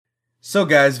So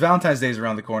guys, Valentine's Day is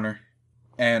around the corner,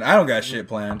 and I don't got shit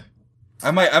planned.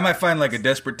 I might find like a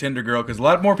desperate Tinder girl because a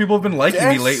lot more people have been liking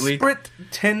me lately. Desperate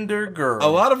Tinder girl. A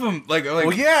lot of them like.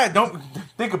 Well, yeah. Don't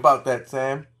think about that,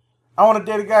 Sam. I want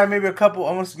to date a guy. I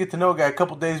want to get to know a guy a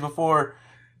couple days before.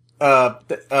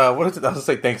 What is it? I was gonna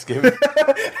say Thanksgiving.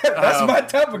 That's my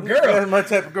type of girl. That's my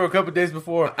type of girl. A couple days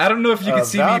before. I don't know if you can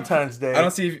see Valentine's Day. I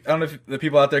don't know if the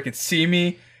people out there can see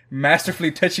me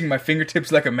masterfully touching my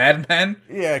fingertips like a madman.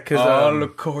 Yeah, because all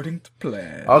according to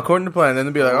plan. All according to plan. Then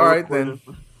they'll be like, all right, then.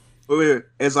 Wait,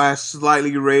 as I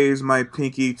slightly raise my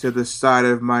pinky to the side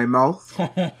of my mouth.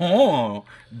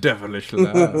 Devilish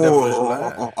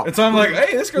laugh. And so I'm like,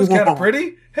 hey, this girl's kind of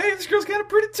pretty. Hey, this girl's kind of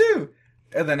pretty too.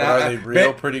 And then are they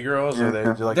real pretty girls, or are they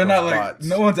like they're not bots? like,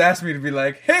 no one's asked me to be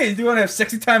like, hey, do you want to have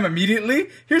sexy time immediately?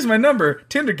 Here's my number.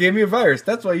 Tinder gave me a virus.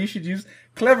 That's why you should use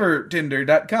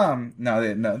clevertinder.com.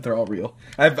 No, they're all real.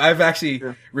 I've actually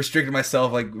restricted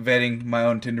myself, like vetting my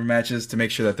own Tinder matches to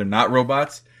make sure that they're not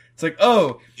robots. It's like,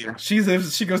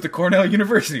 she goes to Cornell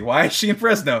University. Why is she in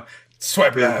Fresno?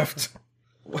 Swipe left.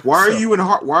 Why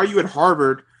are you at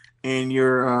Harvard and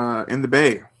you're in the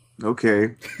Bay?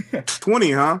 Okay,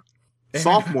 20, huh?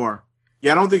 Sophomore.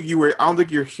 Yeah, I don't think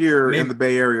you're here in the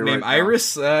Bay Area. Name right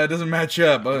Iris doesn't match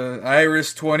up.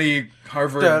 Iris 20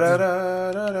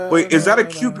 Harvard. Wait, is that a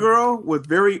cute girl with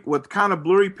kind of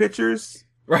blurry pictures?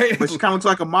 Right, but she kind of looks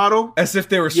like a model, as if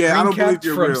they were screen capped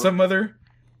from real. Some other.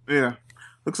 Yeah,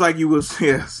 looks like you was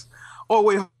yes. Oh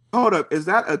wait, hold up. Is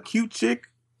that a cute chick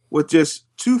with just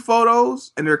 2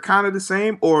 photos and they're kind of the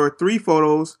same, or 3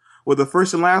 photos where the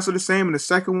first and last are the same and the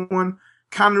second one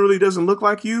kind of really doesn't look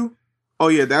like you? Oh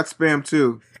yeah, that's spam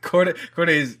too. Corde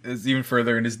is even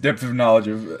further in his depth of knowledge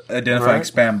of identifying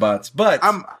spam bots. But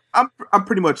I'm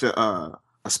pretty much a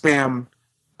spam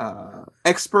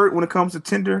expert when it comes to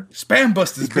Tinder. Spam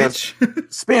busters, bitch.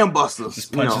 Spam busters.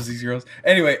 Just punches these girls.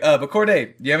 Anyway, but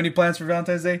Corde, do you have any plans for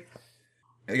Valentine's Day?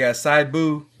 You got a side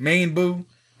boo, main boo,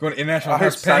 going to International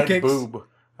House Pancakes? Side boob.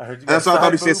 I heard you That's what I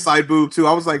thought he said, side boob too.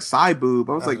 I was like, side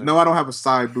boob. I was like, no, I don't have a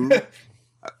side boob.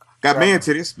 Got man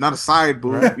titties, not a side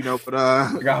boob, but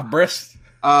you got breasts?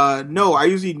 No, I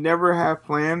usually never have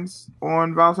plans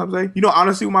on Valentine's Day.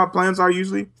 Honestly, what my plans are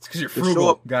usually? It's because you're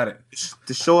frugal. Got it.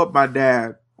 To show up my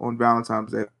dad on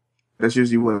Valentine's Day. That's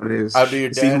usually what it is. I'll do your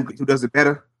dad. See who does it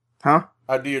better. Huh?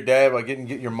 I'll do your dad by get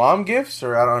your mom gifts,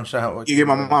 or I don't understand how. You get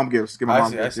my mom gifts.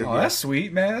 I see. Oh, that's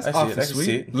sweet, man. That's awfully sweet.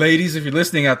 See it. Ladies, if you're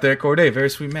listening out there, Corde, very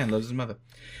sweet man, loves his mother.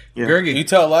 Yeah. Gergi. You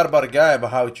tell a lot about a guy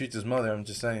about how he treats his mother. I'm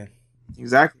just saying.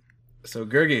 Exactly. So,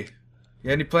 Gergi, you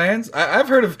got any plans? I've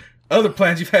heard of other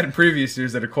plans you've had in previous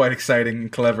years that are quite exciting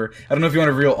and clever. I don't know if you want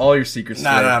to revel all your secrets.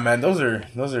 Nah, man. Those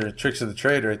are tricks of the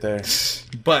trade right there.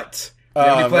 But you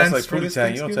have any plans that's like for this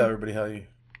You don't tell everybody how you.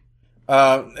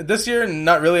 This year,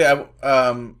 not really.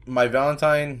 My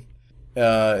Valentine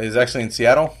is actually in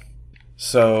Seattle,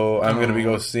 so I'm going to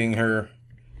be seeing her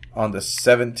on the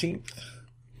 17th.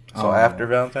 So after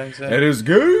Valentine's Day. It is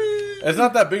good. It's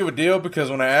not that big of a deal because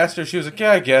when I asked her, she was like,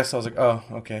 "Yeah, I guess." I was like, "Oh,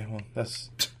 okay. Well,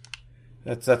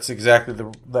 that's exactly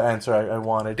the answer I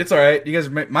wanted." It's all right. You guys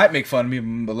might make fun of me.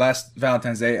 But last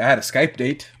Valentine's Day, I had a Skype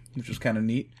date, which was kind of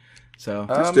neat. So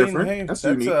that's different. Hey, that's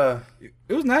unique.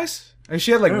 It was nice. And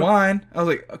she had wine. I was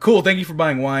like, "Cool, thank you for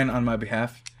buying wine on my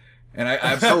behalf." And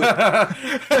I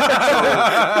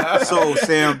so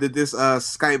Sam, did this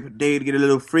Skype date get a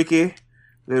little freaky?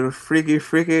 Did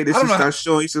she start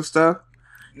showing you some stuff?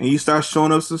 And you start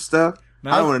showing us some stuff.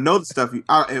 I don't want to know the stuff.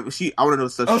 I want to know the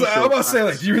stuff. I was about to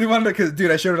say, do you really want to? Because, dude,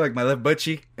 I showed her my left butt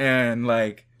cheek and No,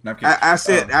 I'm kidding. I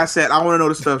said, I want to know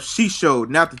the stuff she showed,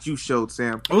 not that you showed,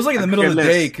 Sam. It was in the middle of the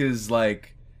day because, I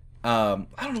don't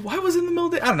know why it was in the middle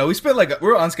of the day. I don't know. We spent we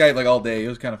were on Skype all day. It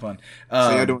was kind of fun.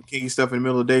 So you're doing kinky stuff in the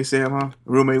middle of the day, Sam? Huh?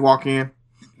 Roommate walk in.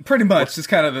 Pretty much. It's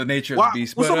kind of the nature of the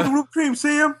beast. What's up with the whipped cream,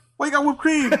 Sam? Why you got whipped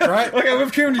cream? Right? I got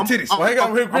whipped cream on your titties. Why you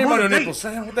got whipped cream on your nipples,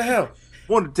 Sam? What the hell?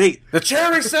 On a date. The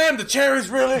cherries, Sam? The cherries,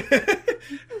 really?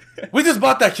 We just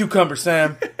bought that cucumber,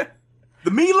 Sam. The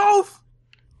meatloaf?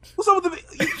 What's up with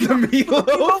the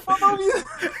meatloaf?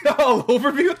 All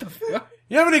over me? What the fuck?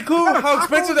 You have any clue how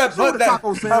expensive that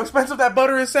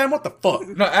butter is, Sam? What the fuck?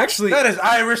 No, actually, that is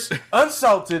Irish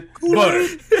unsalted butter.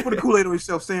 Put a Kool-Aid on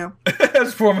yourself, Sam.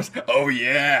 That's for my. Oh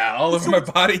yeah, all over my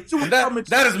body.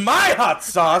 That is my hot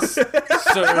sauce, sir.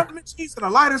 Government cheese and a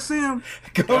lighter, Sam.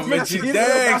 Government cheese.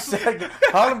 Dang,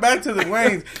 calling back to the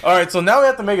Waynes. All right, so now we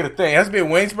have to make it a thing. It has to be a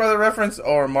Wayne's brother reference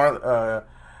or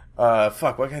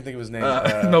fuck, why can't I think of his name?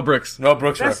 Mel Brooks. Mel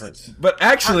Brooks reference. But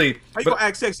actually... Are you going to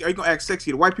act sexy? Are you going to act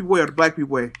sexy the white people way or the black people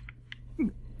way?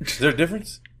 Is there a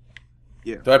difference?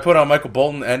 Yeah. Do I put on Michael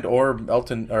Bolton and or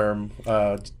Elton or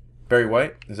Barry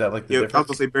White? Is that like the Yeah, I was difference?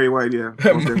 gonna say Barry White. Yeah, most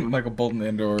definitely. Michael Bolton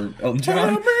and or Elton John.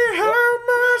 Tell me how am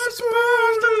I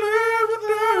supposed to live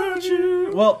without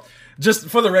you? Well, just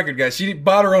for the record, guys, she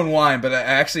bought her own wine, but I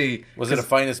actually Was it a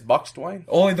finest boxed wine?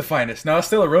 only the finest. No,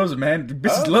 Stella Rosa, man.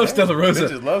 Bitches love Stella Rosa.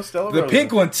 Bitches love Stella The Rosa.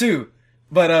 pink one too.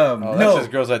 But Oh, that's no, just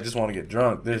girls that just want to get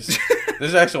drunk.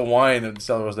 There's actual wine of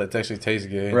Stella Rosa that actually tastes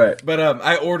good. right. But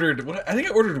I ordered. I think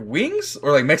I ordered wings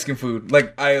or like Mexican food.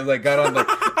 Like I got on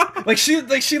like she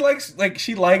liked like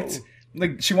she wanted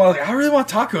like I really want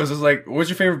tacos. I was like, what's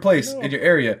your favorite place in your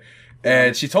area?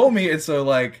 And she told me, and so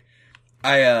like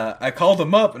I called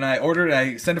them up and I ordered and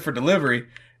I sent it for delivery.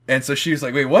 And so she was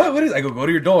like, wait, what? What is? I go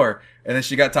to your door. And then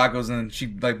she got tacos and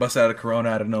she like busted out a Corona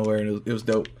out of nowhere and it was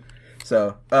dope.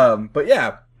 So, but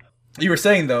yeah, you were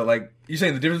saying though, like you're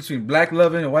saying the difference between black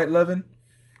loving and white loving.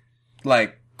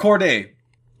 Like Corde,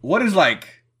 what is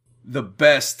like the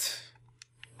best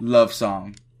love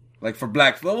song? Like for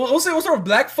black, we'll start with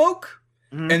black folk,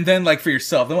 and then like for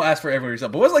yourself. Then we'll ask for everyone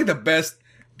yourself. But what's like the best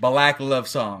black love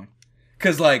song?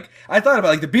 Because like I thought about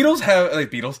like the Beatles have like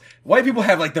Beatles. White people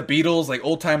have like the Beatles, like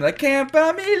old time, like can't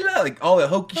buy me love, like all that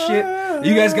hokey shit.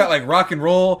 You guys got like rock and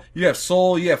roll. You have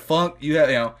soul. You have funk. You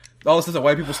have all the stuff that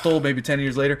white people stole maybe 10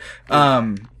 years later,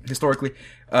 historically.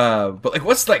 But like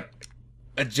what's like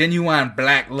a genuine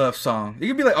black love song? It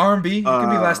could be like R&B. It could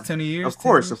be last 20 years. Of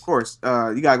course, 10 years. of course.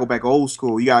 You gotta go back old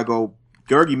school. You gotta go.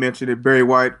 Gergie mentioned it. Barry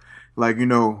White, like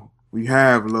we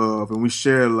have love and we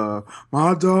share love,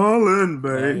 my darling,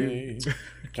 babe.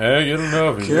 Can't get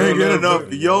enough. Can't get enough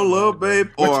of your love, babe.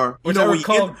 Or which I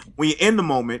recall, when you're in the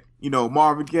moment,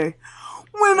 Marvin Gaye.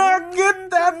 When I get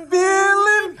that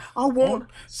feeling, I want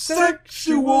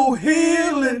sexual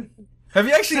healing. have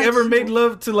you actually ever made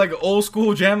love to like an old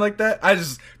school jam like that? I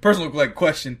just personally like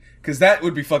question because that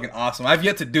would be fucking awesome. I've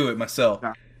yet to do it myself.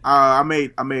 I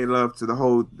made love to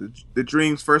the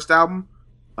Dreams first album,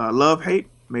 Love Hate.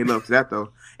 Made love to that though,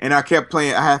 and I kept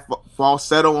playing. I had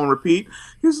falsetto on repeat.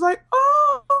 He was like,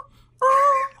 "Oh,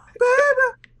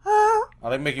 baby." I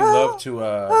like making love to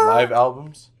live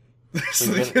albums. So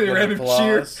they get a random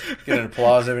cheer. Get an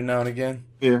applause every now and again.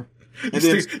 Yeah,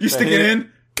 You stick it in.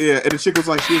 Yeah, and the chick was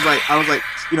like, I was like,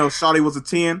 Shawty was a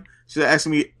 10. She was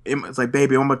asking me, it's like,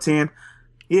 baby, I'm a 10.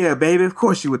 Yeah, baby, of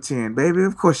course you were 10. Baby,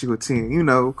 of course you were 10.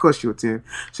 Of course you were 10.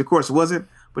 She, of course, wasn't.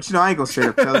 But, I ain't going to straight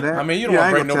up tell her that. I mean, you don't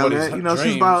want to break nobody's dreams.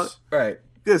 She's about right.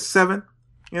 good 7.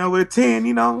 With a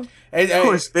 10, Hey, of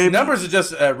course, baby. Numbers are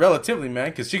just relatively,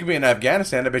 man, because she could be in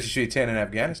Afghanistan. I bet you she'd 10 in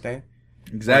Afghanistan.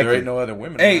 Exactly. There ain't no other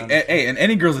women. Hey, and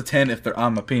any girl's a 10 if they're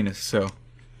on my penis, so.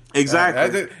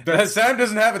 Exactly. Sam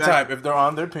doesn't have a type if they're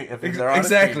on their penis.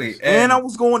 Exactly. And I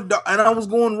was going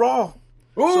raw.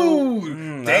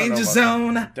 Ooh, danger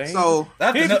zone. So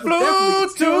he flew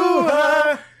too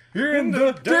high. You're in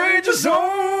the danger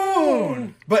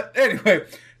zone. But anyway,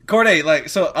 Corde, like,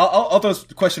 so I'll throw this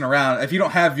question around. If you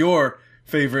don't have your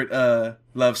favorite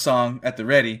love song at the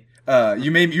ready,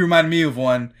 you reminded me of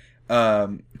one.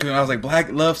 Because I was like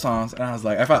black love songs, and I was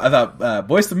like, I thought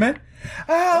Boyz II Men.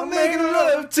 I'll make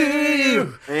love to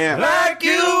you like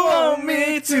you want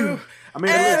me to, and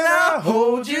I'll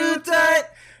hold you tight,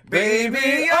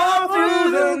 baby, all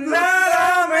through the night.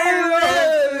 I'll make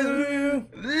love to you.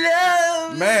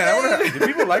 Man, do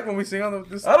people like when we sing on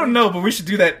this? I don't know, but we should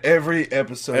do that every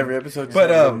episode.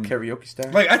 But karaoke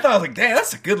style. Like I thought, I was like, damn,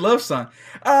 that's a good love song.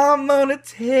 I'm gonna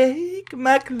take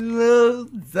my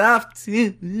clothes off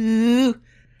too.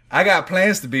 I got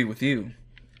plans to be with you.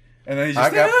 And then I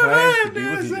got plans to be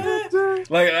with you.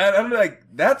 Like I'm like,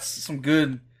 that's some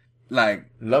good, like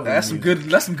love. That's some good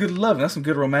love. That's some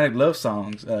good romantic love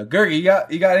songs. Gerg, you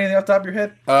got anything off the top of your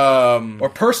head? Or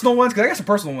personal ones? Because I got some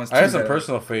personal ones too. I have some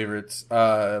personal favorites.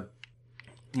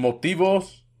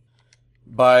 Motivos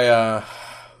by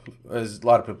there's a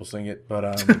lot of people sing it,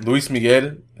 but Luis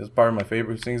Miguel is probably my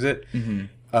favorite who sings it.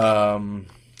 Mm-hmm.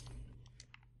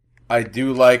 I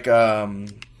do like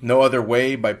No Other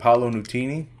Way by Paolo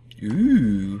Nutini.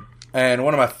 Ooh. And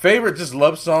one of my favorite just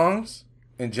love songs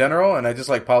in general, and I just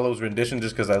like Paolo's rendition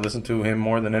just because I listen to him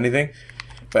more than anything,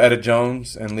 but Etta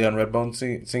Jones and Leon Redbone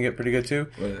sing it pretty good too,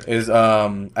 is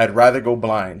I'd Rather Go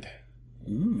Blind.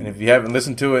 Ooh. And if you haven't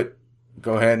listened to it,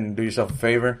 go ahead and do yourself a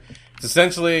favor. It's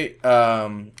essentially,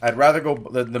 I'd rather go,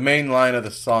 the main line of the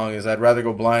song is, I'd rather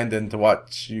go blind than to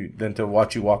watch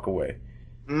you walk away.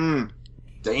 Damn,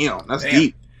 that's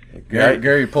deep.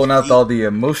 Gary pulling out all the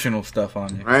emotional stuff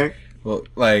on you. Right? Well,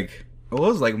 like, what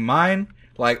was like mine?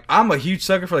 Like, I'm a huge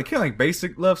sucker for like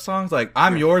basic love songs. Like,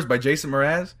 I'm Yours by Jason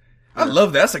Mraz. I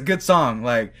love that. That's a good song.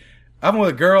 Like, I'm with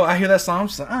a girl. I hear that song. I'm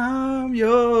just like, I'm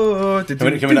yours.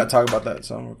 Can we not talk about that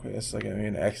song real quick? It's like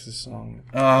an ex's song.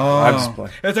 Oh, I'm just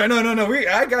playing. It's like, no.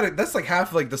 I got it. That's like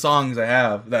half like the songs I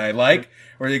have that I like.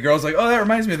 Where the girl's like, oh, that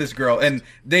reminds me of this girl, and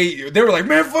they were like,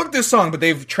 man, fuck this song, but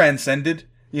they've transcended,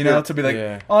 to be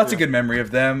like, oh, that's a good memory of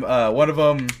them. One of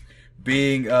them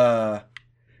being, well,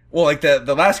 like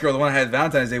the last girl, the one I had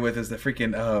Valentine's Day with, is the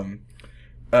freaking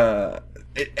Ed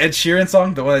Sheeran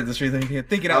song, the one that's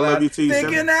thinking out loud,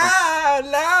 thinking out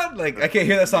loud. Like I can't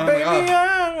hear that song. I'm like,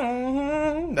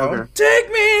 oh, no,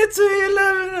 take me to your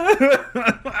loving.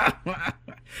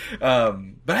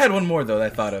 But I had one more though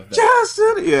that I thought of.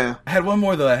 I had one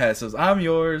more though I had. So it was, I'm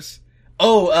yours.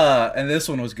 Oh, and this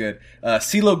one was good.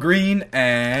 CeeLo Green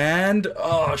and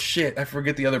oh shit, I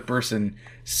forget the other person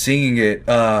singing it.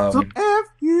 So F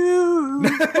you.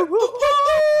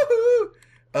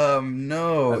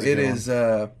 No, it is.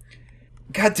 God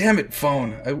damn it,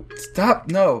 phone. Stop.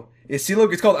 No, it's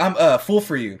CeeLo. It's called "I'm Fool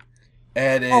for You,"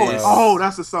 and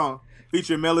that's the song.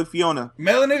 Featuring Melanie Fiona.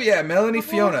 Melanie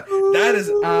Fiona. That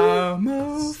is I'm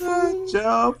such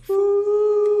a fool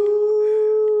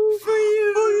for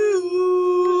you.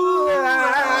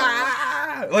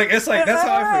 Like it's like that's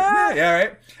how I feel. Yeah,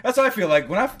 right. That's how I feel. Like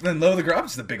when I in love with a girl, I'm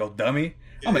just a big old dummy.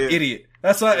 I'm an idiot.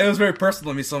 That's why it was very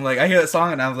personal to me. So I'm like, I hear that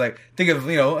song and I was like, think of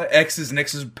exes and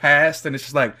exes past, and it's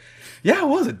just like, yeah, I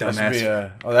was a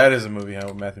dumbass. That is a movie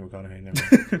with Matthew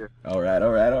McConaughey. All right.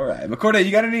 But Corde,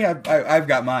 you got any? I've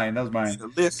got mine. That was mine. A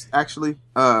list, actually.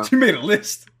 You made a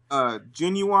list.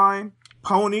 Genuine,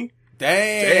 Pony.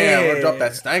 Damn. I'm gonna drop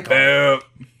that stank on.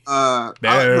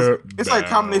 It's like a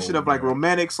combination of like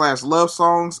romantic / love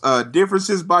songs.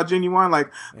 Differences by Genuine,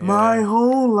 like my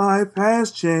whole life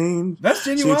has changed. That's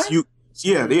Genuine.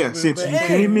 Since you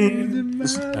came in.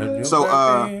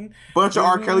 So bunch of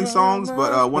R. Kelly songs,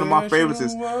 but one of my favorites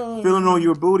is "Feeling on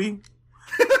Your Booty."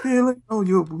 Feeling on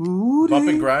your booty, Bump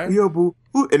and Grind, your boo,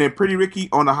 and then Pretty Ricky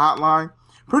on the Hotline.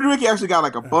 Pretty Ricky actually got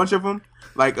like a bunch of them,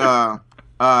 like Your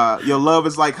Love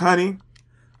Is Like Honey.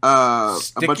 A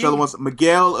bunch of other ones.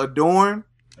 Miguel Adorn.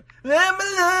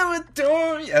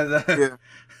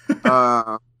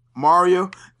 Mario.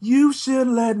 You should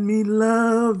let me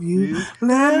love you.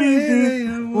 Let me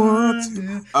be once.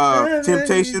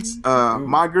 Temptations.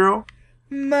 My Girl.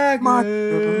 My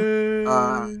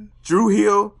girl. Drew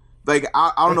Hill. Like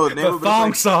I don't know the name of it.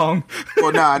 Thong song.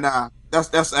 Well, nah.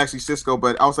 That's actually Cisco,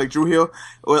 but I was like Drew Hill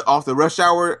off the Rush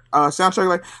Hour soundtrack.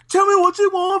 Like, tell me what you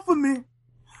want from me.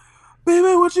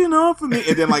 Baby, what you know for me?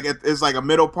 And then like it's like a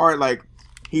middle part, like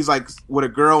he's like with a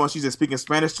girl and she's just speaking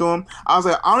Spanish to him. I was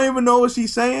like, I don't even know what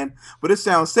she's saying, but it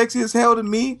sounds sexy as hell to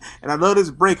me, and I love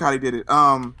this break how he did it.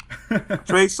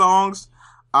 Trey Songz,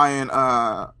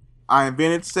 I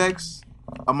Invented Sex,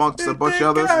 amongst a bunch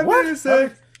of others. What?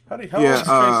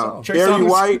 Barry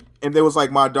White, and there was like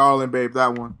My Darling Babe,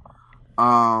 that one.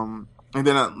 And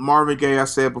then Marvin Gaye, I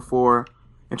said before.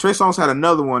 And Trey Songz had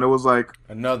another one. It was like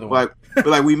another one.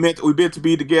 Like we meant to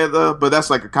be together, but that's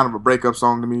like a kind of a breakup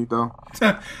song to me, though.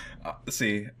 Let's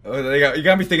see, you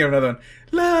got me thinking of another one.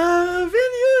 Loving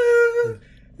you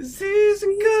is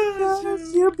easy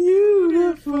 'cause you're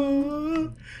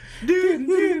beautiful. Hit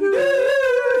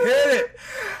it.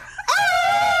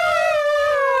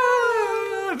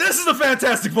 This is a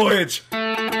fantastic voyage.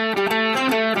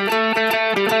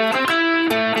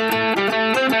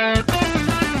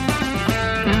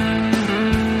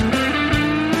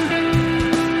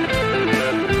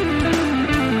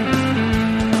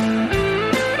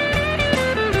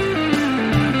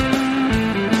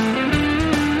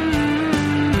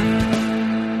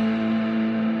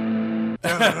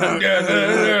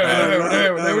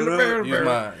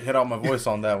 Hit out my voice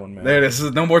on that one, man. There, this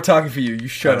is no more talking for you. You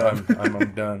shut up.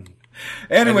 I'm done.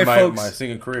 Anyway, folks, my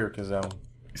singing career, because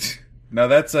no,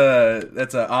 that's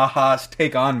Aha's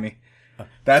 "Take on Me."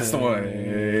 That's the one.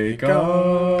 Take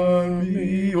on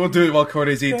me. We'll do it while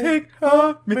Corde's eating. Take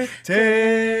on me,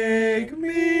 take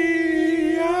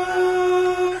me,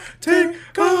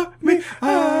 take on me.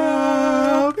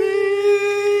 I'll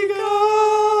be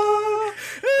gone.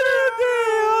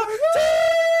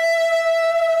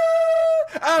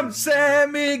 I'm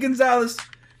Sammy Gonzalez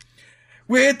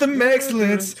with the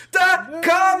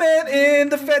Excellence.com and in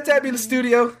the Fantabulous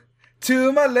studio.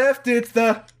 To my left, it's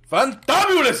the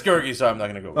Fantabulous Gerg. Sorry, I'm not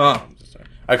gonna go.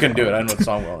 I couldn't do it. I don't know the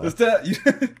song well. Is that?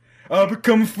 I'll be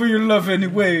coming for your love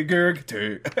anyway, Gerg.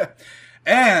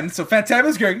 And so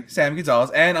Fantabulous Gerg, Sammy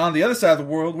Gonzalez, and on the other side of the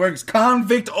world, wearing his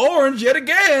Convict Orange yet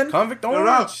again. Convict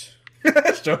Orange.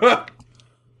 Shut up.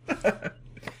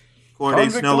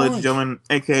 Corde Snow, ladies and gentlemen,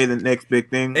 aka the next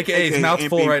big thing, aka his mouth's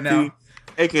full right now,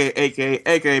 aka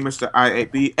Mr.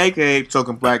 IAB, aka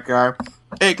Token Black Guy,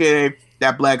 aka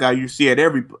that black guy you see at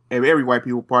every white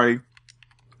people party,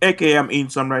 aka I'm eating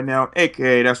something right now,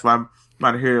 aka that's why I'm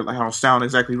not here, like I don't sound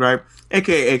exactly right,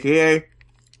 aka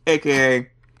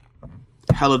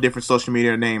hella different social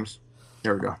media names.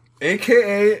 There we go.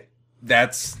 AKA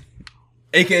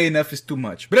enough is too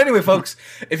much. But anyway, folks,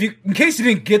 in case you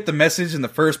didn't get the message in the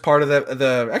first part of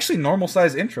the actually normal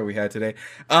size intro we had today,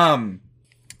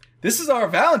 this is our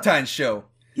Valentine's show.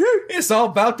 Yeah. It's all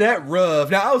about that rub.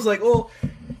 Now I was like, well,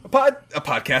 a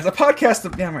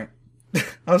podcast. Damn right.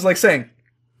 I was like saying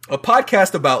a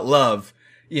podcast about love.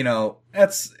 You know,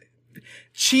 that's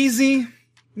cheesy.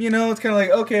 You know, it's kind of like,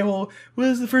 okay, well, when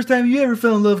was the first time you ever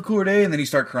fell in love, Corde? And then you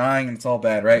start crying and it's all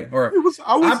bad, right? Or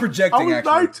I'm projecting, I was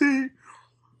actually. 19.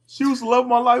 She was the love of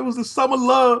my life. It was the summer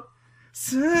love.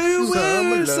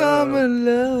 Summer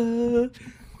love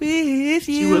with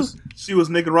you. She was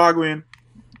Nicaraguan.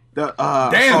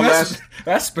 Damn,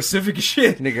 that's specific as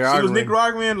shit. Nicaraguan. She was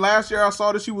Nicaraguan. Last year I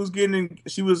saw that she was getting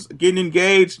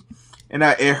engaged. And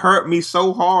it hurt me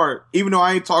so hard, even though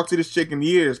I ain't talked to this chick in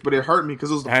years. But it hurt me because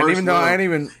it was the first. I ain't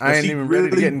even ready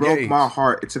to get engaged. Broke my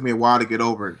heart. It took me a while to get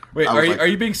over it. Wait, are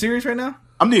you being serious right now?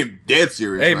 I'm being dead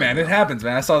serious. Hey, man, it happens,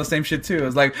 man. I saw the same shit too. I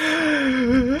was like, baby,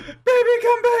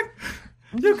 come back.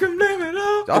 You can blame it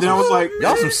all. And then I was like,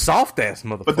 y'all some soft ass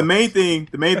motherfuckers. But the main thing,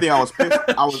 I was pissed.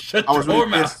 I was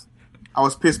really pissed. I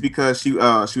was pissed because she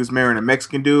was marrying a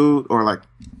Mexican dude or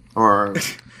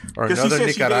because she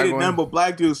said she dated none but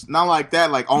black dudes. Not like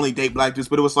that, like only date black dudes.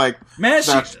 But it was like, man,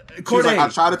 she was like, I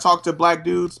try to talk to black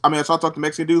dudes. I try to talk to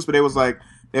Mexican dudes, but they was like,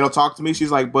 they don't talk to me.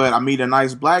 She's like, but I meet a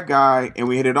nice black guy and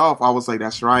we hit it off. I was like,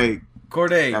 that's right.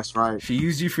 Corde, that's right. She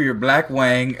used you for your black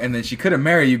wang, and then she couldn't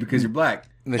marry you because you're black.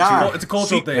 It's a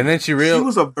cultural thing. And then she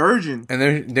was a virgin. And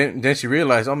then she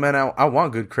realized, oh man, I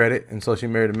want good credit, and so she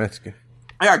married a Mexican.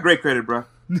 I got great credit, bro.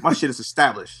 My shit is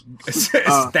established.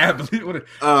 Established.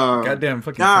 Goddamn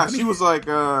fucking. Nah, funny. she was like,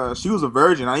 she was a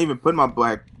virgin. I even put my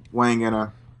black wang in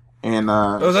her. And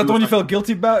was that the one you felt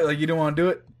guilty about? Like you didn't want to do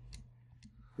it?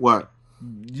 What?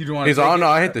 You don't want. He's all, no,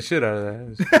 I hit the shit out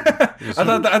of that.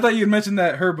 I thought you had mentioned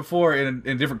that her before in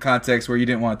a different context where you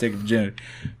didn't want to take virginity.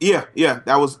 Yeah,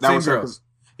 that was Same her.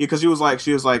 Because she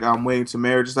was like, I'm waiting to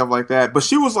marriage and stuff like that. But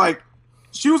she was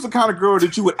the kind of girl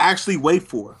that you would actually wait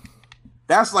for.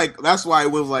 That's why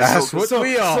it was like. That's what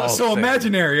we all. So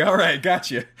imaginary. All right,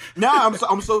 gotcha. Nah,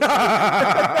 I'm so. It's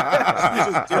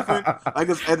just different. Like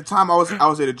at the time, I was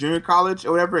at a junior college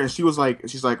or whatever, and she's like,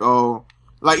 oh,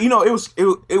 like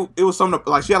it was something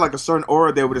like she had like a certain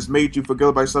aura that would just made you forget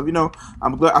about yourself.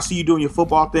 I'm glad I see you doing your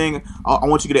football thing. I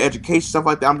want you to get an education, stuff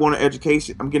like that. I'm going to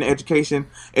education. I'm getting an education,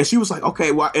 and she was like,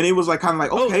 okay, well, and it was like kind of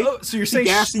like, okay, so you're saying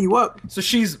gassing you up. So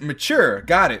she's mature.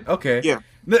 Got it. Okay. Yeah.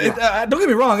 Don't get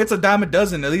me wrong, it's a dime a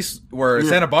dozen, at least where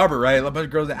Santa Barbara, right? A bunch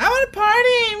of girls I want to party,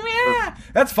 yeah.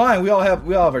 That's fine. We all have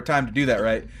our time to do that,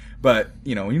 right? But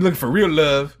when you're looking for real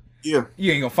love, you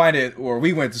ain't gonna find it. Or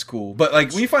we went to school, but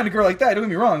like when you find a girl like that, don't get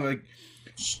me wrong, like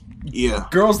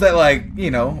girls that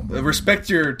respect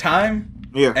your time,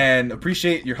 and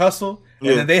appreciate your hustle,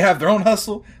 and then they have their own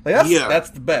hustle. Like that's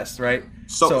the best, right?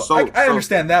 So I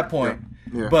understand that point,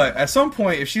 but at some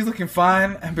point, if she's looking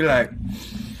fine, I'd be like,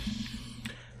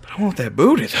 I want that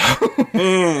booty though.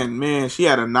 man, she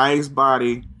had a nice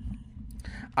body.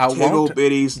 Little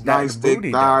bitties, nice thick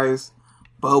thighs.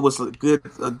 But was a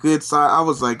good size. I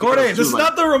was like, Corde, this is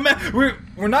not the romantic.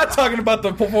 We're not talking about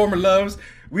the performer loves.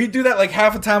 We do that like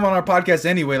half the time on our podcast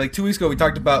anyway. Like 2 weeks ago, we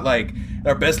talked about like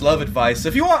our best love advice. So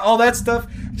if you want all that stuff,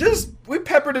 we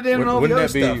peppered it in and all the other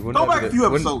stuff. Go back a few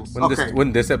episodes.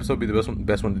 Wouldn't this episode be the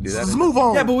best one to do that? Let's move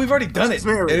on. Yeah, but we've already done it.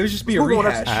 It would just be a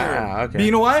rehash. Okay. But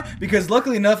you know why? Because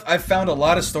luckily enough, I found a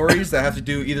lot of stories that have to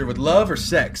do either with love or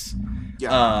sex.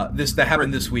 Yeah. That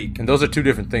happened this week. And those are two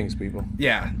different things, people.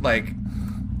 Yeah, like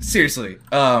seriously.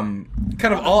 Kind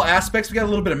of all aspects. We got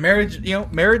a little bit of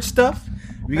marriage stuff.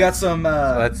 We got some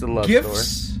that's the love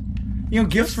gifts. Story.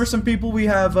 Gifts for some people. We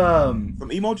have some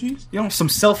emojis. Some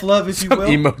self-love, if you will.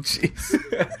 Emojis.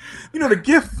 The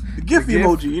GIF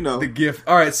emoji. The GIF.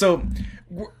 All right, so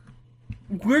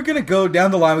we're gonna go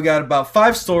down the line. We got about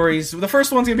 5 stories. The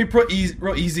first one's gonna be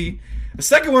real easy. The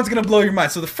second one's gonna blow your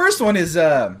mind. So the first one is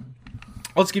I'll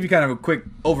just give you kind of a quick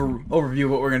overview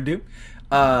of what we're gonna do.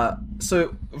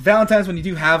 So Valentine's, when you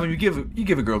do have them, you give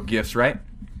a girl gifts, right?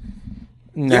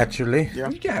 Naturally.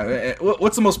 Yeah.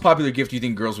 What's the most popular gift you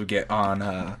think girls would get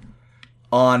on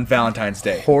Valentine's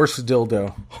Day? Horse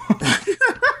dildo.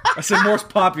 I said most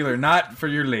popular, not for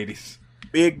your ladies.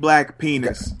 Big black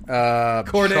penis.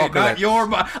 Corde, chocolate. not your.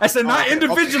 I said not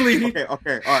individually. Okay. All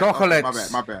right. Chocolate.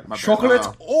 My bad. Chocolate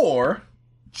or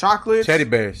chocolate, teddy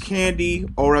bears, candy,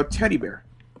 or a teddy bear,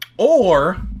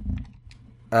 or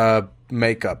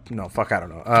Makeup. No, fuck, I don't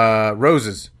know.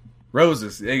 Roses.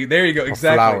 Roses. Hey, there you go.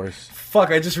 Exactly. Flowers. Fuck,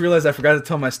 I just realized I forgot to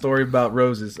tell my story about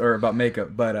roses or about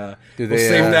makeup, but we'll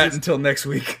save that until next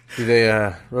week. Do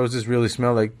they roses really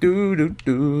smell like doo doo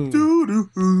doo? Doo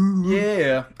doo.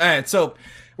 Yeah. Alright, so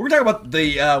we're talking about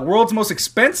the world's most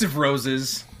expensive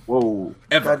roses. Whoa.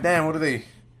 Ever. God damn, what are they?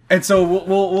 And so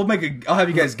we'll make a. I'll have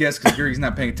you guys guess because Gerg's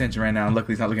not paying attention right now, and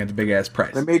luckily he's not looking at the big ass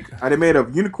price. Are they made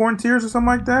of unicorn tears or something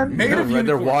like that?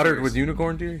 They're watered with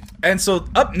unicorn tears. And so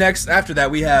up next after that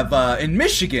we have in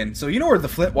Michigan. So you know where the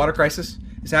Flint water crisis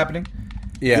is happening?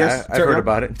 Yeah, yes, I've heard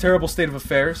about it. Terrible state of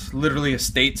affairs. Literally a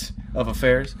state of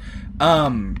affairs.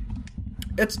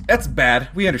 It's bad.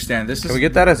 We understand this. Can we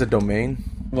get that as a domain?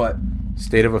 What?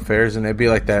 State of affairs, and it'd be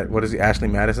like that. What is it, Ashley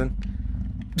Madison?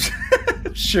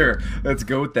 Sure, let's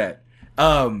go with that.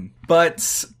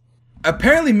 But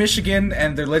apparently Michigan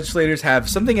and their legislators have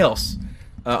something else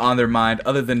on their mind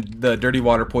other than the dirty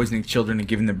water poisoning children and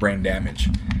giving them brain damage.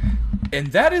 And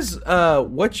that is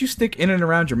what you stick in and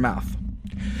around your mouth.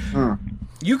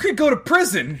 You could go to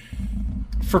prison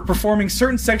for performing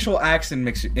certain sexual acts in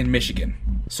Michigan.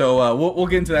 So we'll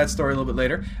get into that story a little bit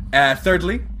later.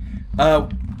 Thirdly,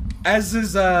 as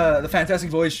is the Fantastic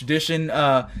Voyage tradition,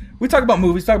 we talk about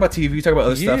movies, talk about TV, we talk about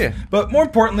other stuff. But more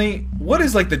importantly, what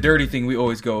is like the dirty thing we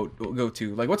always go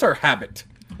to? Like, what's our habit?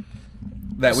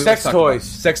 That we Sex toys. About?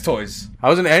 Sex toys.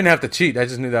 I didn't have to cheat. I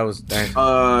just knew that was.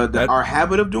 Our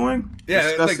habit of doing. Yeah,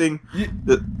 discussing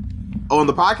on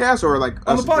the podcast or like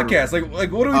on the podcast.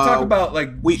 Like what do we talk about? Like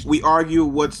we argue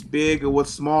what's big or what's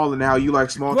small and how you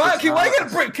like small. Well, okay, why you gotta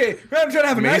break? Okay, I'm trying to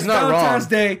have a nice Valentine's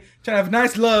Day. Trying to have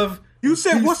nice love. You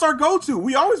said, what's our go-to?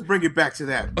 We always bring it back to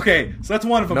that. Okay, so that's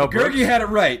one of them. No, Gergie had it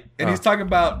right, and he's talking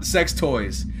about sex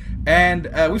toys. And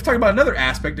we've talked about another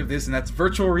aspect of this, and that's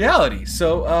virtual reality.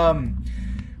 So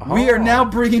we are now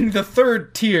bringing the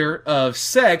third tier of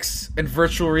sex and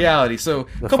virtual reality. So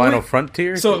the final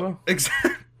frontier? So,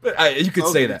 you could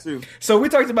say that. Too. So we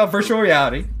talked about virtual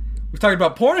reality. We've talked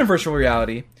about porn and virtual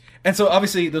reality. And so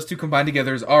obviously those two combined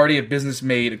together is already a business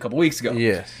made a couple weeks ago.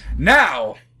 Yes.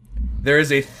 Now, there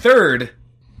is a third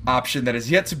option that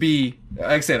is yet to be, like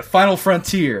I said, a final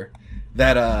frontier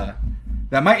that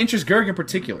might interest Gerg in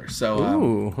particular.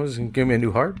 So, what's going to give me a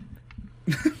new heart?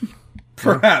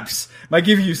 Perhaps might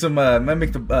give you some, might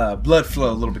make the blood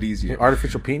flow a little bit easier.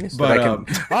 Artificial penis, but do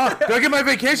I get my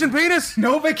vacation penis?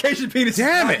 No vacation penis.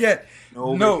 Damn it! Yet.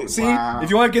 No. See, if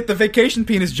you want to get the vacation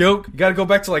penis joke, you got to go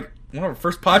back to like one of our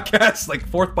first podcasts, like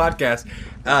fourth podcast,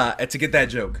 to get that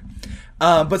joke.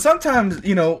 But sometimes,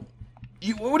 you know.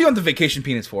 What do you want the vacation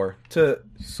penis for? So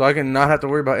I can not have to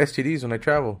worry about STDs when I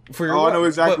travel. For your I know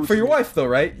exactly. But for your wife, though,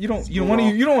 right? You don't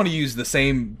want to use the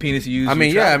same penis you use. I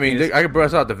mean, I could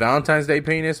brush out the Valentine's Day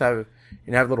penis.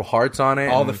 Have little hearts on it.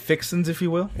 All the fixins, if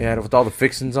you will. Yeah, with all the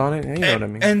fixins on it. You know what I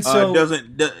mean. And so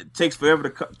it takes forever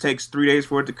takes 3 days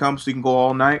for it to come, so you can go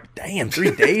all night. Damn,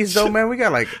 3 days though, man. We got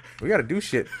to do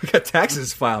shit. We got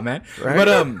taxes to file, man. Right?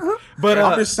 But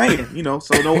I'm just saying,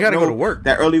 so you gotta go to work.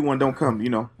 That early one don't come, so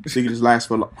you can just last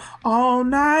for all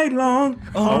night long,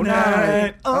 all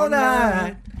night, all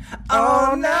night,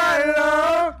 all night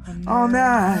long, all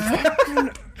night.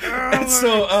 And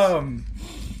so,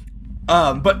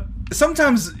 but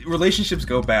sometimes relationships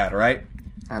go bad, right?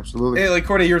 Absolutely. Hey, like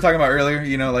Corde, you were talking about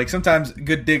earlier, like sometimes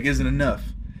good dick isn't enough,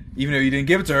 even though you didn't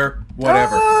give it to her.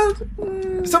 Whatever.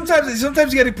 Sometimes you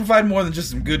got to provide more than just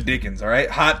some good dickens. All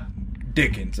right, hot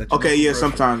dickens. Okay, yeah,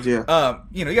 sometimes, yeah.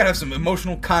 You got to have some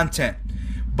emotional content.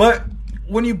 But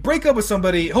when you break up with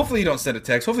somebody, hopefully you don't send a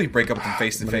text. Hopefully you break up with them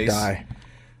face to face. Die.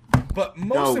 But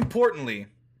most importantly,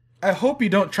 I hope you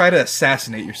don't try to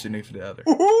assassinate your significant other.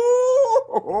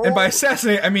 And by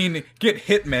assassinate, I mean get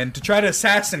hitmen to try to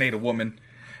assassinate a woman.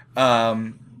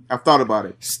 I've thought about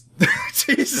it.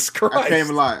 Jesus Christ! I can't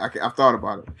even lie. I've thought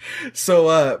about it.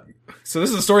 So this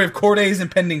is the story of Corde's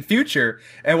impending future,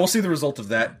 and we'll see the result of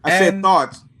that. Said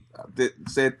thoughts.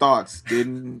 Said thoughts.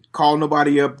 Didn't call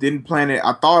nobody up. Didn't plan it.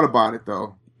 I thought about it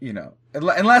though. And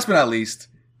last but not least,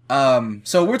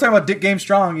 so we're talking about Dick Game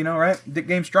Strong, right? Dick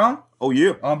Game Strong. Oh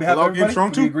yeah. On behalf of everybody,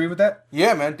 Strong do you agree with that?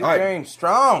 Yeah, man. Dick Game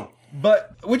Strong.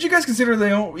 But would you guys consider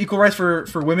equal rights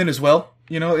for women as well?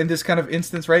 In this kind of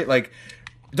instance, right? Like,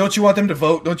 don't you want them to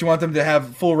vote? Don't you want them to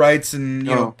have full rights and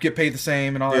get paid the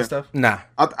same and all that stuff? Nah.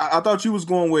 I thought you was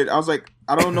going with. I was like,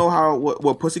 I don't know how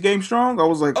what Pussy Game Strong. I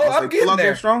was like, I'm getting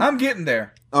there. Strong? I'm getting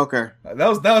there. Okay. That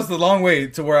was the long way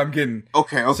to where I'm getting.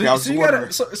 Okay.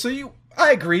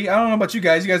 I agree. I don't know about you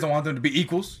guys. You guys don't want them to be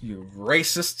equals. You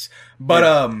racists. But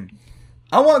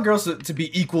I want girls to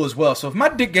be equal as well. So if my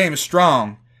dick game is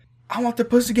strong, I want the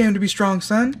pussy game to be strong,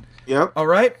 son. Yep. All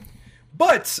right.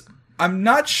 But I'm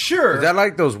not sure. Is that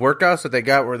like those workouts that they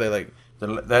got where they they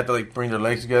have to like bring their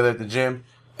legs together at the gym?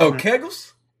 Oh,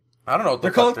 Kegels? I don't know. What they're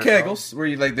called Kegels,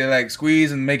 where they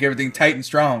squeeze and make everything tight and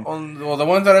strong. Well, the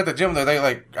ones that are at the gym, they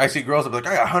like, I see girls that be like,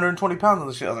 I got 120 pounds on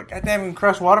this shit. I was like, God damn, you can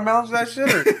crush watermelons with that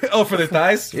shit? Or? Oh, for their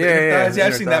thighs? Yeah, thighs? Yeah,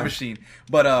 I've seen that machine.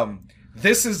 But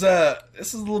this is a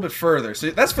little bit further.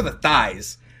 So that's for the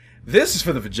thighs. This is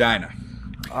for the vagina.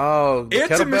 Oh, the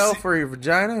kettlebell for your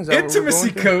vagina? Is that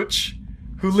intimacy coach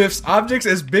who lifts objects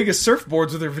as big as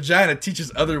surfboards with her vagina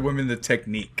teaches other women the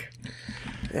technique.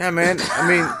 Yeah, man. I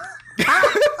mean...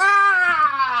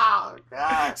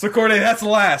 So, Corde, that's the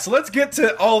last. So let's get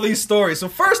to all these stories. So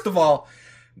first of all,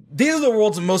 these are the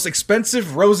world's most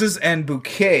expensive roses and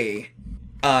bouquet.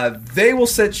 They will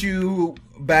set you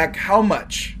back how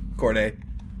much, Corde?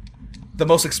 The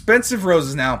most expensive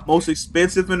roses now. Most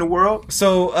expensive in the world?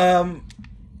 So,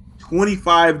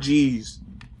 25 G's.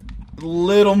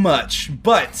 Little much.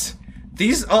 But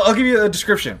these, I'll give you a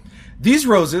description. These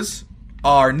roses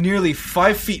are nearly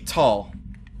 5 feet tall.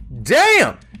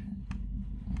 Damn!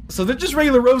 So they're just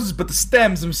regular roses, but the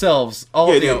stems themselves are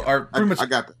pretty much... I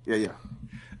got that. Yeah.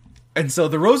 And so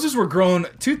the roses were grown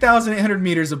 2,800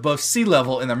 meters above sea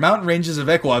level in the mountain ranges of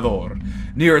Ecuador,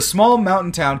 near a small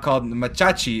mountain town called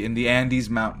Machachi in the Andes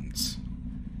Mountains.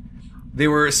 They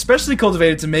were especially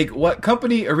cultivated to make what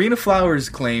company Arena Flowers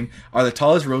claim are the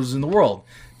tallest roses in the world.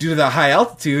 Due to the high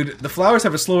altitude, the flowers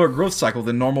have a slower growth cycle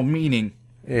than normal, meaning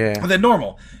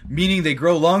they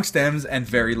grow long stems and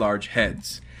very large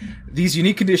heads. These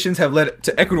unique conditions have led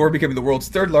to Ecuador becoming the world's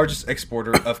third largest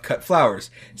exporter of cut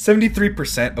flowers,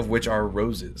 73% of which are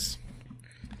roses.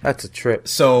 That's a trip.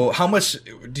 So, how much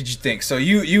did you think? So,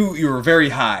 you were very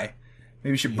high.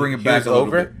 Maybe you should bring it back a little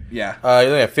bit. Yeah.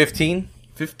 You're looking at 15.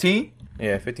 15?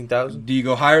 Yeah, 15,000. Do you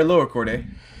go higher or lower, Corde?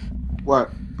 What?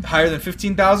 Higher than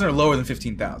 15,000 or lower than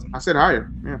 15,000? I said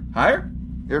higher. Yeah. Higher?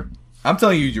 Yeah. I'm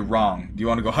telling you, you're wrong. Do you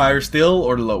want to go higher still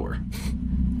or lower?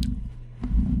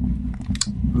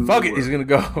 Fuck it, he's gonna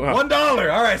go $1.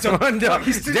 All right, so $1.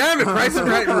 Damn it, Price is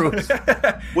Right rules.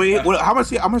 Wait, how much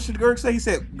did Gerg say? He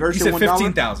said $1.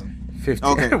 15,000.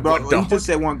 15. Okay, bro. He just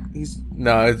said one.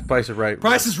 No, it's Price is Right.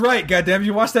 Price is Right. Goddamn,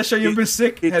 you watched that show? You've been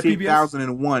sick.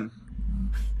 15,001.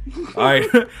 All right,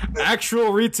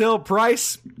 actual retail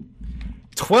price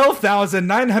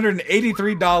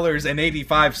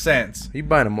 $12,983.85. You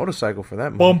buying a motorcycle for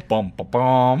that money? Bum.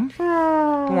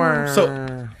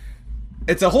 So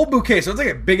it's a whole bouquet. So it's like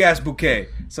a big ass bouquet.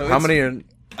 So how many are?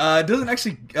 It doesn't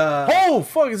actually. Oh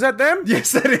fuck! Is that them?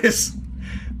 Yes, that is.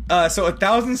 So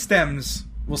 1,000 stems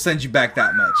will send you back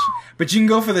that much, but you can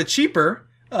go for the cheaper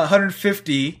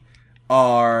 150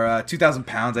 or 2,000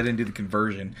 pounds. I didn't do the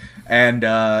conversion, and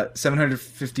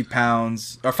 750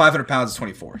 pounds or 500 pounds is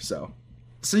 24. So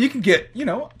you can get,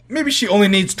 maybe she only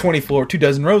needs 24, 2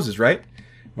 dozen roses, right?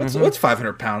 What's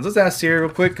 500 pounds? Let's ask Siri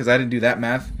real quick because I didn't do that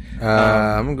math.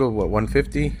 I'm gonna go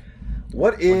 150.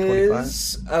 What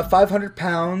is 500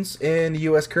 pounds in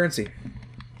U.S. currency?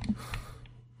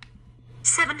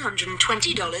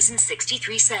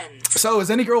 $720.63. So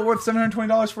is any girl worth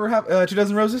 $720 for 2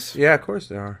 dozen roses? Yeah, of course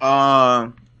they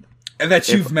are. And that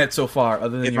you've met so far,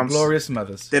 other than your glorious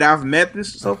mothers. That I've met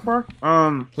this so far?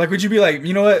 Like, would you be like,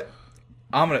 you know what?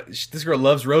 This girl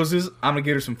loves roses. I'm gonna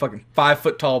get her some fucking 5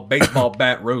 foot tall baseball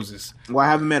bat roses. Well, I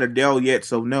haven't met Adele yet,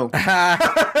 so no. All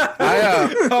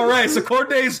right, so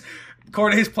Corde's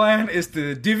plan is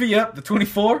to divvy up the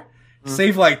 24,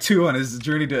 save like 2 on his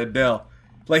journey to Adele.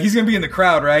 Like, he's gonna be in the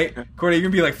crowd, right? Corde, you're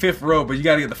gonna be like 5th row, but you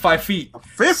gotta get the 5 feet.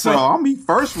 5th row? I'm gonna be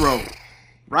 1st row.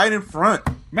 Right in front.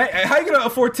 Man, how you gonna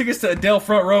afford tickets to Adele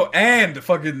front row and the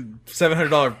fucking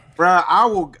 $700? Bruh,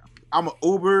 I'm gonna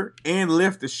Uber and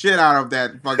Lyft the shit out of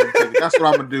that fucking ticket. That's what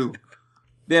I'm gonna do.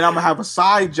 Then I'm gonna have a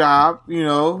side job,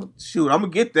 Shoot, I'm gonna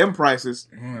get them prices.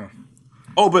 Yeah.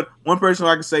 Oh, but one person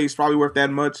I can say is probably worth that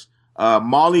much.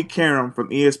 Molly Karam from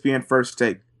ESPN First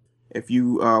Take. If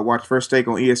you watch First Take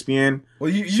on ESPN, well,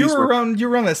 you were around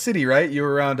that city, right? You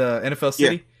were around NFL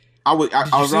City. Yeah. I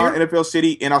was around NFL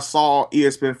City, and I saw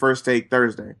ESPN First Take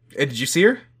Thursday. Did you see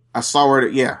her? I saw her.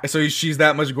 Yeah. So she's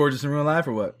that much gorgeous in real life,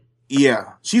 or what?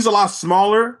 Yeah, she's a lot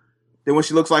smaller than what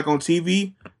she looks like on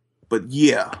TV, but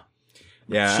yeah.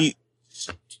 I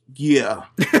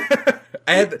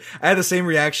had the same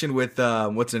reaction with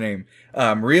what's her name,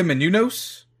 Maria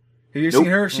Menounos. Have you seen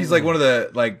her? She's like one of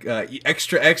the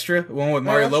extra one with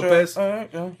Mario Lopez.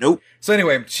 Nope. So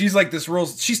anyway, she's like this real.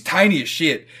 She's tiny as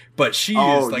shit, but she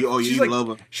is like love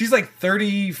her. She's like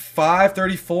 35,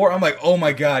 34. I'm like, oh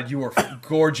my god, you are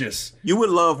gorgeous. You would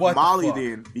love Molly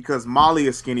then, because Molly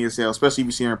is skinny as hell, especially if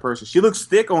you see her in person. She looks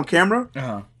thick on camera.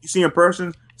 Uh-huh. You see her in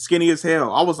person, skinny as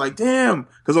hell. I was like, damn,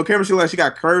 because on camera she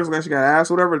got curves, like she got ass,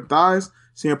 whatever, thighs.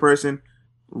 Seeing a person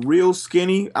real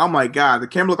skinny, I'm like, God, the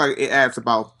camera look like it adds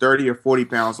about 30 or 40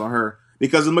 pounds on her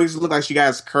because it makes it look like she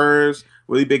got curves,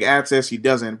 really big abs. She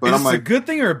doesn't. But I'm like, a good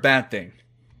thing or a bad thing?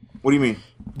 What do you mean?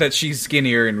 That she's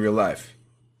skinnier in real life.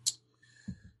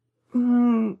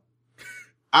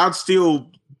 I'd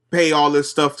still pay all this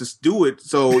stuff to do it.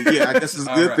 So yeah, I guess it's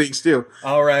a good thing still.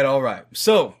 All right.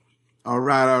 So. All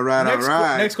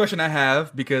right. Next question I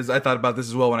have, because I thought about this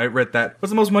as well when I read that. What's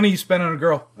the most money you spent on a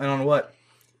girl and on what?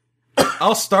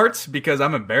 I'll start because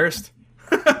I'm embarrassed.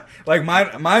 Like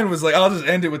mine was like, I'll just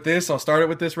end it with this. I'll start it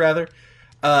with this rather.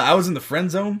 I was in the friend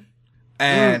zone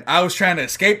and I was trying to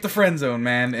escape the friend zone,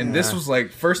 man. And this was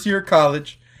like first year of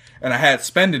college and I had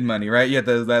spending money, right? You had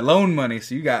that loan money.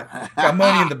 So you got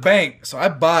money in the bank. So I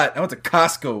went to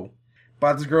Costco,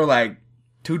 bought this girl like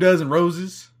 2 dozen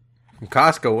roses.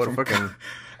 Costco, what a fucking...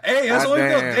 Hey, that's all you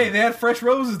know. Hey, they had fresh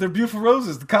roses. They're beautiful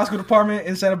roses. The Costco department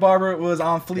in Santa Barbara was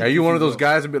on fleek. Are you one of those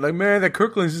guys that be like, man, that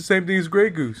Kirkland's the same thing as Grey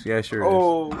Goose? Yeah, sure is.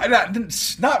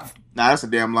 Nah, that's a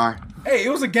damn lie. Hey, it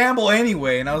was a gamble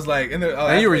anyway, and I was like... And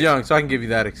you were young, so I can give you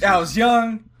that excuse. Yeah, I was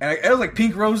young, and it was like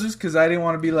pink roses, because I didn't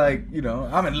want to be like,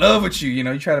 I'm in love with you,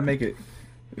 you try to make it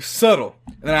subtle.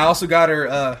 And then I also got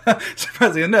her,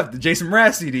 surprisingly enough, the Jason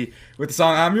Mraz CD with the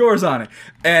song I'm Yours on it.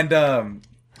 And,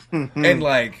 and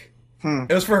like...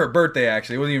 It was for her birthday,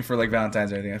 actually. It wasn't even for like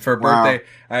Valentine's or anything. For her birthday,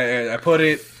 I put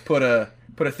a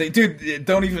thing. Dude,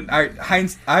 don't even.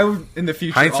 I'm in the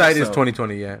future. Hindsight also. is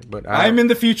 2020, yeah. But I'm in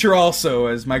the future also,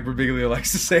 as Mike Birbiglia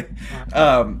likes to say.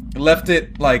 Left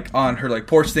it like on her like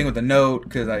porch thing with a note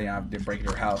because I didn't break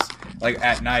into her house like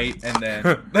at night, and then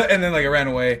like I ran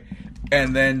away,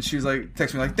 and then she was like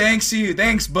text me like thanks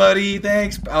buddy,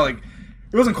 thanks. I like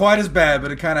it wasn't quite as bad,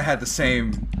 but it kind of had the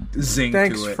same zing to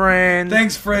it.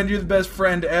 Thanks, friend. You're the best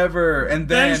friend ever. And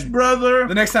then, thanks, brother.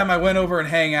 The next time I went over and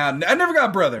hang out, I never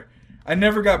got brother.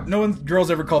 Girls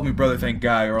ever called me brother, thank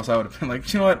guy, or else I would have been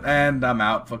like, you know what? And I'm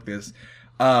out. Fuck this.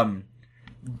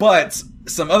 But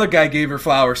some other guy gave her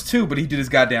flowers too, but he did his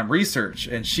goddamn research,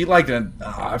 and she liked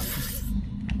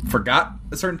forgot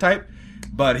a certain type.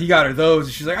 But he got her those,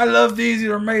 and she's like, I love these.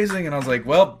 They're amazing. And I was like,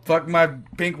 well, fuck my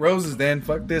pink roses then.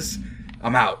 Fuck this.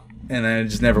 I'm out. And then it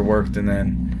just never worked. And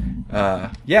then,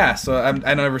 so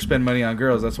I never spend money on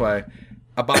girls. That's why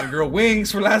I bought a girl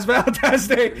wings for last Valentine's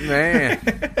Day. Man.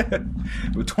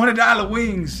 With $20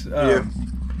 wings.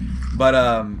 But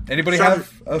anybody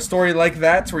have a story like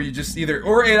that where you just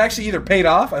or it actually either paid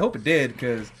off? I hope it did,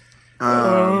 because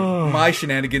my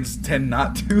shenanigans tend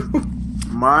not to.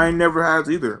 Mine never has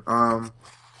either.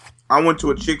 I went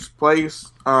to a chick's place,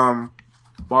 bought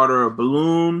her a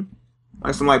balloon.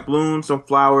 Like some balloons, some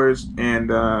flowers, and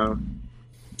a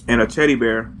teddy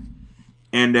bear,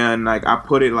 and then like I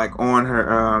put it like on her.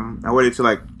 I waited till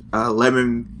like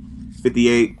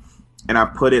 11:58, and I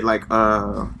put it like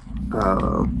I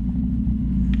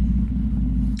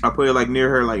put it like near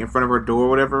her, like in front of her door, or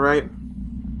whatever, right?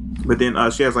 But then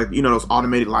she has like those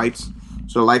automated lights,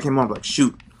 so the light came on, like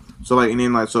shoot. So like and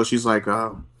then so she's like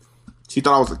she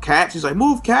thought I was a cat. She's like,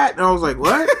 move, cat, and I was like,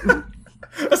 what?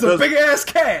 That's a big ass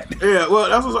cat. Yeah, well,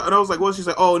 and I was like, well, she's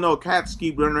like, oh no, cats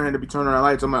keep running around to be turning on our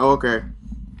lights. I'm like, oh, okay.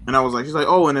 And I was like, she's like,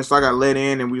 oh, and then so I got let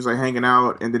in, and we was like hanging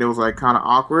out, and then it was like kind of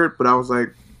awkward, but I was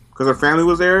like, because her family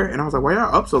was there, and I was like, why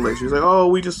y'all up so late? She was like, oh,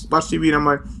 we just watched TV, and I'm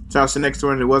like, so I was sitting next to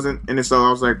her, and it wasn't, and then so I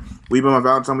was like, will you be my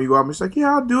Valentine when you go out? And she's like,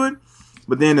 yeah, I'll do it.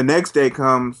 But then the next day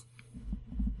comes,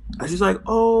 and she's like,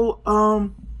 oh,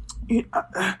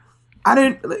 I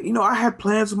didn't, I had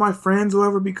plans with my friends or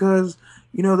whatever because.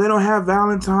 They don't have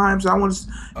Valentine's. They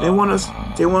want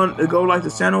to go like to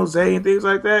San Jose and things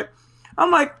like that.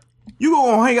 I'm like, you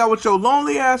gonna hang out with your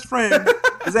lonely ass friend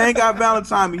because they ain't got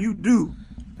Valentine and you do.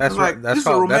 That's right. Like, this is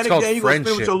a romantic day. You gonna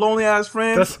spend with your lonely ass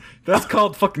friend. That's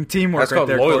called fucking teamwork. That's called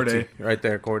there, loyalty, Corde. Right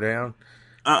there, Corde.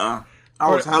 I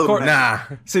was hella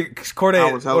mad. See,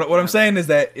 Corde. What I'm saying is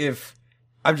that if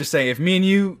me and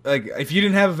you, like, if you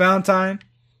didn't have a Valentine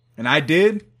and I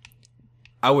did.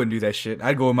 I wouldn't do that shit.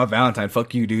 I'd go with my Valentine.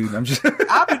 Fuck you, dude. I'm just. And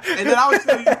then I would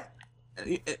say,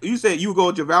 you said you would go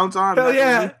with your Valentine. Hell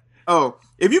yeah. Oh,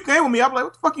 if you came with me, I'd be like,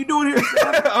 what the fuck you doing here?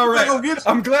 All right.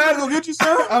 I'm glad. Go get you,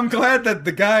 son. I'm glad that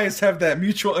the guys have that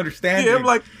mutual understanding. Yeah,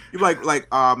 you're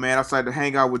like, man, I decided to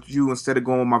hang out with you instead of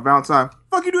going with my Valentine.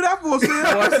 Fuck you do that for, Sam?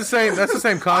 Well, that's the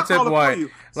same concept. Why,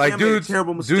 like, dudes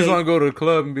want to go to a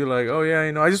club and be like, oh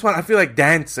yeah, I feel like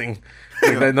dancing.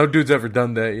 Like, no dude's ever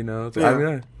done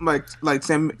that, Like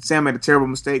Sam made a terrible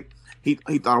mistake. He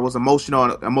thought I was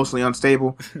emotionally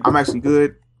unstable. I'm actually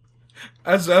good.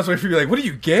 That's what people be like. What are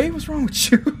you, gay? What's wrong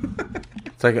with you?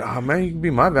 It's like, oh man, you can be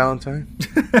my Valentine.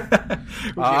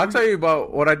 I'll tell you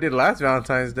about what I did last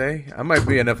Valentine's Day. I might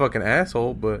be a fucking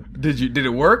asshole, but Did it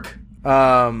work?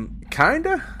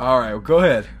 Kinda. All right, well, go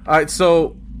ahead. All right,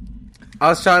 so I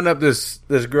was chatting up this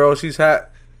girl. She's half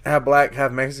black,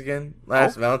 half Mexican.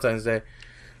 Last Valentine's Day,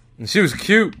 and she was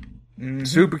cute,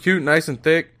 super cute, nice and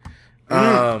thick.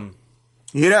 You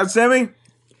hear that, Sammy?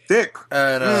 Thick.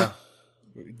 And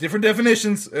Different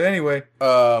definitions. Anyway,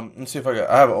 let's see if I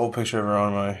have an old picture of her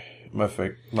on my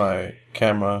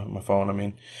camera, my phone. I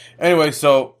mean, anyway,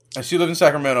 so and she lived in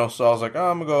Sacramento, so I was like,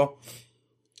 I'm gonna go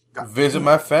visit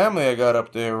my family. I got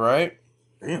up there, right?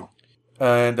 Damn.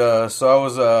 And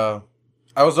so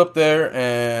I was up there,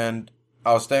 and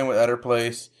I was staying at her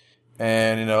place,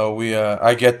 and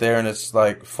I get there, and it's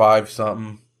like 5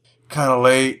 something, kind of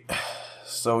late.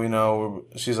 So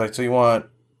she's like, so you want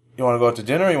to go out to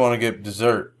dinner, or you want to get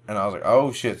dessert? And I was like,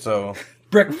 oh shit, so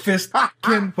breakfast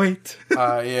can wait.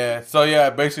 yeah. So yeah,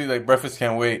 basically like breakfast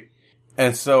can't wait.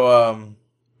 And so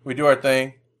we do our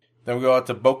thing, then we go out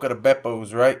to Boca de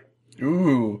Beppo's, right?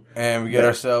 Ooh. And we get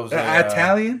ourselves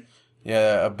Italian?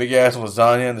 a big ass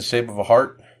lasagna in the shape of a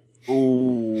heart.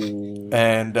 Ooh.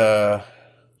 And it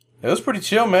was pretty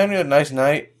chill, man. We had a nice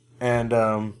night. And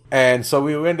so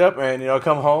we end up and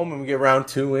come home and we get round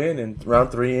 2 in and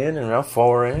round 3 in and round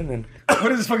 4 in and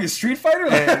what is this, fucking Street Fighter?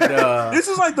 and This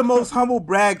is like the most humble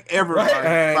brag ever. Right.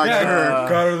 I heard.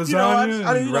 Got her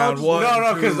lasagna. Round 1.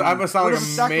 no, because I'm gonna sound like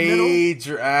a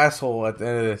major asshole at the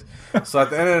end of this. So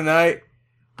at the end of the night,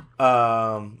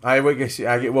 I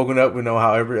get woken up. We know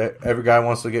how every guy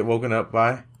wants to get woken up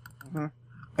by,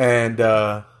 and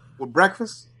With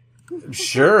breakfast?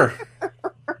 Sure.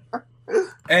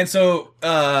 And so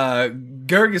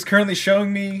Gerg is currently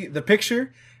showing me the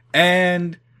picture,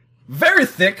 and very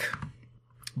thick,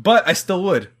 but I still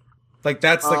would. Like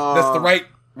that's the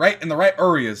right in the right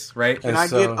areas, right? Can I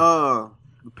get the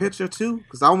picture too?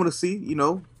 Because I want to see.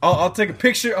 I'll take a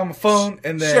picture on my phone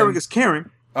and then sharing is caring.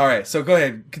 All right, so go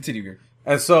ahead, continue, Gerg.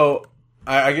 And so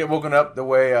I get woken up the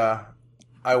way I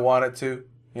want it to.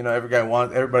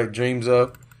 Everybody dreams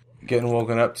of getting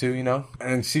woken up to,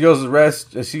 And she goes to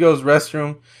rest. She goes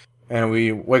restroom, and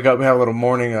we wake up and have a little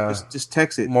morning. Just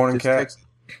text it. Morning just cat. text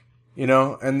it.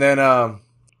 And then I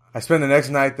spend the next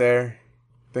night there.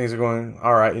 Things are going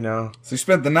all right, So you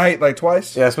spent the night like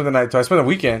twice? Yeah, I spent the night twice. I spent the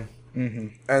weekend. Mm-hmm.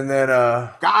 And then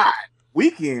God,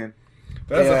 weekend.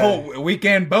 That's a whole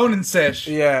weekend boning sesh.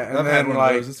 Yeah, and I've then had one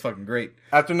of those. It's fucking great.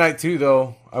 After night 2,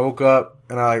 though, I woke up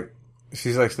and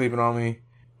she's like sleeping on me,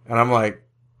 and I'm like,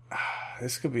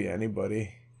 this could be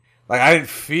anybody. Like I didn't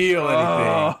feel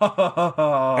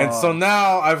anything, and so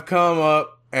now I've come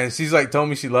up, and she's like told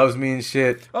me she loves me and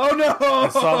shit. Oh no!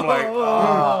 And so I'm like,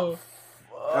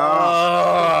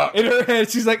 in her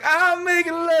head, she's like, "I'm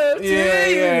making love to you."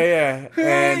 Yeah.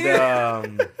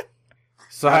 And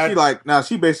so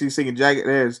she basically singing Jagged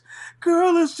Edge.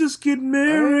 Girl, let's just get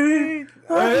married.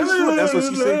 That's what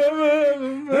she said.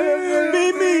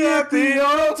 Meet me at the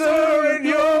altar in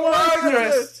your white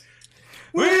dress.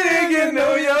 We ain't getting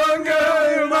no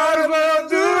younger. You might as well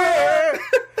do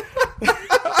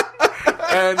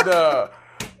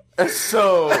it.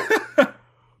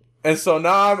 and so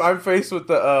now I'm faced with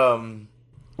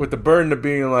the burden of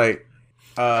being like,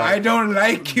 I don't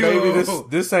like you. Baby,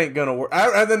 this ain't gonna work.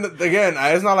 And then again,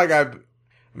 it's not like I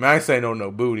say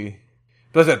no booty.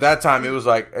 Plus at that time it was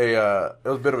like it was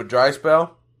a bit of a dry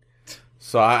spell.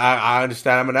 So I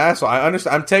understand I'm an asshole.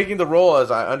 I'm taking the role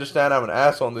as I understand I'm an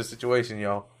asshole in this situation,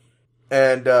 y'all.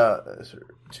 And that's her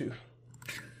too.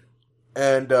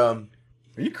 And are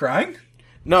you crying?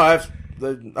 No, I'm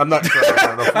not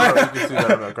crying. You can see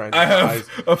that I'm not crying. I have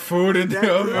a food in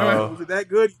the oven. Was it that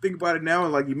good? You think about it now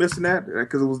and like you missing that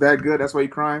because it was that good. That's why you're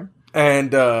crying.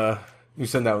 And you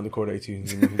send that one to Corde too. You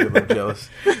get a little jealous.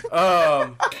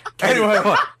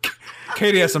 Anyway.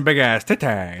 Katie has some big ass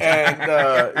titties.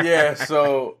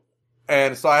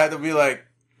 And so I had to be like,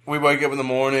 we wake up in the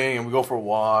morning and we go for a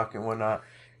walk and whatnot.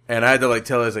 And I had to like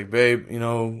tell her, it's like, babe,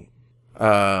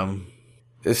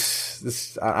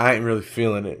 this I ain't really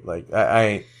feeling it. Like I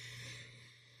ain't.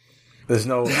 There's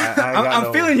no.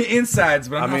 I'm feeling your insides,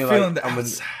 but I'm not feeling the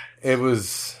outside. It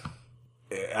was.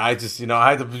 I just I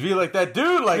had to be like that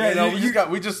dude. Like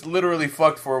we just literally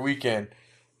fucked for a weekend.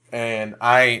 And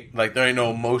I ain't, like, there ain't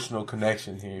no emotional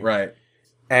connection here. Right.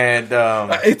 And,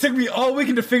 it took me all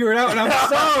weekend to figure it out, and I'm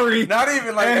sorry. Not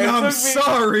even, like, and I'm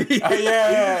sorry.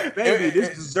 Yeah. Baby,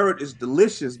 this dessert is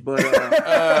delicious, but,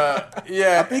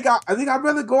 yeah. I think I'd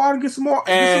rather go out and get some more,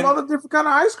 get some other different kind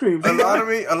of ice cream. Big part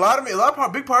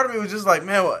of me was just like,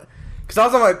 man, what? Cause I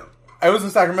was on I was in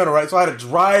Sacramento, right? So I had to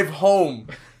drive home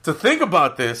to think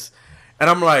about this, and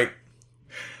I'm like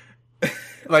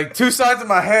two sides of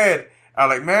my head. I'm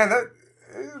like, man, that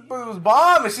it was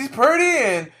bomb, and she's pretty,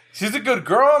 and she's a good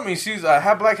girl. I mean, she's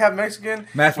half black, half Mexican.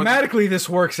 Mathematically, this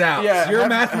works out. Yeah, you're a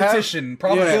mathematician,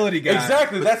 probability guy.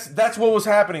 Exactly. That's what was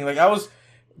happening. Like I was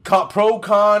pro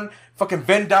con. Fucking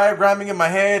Venn diagramming in my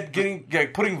head,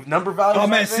 putting number values. Oh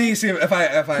man, see, if I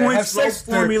have sex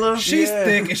with her, she's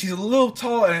thick and she's a little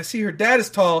tall, and I see her dad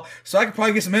is tall, so I could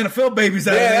probably get some NFL babies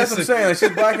out of this. Yeah, that's what I'm saying. Like, she's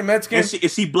black and Mexican.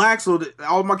 Is she black? So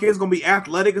all my kids gonna be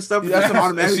athletic and stuff. That's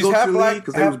automatically she's half black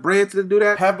because they was bred to do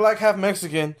that. Half black, half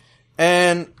Mexican,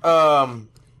 and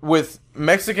with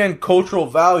Mexican cultural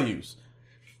values.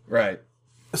 Right.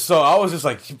 So I was just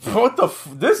like, "What the?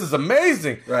 This is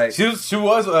amazing!" Right. She was a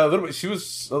little bit. She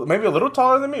was maybe a little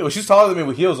taller than me. Well, she's taller than me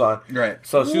with heels on. Right.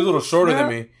 So she was a little shorter than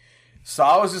me. So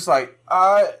I was just like,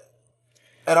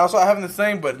 and also having the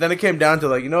thing. But then it came down to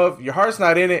like, if your heart's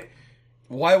not in it,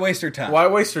 why waste her time? Why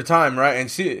waste her time, right? And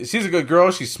she's a good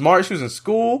girl. She's smart. She was in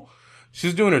school.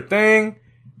 She's doing her thing.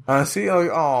 See, like,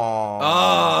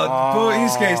 in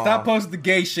this case, stop posting the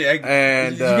gay shit.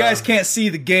 And you guys can't see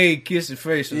the gay kissing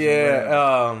faces.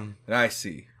 Yeah, I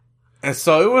see. And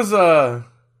so it was an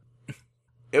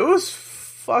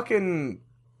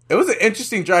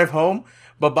interesting drive home.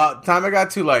 But by the time I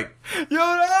got to like, the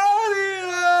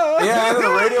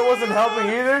radio wasn't helping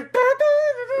either.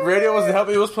 Radio wasn't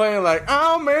helping. It was playing like,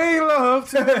 I'll make love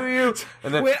to you,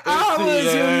 and then when I was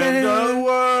your man, the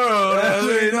world as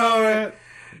we know it.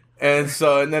 And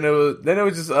then it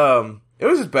was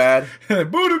just bad. Booty,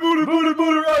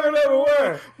 rockin'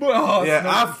 everywhere.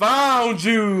 I found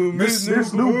you, Miss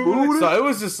New Booty. So it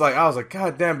was just like I was like,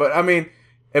 God damn. But I mean,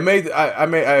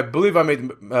 I believe I made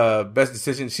the best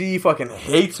decision. She fucking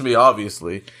hates me,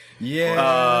 obviously.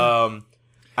 Yeah.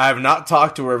 I have not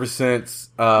talked to her ever since.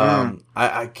 I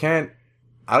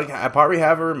probably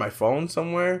have her in my phone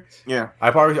somewhere. Yeah.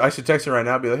 I should text her right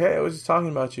now and be like, hey, I was just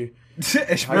talking about you.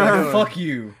 Fuck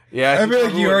you. Yeah, I feel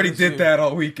like you already did that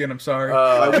all weekend. I'm sorry.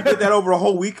 We did that over a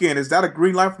whole weekend. Is that a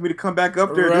green light for me to come back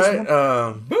up there?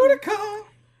 Right. Booty call.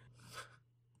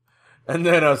 And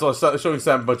then I was showing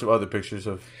Sam a bunch of other pictures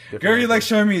of. Gerg like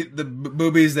showing me the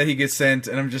boobies that he gets sent,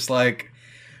 and I'm just like,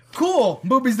 cool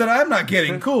boobies that I'm not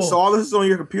getting. Cool. So all this is on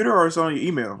your computer or it's on your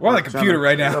email? We're on the computer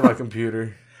right now. It's on my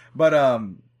computer. But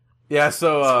yeah,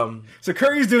 so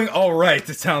Curry's doing all right.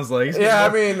 It sounds like. Yeah, I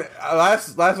mean,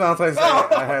 last Valentine's Day,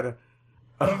 I had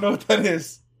I don't know what that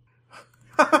is.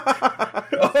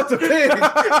 Oh, it's a pig.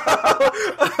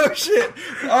 Oh shit!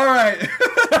 All right.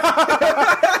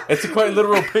 It's a quite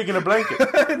literal pig in a blanket.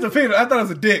 It's a pig. I thought it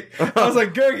was a dick. I was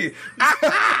like, Gergie. I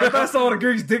thought I saw one of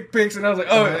Gergie's dick pics, and I was like,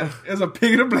 oh, it's a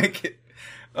pig in a blanket.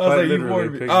 I was like, you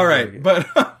warned me. All right, but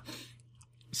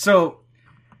so,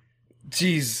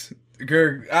 jeez.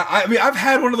 Gerg, I mean, I've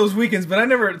had one of those weekends, but I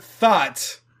never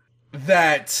thought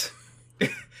that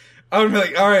I would be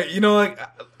like, all right, like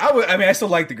I still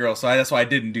like the girl, so that's why I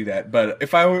didn't do that. But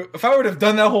if I would have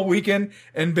done that whole weekend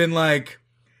and been like,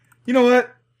 you know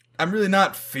what, I'm really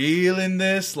not feeling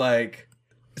this. Like,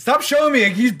 stop showing me.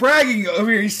 Like, he's bragging over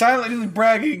here. He's silently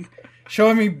bragging,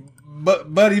 showing me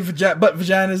butt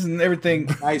vaginas and everything.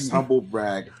 Nice humble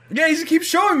brag. Yeah, he just keeps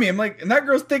showing me. I'm like, and that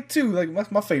girl's thick too. Like,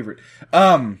 that's my favorite.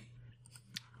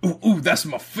 Ooh, that's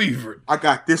my favorite. I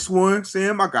got this one,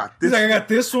 Sam. I got this. He's like, I got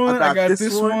this one. I got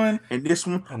this one. And this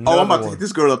one. I'm about to hit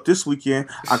this girl up this weekend.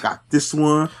 I got this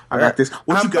one. I got this.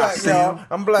 What you got, Sam?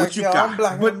 I'm black. What you got? I'm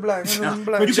black.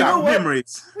 But you got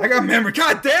memories. I got memories.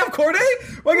 God damn, Corde.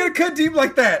 Why gotta cut deep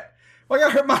like that? Why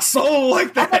gotta hurt my soul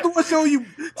like that? I'm about to show you.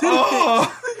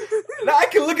 Now I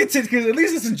can look at tits because at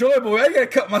least it's enjoyable. I gotta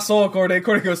cut my soul, Corde.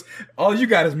 Corde goes, all you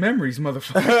got is memories,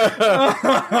 motherfucker.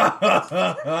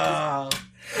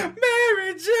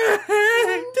 Mary Jane.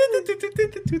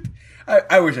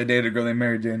 I wish I dated a girl named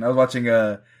Mary Jane. I was watching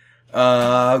God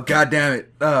damn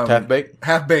it,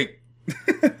 Half Baked.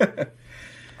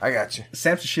 I got you.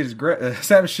 Samson shit is great.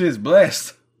 Samson shit is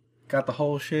blessed. Got the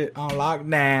whole shit on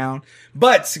lockdown.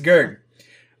 But Gerg,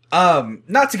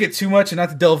 not to get too much and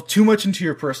not to delve too much into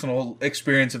your personal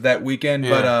experience of that weekend,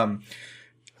 but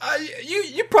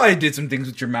you probably did some things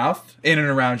with your mouth, in and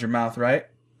around your mouth, right?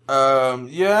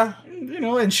 Yeah.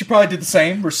 And she probably did the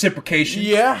same. Reciprocation.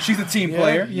 Yeah. She's a team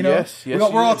player, Yes,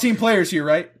 we're all team players here,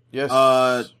 right? Yes.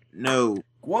 No.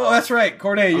 Well, that's right.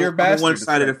 Corde, you're a bastard. I'm a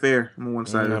one-sided affair. I'm a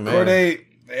one-sided affair. Corde...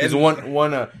 He's he's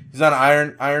not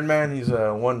an Iron Man. He's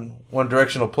a one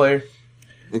directional player.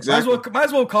 Exactly. Might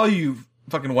as well call you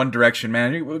fucking One Direction,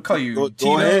 man. We'll call you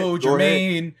Tito,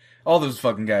 Jermaine, all those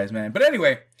fucking guys, man. But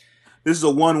anyway, this is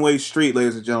a one-way street,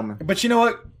 ladies and gentlemen. But you know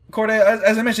what, Corde?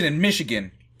 As I mentioned, in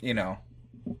Michigan,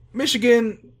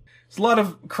 Michigan, there's a lot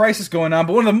of crisis going on,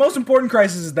 but one of the most important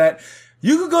crises is that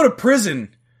you could go to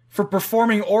prison for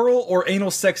performing oral or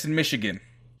anal sex in Michigan.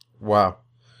 Wow.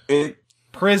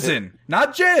 Prison.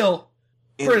 Not jail.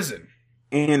 Prison.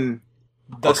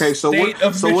 So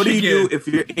what do you do if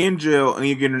you're in jail and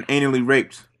you're getting anally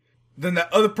raped? Then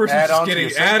the other person's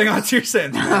just adding on to your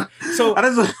sentence. So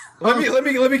let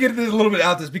me get this a little bit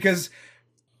out this because,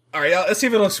 all right, let's see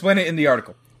if it'll explain it in the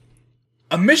article.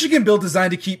 A Michigan bill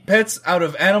designed to keep pets out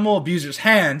of animal abusers'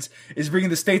 hands is bringing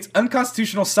the state's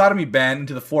unconstitutional sodomy ban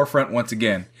into the forefront once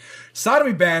again.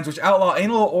 Sodomy bans, which outlaw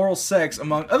anal or oral sex,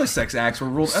 among other sex acts, were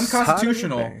ruled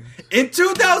unconstitutional in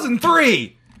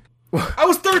 2003. I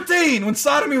was 13 when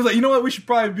sodomy was like, you know what, we should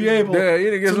probably be able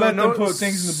to let them put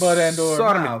things in the butt and or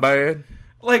sodomy mouth. Bad.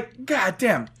 Like,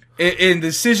 goddamn. In the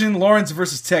decision, Lawrence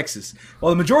versus Texas. While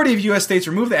the majority of U.S. states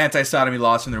removed the anti-sodomy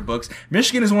laws from their books,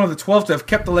 Michigan is one of the 12 to have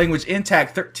kept the language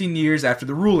intact 13 years after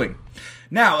the ruling.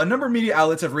 Now, a number of media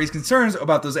outlets have raised concerns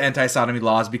about those anti-sodomy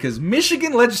laws because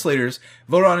Michigan legislators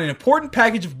voted on an important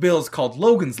package of bills called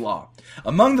Logan's Law.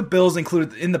 Among the bills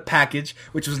included in the package,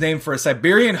 which was named for a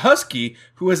Siberian husky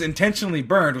who was intentionally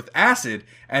burned with acid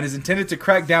and is intended to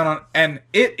crack down on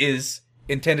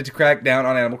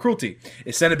animal cruelty,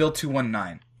 is Senate Bill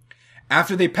 219.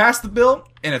 After they passed the bill,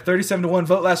 in a 37-1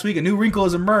 vote last week, a new wrinkle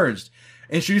has emerged.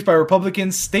 Introduced by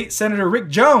Republican State Senator Rick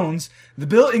Jones, the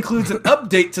bill includes an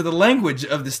update to the language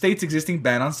of the state's existing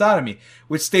ban on sodomy,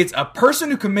 which states a person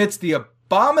who commits the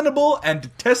abominable and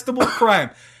detestable crime.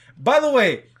 By the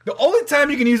way, the only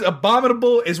time you can use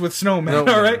abominable is with snowmen,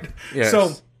 all right? Yes.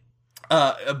 So,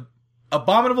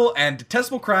 abominable and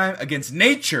detestable crime against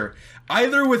nature,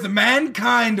 either with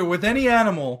mankind or with any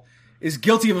animal, is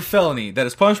guilty of a felony that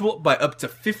is punishable by up to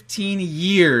 15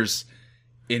 years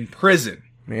in prison.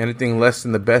 I mean, anything less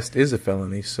than the best is a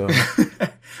felony, so...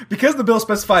 Because the bill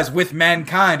specifies with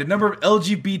mankind, a number of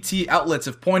LGBT outlets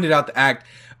have pointed out the act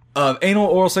of anal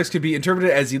oral sex could be interpreted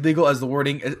as illegal as the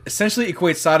wording essentially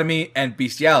equates sodomy and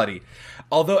bestiality.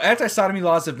 Although anti-sodomy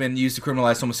laws have been used to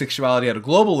criminalize homosexuality at a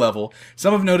global level,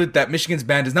 some have noted that Michigan's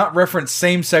ban does not reference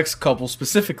same-sex couples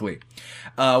specifically.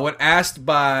 When asked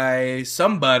by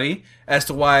somebody as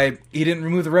to why he didn't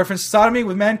remove the reference to sodomy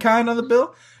with mankind on the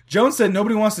bill, Jones said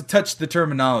nobody wants to touch the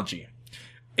terminology.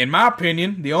 In my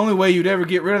opinion, the only way you'd ever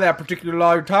get rid of that particular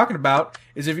law you're talking about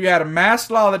is if you had a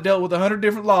mass law that dealt with 100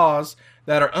 different laws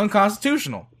that are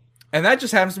unconstitutional. And that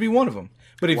just happens to be one of them.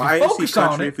 But if you focus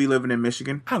on it... if we living in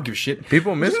Michigan? I don't give a shit.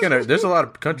 People in Michigan, there's a lot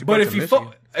of country but parts in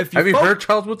Michigan. Have you heard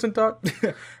Charles Woodson talk?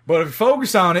 But if you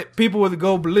focus on it, people would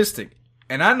go ballistic.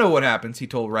 And I know what happens, he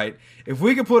told Wright. If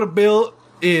we could put a bill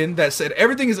in that said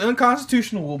everything is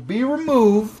unconstitutional will be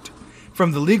removed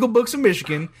from the legal books of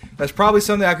Michigan, that's probably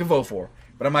something I could vote for.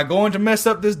 But am I going to mess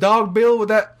up this dog bill with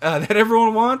that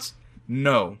everyone wants?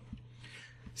 No.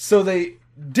 So they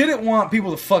didn't want people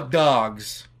to fuck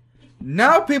dogs.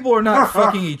 Now people are not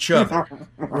fucking each other.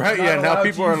 Right? Yeah. Now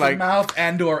people are like mouth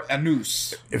and or a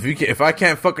noose. If I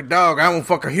can't fuck a dog, I won't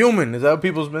fuck a human. Is that what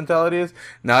people's mentality is?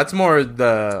 No, it's more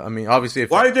obviously.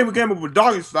 Why do you think we came up with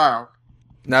doggy style?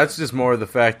 No, it's just more the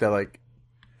fact that well,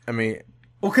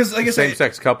 because like I said,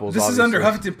 same-sex couples. This obviously. is under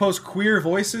Huffington Post queer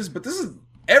voices, but this is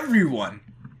everyone.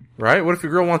 Right? What if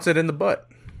your girl wants it in the butt?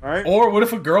 Right? Or what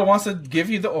if a girl wants to give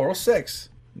you the oral sex?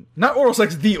 Not oral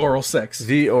sex, the oral sex.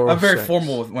 The oral sex. I'm very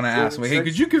formal when I ask. Like, hey,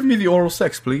 could you give me the oral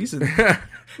sex, please? And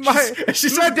she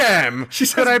said, "Damn." She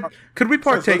said, "Could we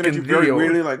partake in the oral?"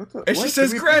 Weirdly, like, and she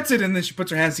says, "Granted." And then she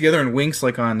puts her hands together and winks,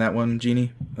 like on that one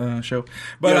Genie show.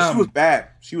 But yeah, she was bad.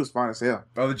 She was fine as hell.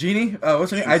 Oh, the Genie.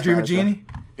 What's her name? I Dream of Genie.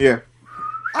 Yeah.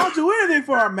 I'll do anything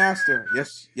for our master.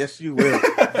 Yes, you will.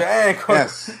 Dang,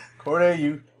 Yes, Corde,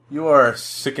 you are a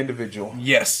sick individual.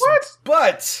 Yes. What?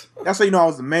 But that's how you know I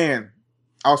was the man.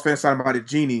 I was fantasizing about a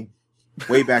genie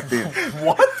way back then.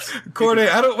 What? Corde,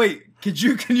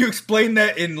 can you explain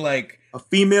that in like a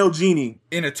female genie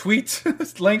in a tweet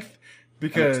length?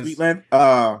 Because tweet length.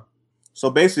 So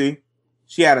basically,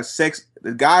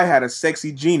 the guy had a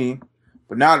sexy genie,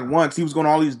 but not once he was going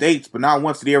on all these dates, but not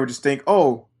once did he ever just think,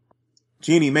 "Oh,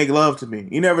 genie, make love to me."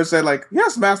 He never said like,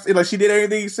 "Yes, master." Like she did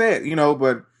everything he said,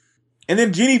 but and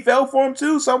then genie fell for him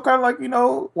too. So I'm kind of like,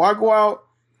 why go out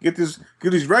get these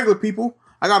regular people?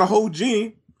 I got a whole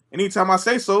genie. Anytime I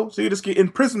say so you just get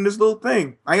imprisoned in this little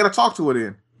thing. I ain't gotta talk to it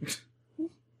in.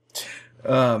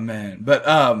 Oh man, but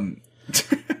I'm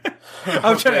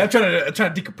trying to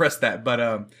decompress that.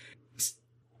 But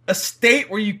a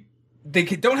state where they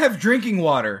don't have drinking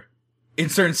water in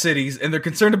certain cities, and they're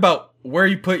concerned about where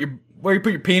you put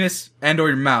your penis and or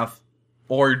your mouth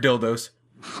or your dildos.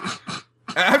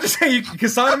 I'm just saying,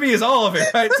 because sodomy is all of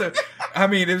it, right? So I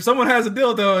mean, if someone has a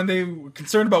dildo and they're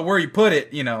concerned about where you put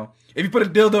it, you know, if you put a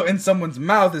dildo in someone's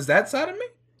mouth, is that sodomy?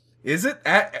 Is it?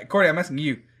 Corde, I'm asking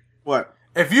you. What?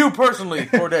 If you personally,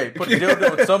 Corde, put a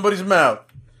dildo in somebody's mouth,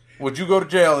 would you go to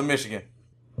jail in Michigan?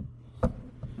 I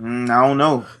don't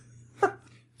know.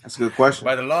 That's a good question.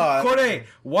 By the law. Corde,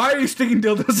 why are you sticking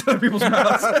dildos in other people's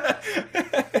mouths?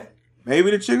 Maybe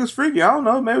the chick was freaky. I don't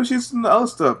know. Maybe she's some other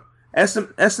stuff.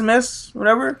 SMS,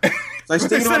 whatever. It's like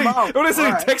sticking in my mouth. What are they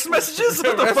saying? Right. Text messages?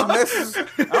 What the fuck?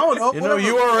 I don't know. You know,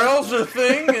 URLs are a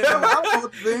thing. I don't know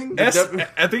what the thing.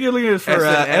 I think you're looking at it for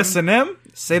S&M?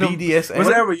 BDSM.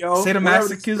 Whatever, yo.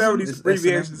 Sadomasochism? Whatever these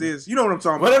abbreviations is. You know what I'm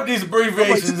talking Whatever about. these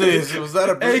abbreviations is. Was that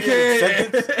a AKA.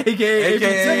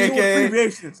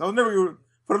 Abbreviations. I was never...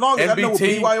 For the longest, I didn't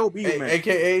know what BYOB meant.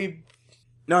 AKA...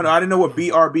 No, I didn't know what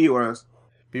BRB was.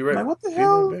 Be right. Like, what the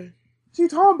hell is he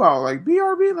talking about? Like,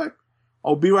 BRB? Like,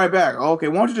 oh, be right back. Oh, okay,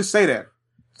 why don't you just say that?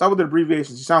 Stop with the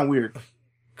abbreviations. You sound weird.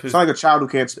 You sound like a child who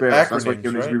can't spell. That's why you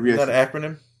give these abbreviations. Is that an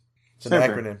acronym? It's an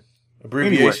acronym.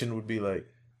 Abbreviation would be like...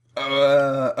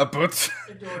 a put.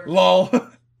 Lol.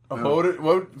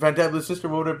 What Fantabulous Sister,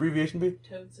 what would an abbreviation be?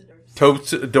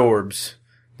 Totes Adorbs.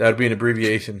 That would be an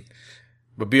abbreviation.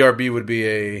 But BRB would be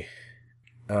a...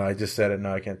 I just said it,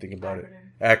 now I can't think about it.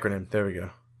 Acronym, there we go.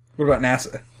 What about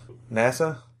NASA?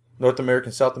 NASA? North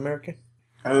American, South American?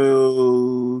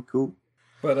 Oh, cool.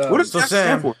 But what does so that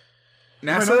stand for?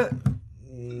 NASA?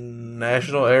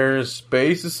 National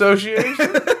Aerospace Association?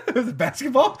 The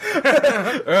basketball?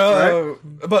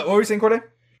 But what were you saying, Corde?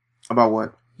 About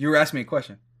what? You were asking me a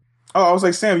question. Oh, I was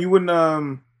like, Sam, you wouldn't,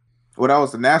 well, that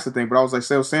was the NASA thing, but I was like,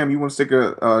 Sam, you wouldn't stick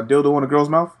a dildo in a girl's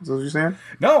mouth? Is that what you're saying?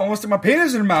 No, I want to stick my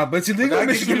penis in her mouth, but it's illegal in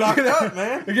Michigan. Locked up,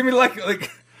 man. They give me like...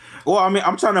 Well, I mean,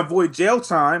 I'm trying to avoid jail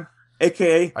time,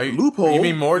 a.k.a. loophole. You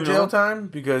mean more jail time?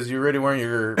 Because you're already wearing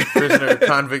your prisoner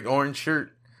convict orange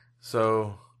shirt.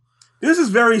 So... This is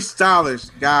very stylish,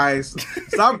 guys.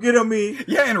 Stop getting me.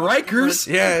 Yeah, and Rikers.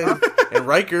 Yeah, and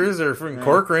Rikers or from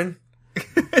Corcoran.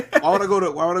 Why would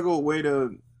I go away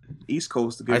to East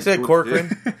Coast to get? I said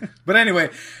Corcoran. But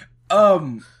anyway,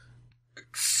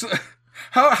 so,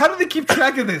 how do they keep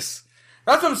track of this?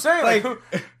 That's what I'm saying. Like,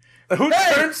 who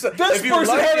turns? This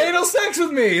person had anal sex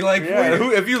with me. Like,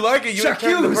 if you like it, you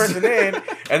turn the person in,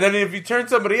 and then if you turn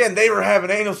somebody in, they were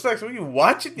having anal sex. What, you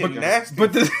watching? You nasty.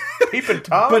 But peeping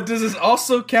Tom. But does this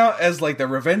also count as like the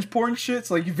revenge porn shit?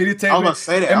 So like you videotape I was gonna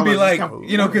say that. and be like,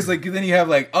 you know, because like then you have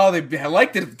like, oh, they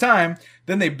liked it at the time,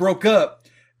 then they broke up,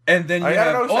 and then I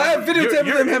have videotape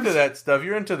You're into that stuff.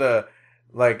 You're into the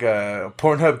like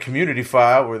Pornhub community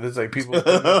file where there's like people.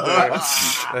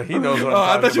 He knows what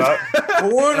I'm talking about.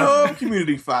 Pornhub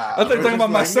community file. I thought you were talking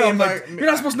about myself. Like, you're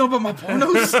not supposed to know about my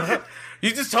pornos.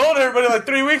 You just told everybody like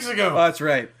 3 weeks ago. Oh, that's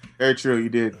right. Very true. You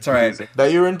did. That's all right.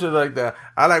 That you're into like that.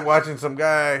 I like watching some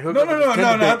guy. No.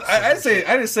 I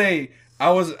didn't say I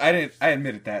was. I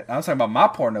admitted that. I was talking about my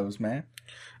pornos, man.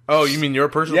 Oh, you mean your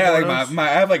personal? Yeah, pornos? like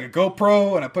I have like a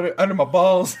GoPro and I put it under my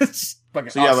balls. It's fucking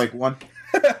so yeah, like one.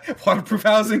 Waterproof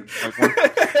housing. Like one.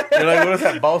 You're like, what is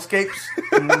that? Ballscapes?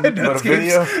 What a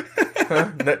video?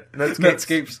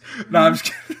 Netscapes. No, I'm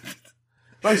just kidding.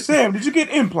 Like, Sam, did you get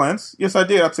implants? Yes, I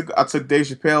did. I took Dave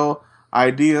Chappelle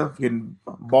idea of getting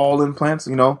ball implants.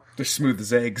 You know, they're smooth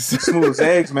as eggs. Smooth as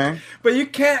eggs, man. But you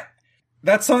can't.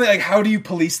 That's something like, how do you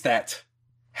police that?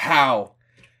 How?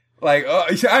 Like,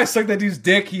 I sucked that dude's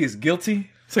dick. He is guilty.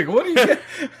 It's like, what do you get?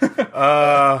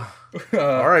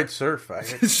 All right, sir,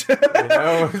 faggot. You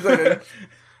know,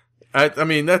 I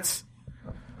mean, that's...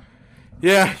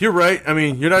 Yeah, you're right. I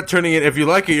mean, you're not turning it... If you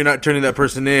like it, you're not turning that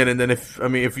person in. And then if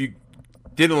you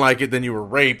didn't like it, then you were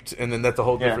raped. And then that's a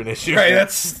whole different issue. Right,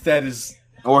 that is...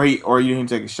 Or you didn't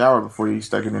take a shower before you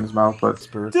stuck it in his mouth. But that's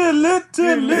a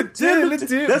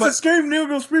scary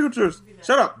Negro spirituals.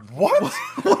 Shut up. What?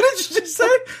 What did you just say?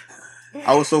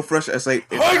 I was so fresh. It's like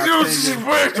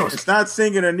it's not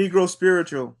singing a Negro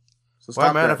spiritual. So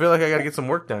wow, man, I feel like I gotta get some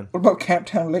work done. What about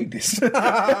Camptown Ladies? No,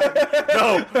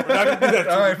 we're not gonna do that.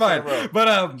 All right, fine.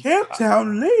 But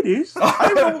Camptown Ladies.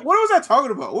 I don't know, what was I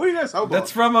talking about? What are you guys talking about?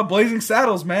 That's from Blazing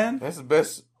Saddles, man. That's the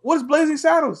best. What is Blazing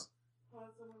Saddles?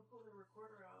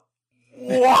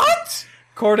 What?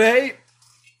 Corde,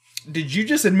 did you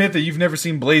just admit that you've never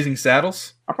seen Blazing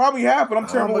Saddles? I probably have, but I'm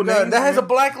terrible with names. That has a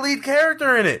black lead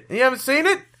character in it. You haven't seen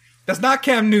it? That's not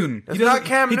Cam Newton. That's not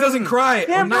Cam Newton. He doesn't cry.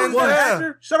 Cam not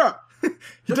once. Shut up.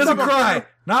 He doesn't cry.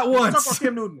 Not once. Talk about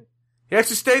Cam Newton. He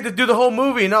actually stayed to do the whole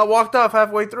movie and not walked off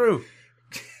halfway through.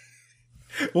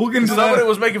 We'll get into Somebody that.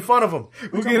 was making fun of him.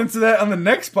 We'll get into that on the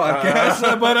next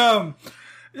podcast. But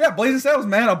yeah, Blazing Saddles,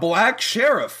 man, a black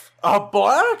sheriff. A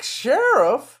black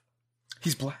sheriff?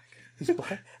 He's black. He's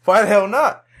black. Why the hell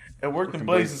not? It worked in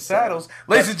Blazing Saddles.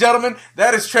 Ladies and gentlemen,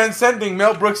 that is transcending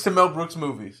Mel Brooks to Mel Brooks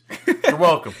movies. You're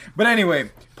welcome. But anyway,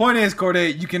 point is, Corde,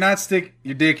 you cannot stick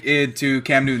your dick into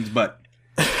Cam Newton's butt.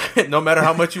 No matter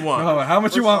how much you want. No, how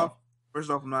much you want.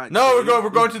 First off, I'm not. No, we're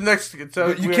going to the next. So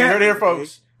you you can't. heard it here,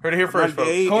 folks. Heard it here first,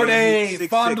 folks. Corde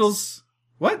fondles.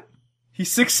 What? He's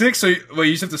 6'6", so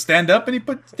you just have to stand up and he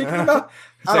put dick in the mouth?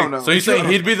 I don't know. So you're saying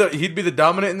he'd be the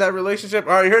dominant in that relationship?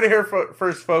 All right, you heard it here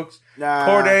first, folks. Nah,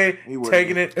 Corde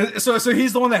taking it. So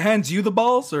he's the one that hands you the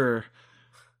balls, or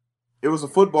it was a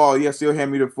football. Yeah, still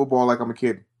hand me the football like I'm a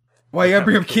kid. Why you gotta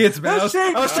bring up kids, man? I was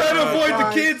That's trying to avoid the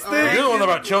kids thing. You're the one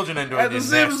about children and doing At the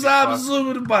same time,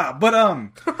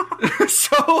 but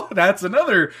so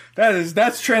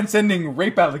that's transcending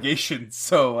rape allegations.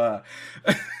 So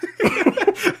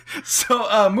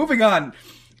moving on,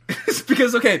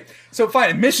 because so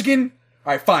fine in Michigan.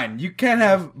 All right, fine. You can't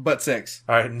have butt sex.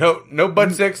 All right, no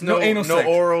butt sex, no anal sex,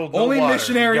 oral, no only water.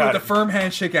 missionary with a firm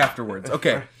handshake afterwards.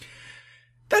 Okay,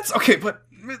 that's okay, but.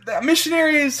 That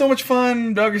missionary is so much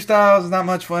fun. Doggy style is not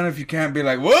much fun if you can't be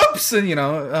like whoops and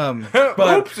but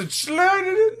whoops and slide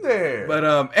it in there.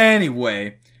 But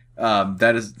anyway,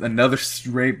 that is another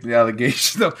rape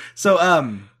allegation. So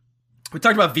we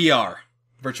talked about VR,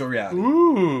 virtual reality.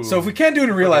 Ooh. So if we can't do it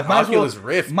in real life, might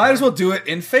as well do it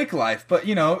in fake life. But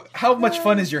how much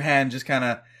fun is your hand just kind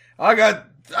of?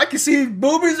 I can see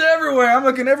boobies everywhere. I'm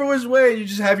looking every which way. You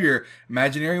just have your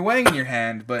imaginary wang in your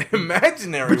hand, but you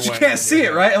can't see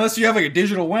it, right? Unless you have like a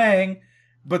digital wang.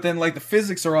 But then like the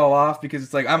physics are all off because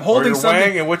it's like I'm holding something.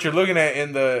 Wang and what you're looking at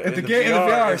in the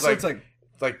VR, so it's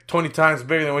like 20 times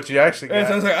bigger than what you actually got.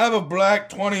 So it's like I have a black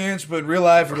 20-inch, but in real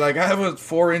life, you're like I have a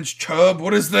 4-inch chub.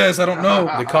 What is this? I don't know.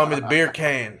 They call me the beer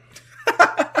can.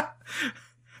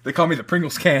 They call me the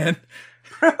Pringles can.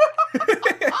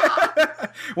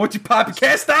 Once you pop, you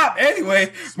can't stop. Anyway,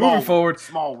 moving forward.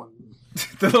 Small one.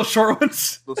 The little short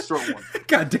ones? The short one.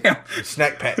 God damn. The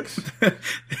snack packs.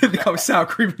 They call me sour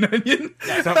cream and onion.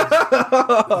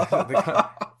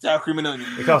 Sour cream and onion.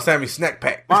 They call Sammy snack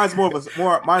pack. Mine's more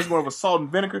of a salt and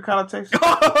vinegar kind of taste.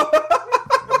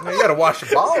 Man, you gotta wash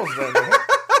your balls, though.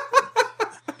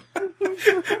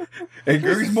 And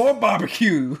Gerg's more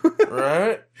barbecue.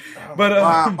 Right?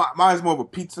 But mine's more of a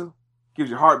pizza. Gives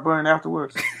you heartburn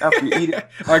afterwards. After you eat it.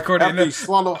 All right, Corde, after you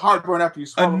swallow, heartburn after you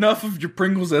swallow. Enough of your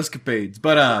Pringles escapades.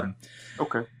 But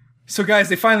okay. So guys,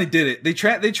 they finally did it. They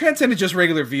transcended just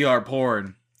regular VR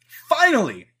porn.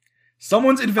 Finally,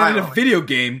 someone's invented a video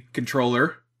game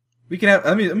controller. We can have.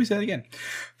 Let me say that again.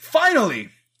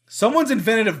 Finally, someone's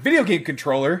invented a video game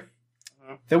controller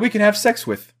that we can have sex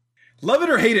with. Love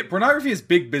it or hate it, pornography is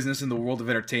big business in the world of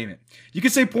entertainment. You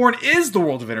could say porn is the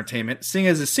world of entertainment, seeing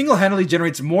as it single-handedly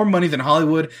generates more money than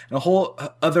Hollywood and a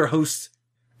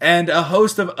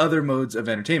host of other modes of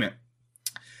entertainment.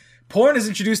 Porn has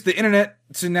introduced the internet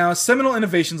to now seminal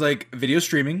innovations like video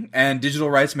streaming and digital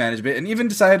rights management, and even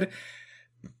decided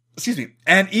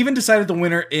the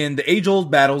winner in the age-old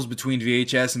battles between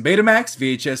VHS and Betamax,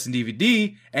 VHS and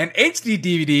DVD, and HD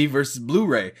DVD versus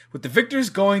Blu-ray, with the victors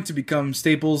going to become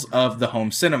staples of the home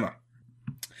cinema.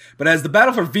 But as the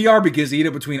battle for VR begins to heat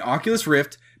up between Oculus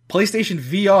Rift, PlayStation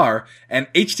VR, and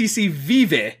HTC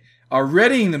Vive are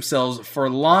readying themselves for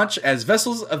launch as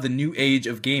vessels of the new age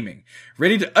of gaming,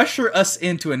 ready to usher us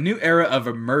into a new era of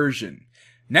immersion.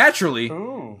 Naturally,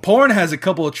 porn has a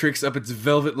couple of tricks up its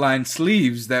velvet-lined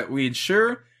sleeves that'll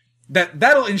ensure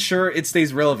it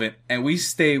stays relevant and we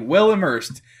stay well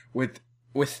immersed with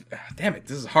damn it,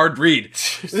 this is a hard read.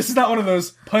 This is not one of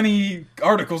those punny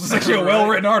articles. It's actually a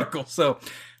well-written article. So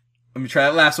let me try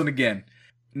that last one again.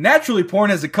 Naturally, porn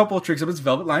has a couple of tricks up its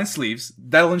velvet-lined sleeves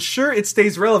that'll ensure it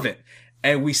stays relevant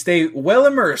and we stay well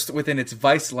immersed within its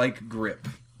vice-like grip.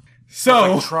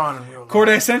 So, Corde,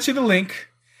 I sent you the link.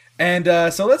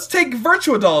 And so let's take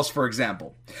Virtua Dolls, for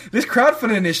example. This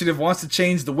crowdfunding initiative wants to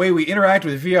change the way we interact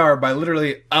with VR by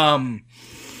literally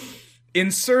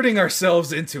inserting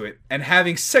ourselves into it and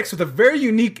having sex with a very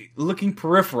unique-looking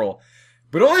peripheral.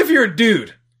 But only if you're a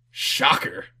dude.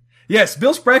 Shocker. Yes,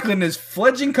 Bill Sprackland and his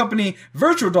fledgling company,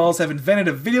 Virtua Dolls, have invented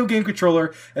a video game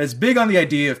controller that is big on the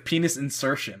idea of penis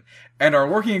insertion, and are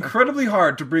working incredibly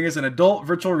hard to bring us an adult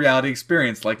virtual reality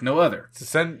experience like no other.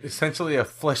 It's essentially a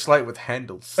fleshlight with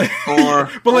handles.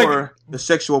 or the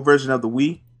sexual version of the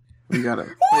Wii. You gotta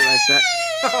play like that.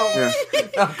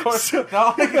 Yeah. Of course,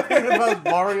 all I can think about is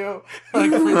Mario,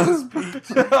 like Princess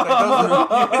Peach.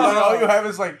 All you have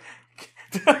is like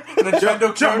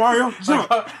Nintendo jump, Mario, jump.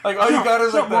 Like all you got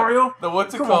is like Mario. The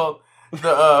what's it called?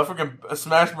 The freaking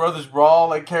Smash Brothers Brawl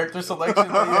like character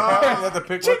selection that you have to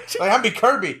pick one. Like I'd be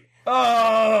Kirby.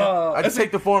 Oh, I just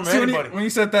take the form of see, anybody. when you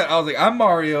said that, I was like, I'm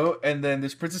Mario, and then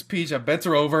there's Princess Peach. I bent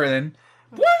her over, and then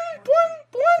boing, boing,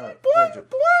 boing, boing,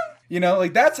 boing. You know,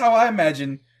 like that's how I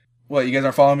imagine. What, you guys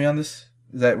aren't following me on this?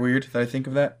 Is that weird that I think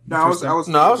of that? No, I was I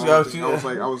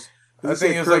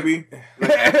think it was Kirby,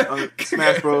 like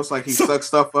Smash Bros. Like he sucks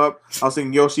stuff up. I was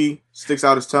thinking Yoshi sticks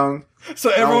out his tongue.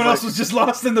 So everyone else was just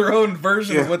lost in their own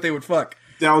version of what they would fuck.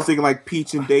 Then I was thinking like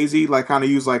Peach and Daisy, like kind of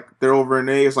use like they're over an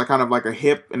A. It's like kind of like a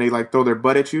hip, and they like throw their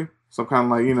butt at you. So I'm kind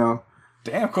of like, you know.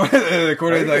 Damn, Corde like,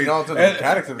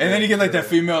 and then you get like that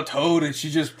female Toad, and she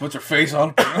just puts her face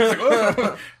on.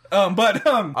 I want to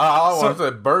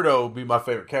say Birdo be my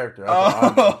favorite character.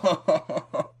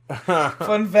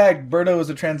 Fun fact: Birdo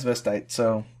is a transvestite.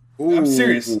 So I'm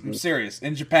serious.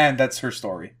 In Japan, that's her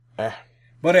story.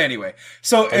 But anyway,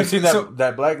 so have you seen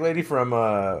that black lady from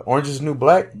Orange Is the New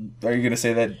Black? Are you gonna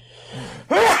say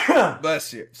that?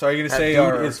 Bless you. So are you gonna say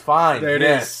dude is fine? There it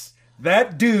is.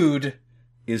 That dude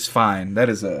is fine. That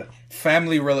is a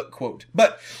family relic quote.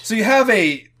 But so you have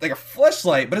a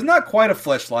fleshlight, but it's not quite a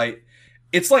fleshlight.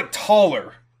 It's like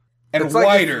taller and it's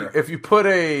wider. Like if you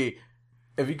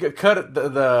could cut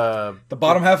the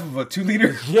bottom half of a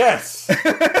 2-liter. Yes.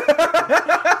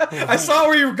 I saw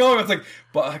where you were going. I was like,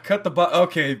 but I cut the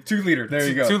okay, 2-liter. There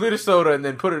you go. 2-liter soda, and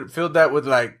then filled that with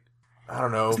like, I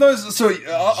don't know. No, so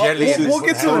we'll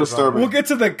get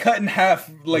to the cut in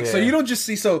half. Like, so you don't just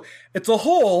see. So it's a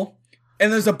hole,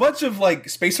 and there's a bunch of like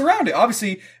space around it.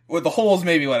 Obviously, with the hole's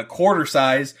maybe like a quarter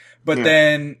size, but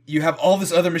then you have all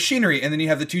this other machinery, and then you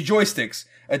have the 2 joysticks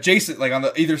adjacent, like on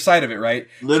the either side of it, right?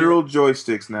 Literal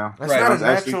joysticks now. That's not a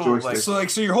natural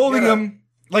joysticks. So you're holding them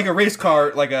like a race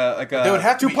car, like a. They would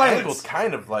have to 2 be pilots. angled,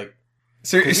 kind of like.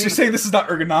 So you're saying this is not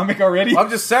ergonomic already? I'm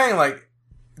just saying, like,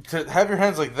 to have your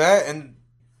hands like that and.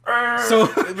 So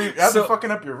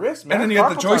fucking up your wrist, man. And then you got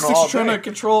the joysticks you're trying to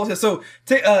control. So,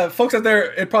 folks out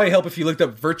there, it'd probably help if you looked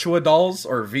up Virtua Dolls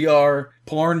or VR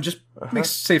porn. Just make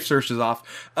safe searches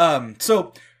off.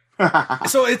 So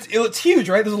it's huge,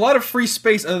 right? There's a lot of free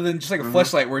space other than just like a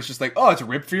fleshlight where it's just like, oh, it's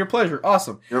ripped for your pleasure.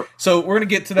 Awesome. Yep. So we're gonna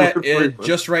get to that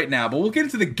just right now, but we'll get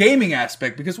into the gaming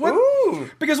aspect because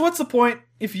what's the point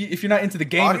if you're not into the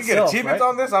game itself? I can get achievements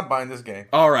on this. I'm buying this game.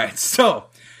 All right, so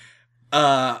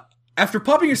after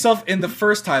popping yourself in the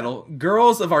first title,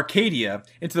 Girls of Arcadia,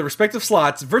 into the respective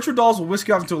slots, Virtual Dolls will whisk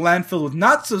you off into a land filled with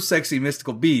not-so-sexy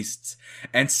mystical beasts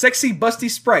and sexy busty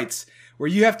sprites, where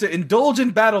you have to indulge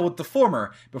in battle with the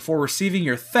former before receiving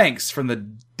your thanks from the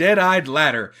dead-eyed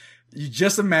latter you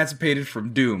just emancipated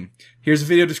from doom. Here's a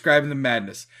video describing the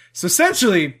madness. So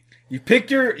essentially, you pick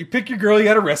your girl you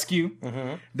gotta rescue,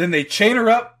 then they chain her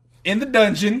up in the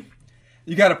dungeon,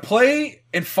 you gotta play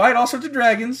and fight all sorts of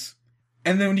dragons,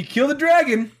 and then when you kill the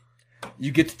dragon,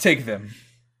 you get to take them.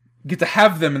 You get to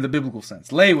have them in the biblical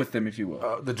sense. Lay with them, if you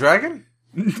will. The dragon?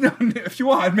 No, if you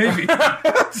want, maybe. I'm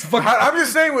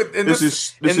just saying, in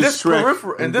this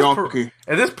peripheral,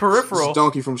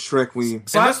 Donkey from Shrek.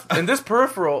 In this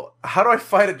peripheral, how do I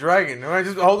fight a dragon? Am I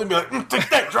just holding me like, take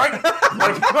that dragon? Am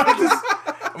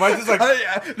I just like?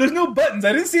 There's no buttons.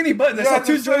 I didn't see any buttons. I saw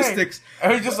 2 joysticks.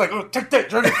 And he's just like, oh, take that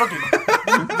dragon, fucking,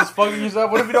 just fucking yourself.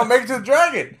 What if you don't make it to the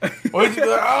dragon? What if you be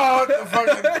like,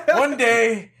 fucking, one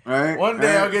day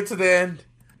I'll get to the end.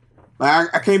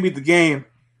 Like, I can't beat the game.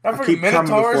 I keep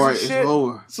minotaurs and shit.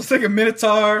 So it's like a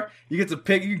minotaur. You get to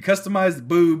pick. You can customize the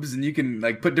boobs, and you can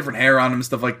like put different hair on them and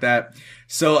stuff like that.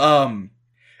 So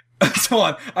so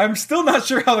on. I'm still not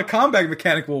sure how the combat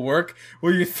mechanic will work.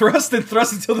 Will you thrust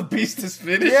until the beast is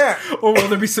finished? Yeah. Or will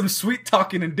there be some sweet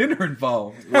talking and dinner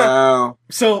involved? Wow.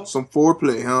 So some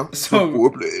foreplay, huh? Some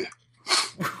foreplay.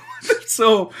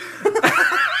 So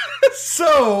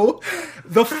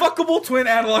the fuckable twin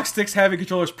analog sticks having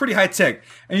controller is pretty high tech,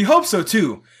 and you hope so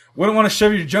too. Wouldn't want to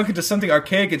shove your junk into something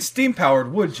archaic and steam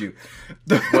powered, would you?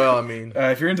 Well, I mean,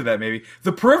 if you're into that, maybe.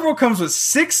 The peripheral comes with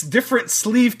 6 different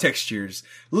sleeve textures,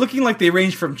 looking like they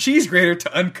range from cheese grater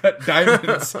to uncut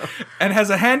diamonds, and has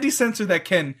a handy sensor that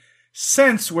can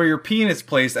sense where your penis is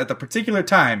placed at the particular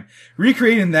time,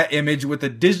 recreating that image with a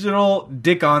digital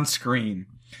dick on screen.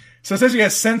 So essentially it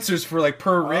has sensors for like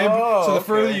per rib, so the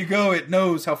further you go, it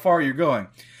knows how far you're going.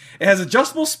 It has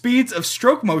adjustable speeds of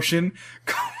stroke motion,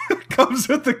 comes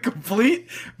with a complete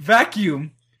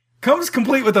vacuum. Let me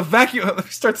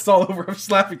start this all over, I'm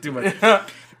slapping too much.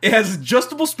 It has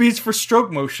adjustable speeds for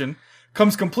stroke motion,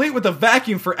 comes complete with a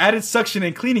vacuum for added suction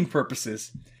and cleaning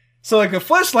purposes. So like a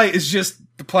fleshlight is just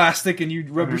the plastic and you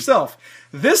rub yourself.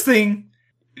 This thing,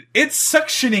 it's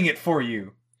suctioning it for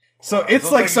you. So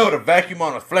it's like you put a vacuum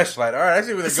on a fleshlight. All right, I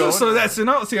see where they're going. So a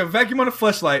vacuum on a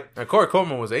fleshlight. Now, Corey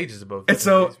Coleman was ages above.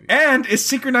 And it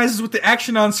synchronizes with the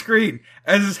action on screen,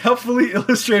 as is helpfully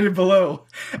illustrated below.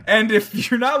 And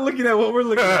if you're not looking at what we're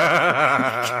looking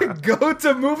at, go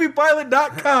to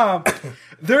moviepilot.com.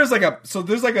 There's like a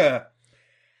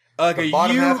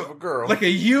bottom half of a girl, like a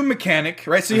U mechanic,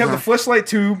 right? So you have the fleshlight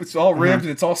tube. It's all ribbed and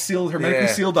it's all sealed, hermetically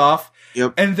sealed off.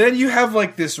 Yep. And then you have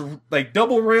like this like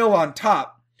double rail on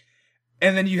top.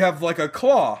 And then you have like a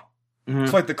claw. Mm-hmm.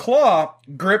 So like the claw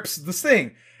grips this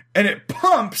thing. And it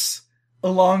pumps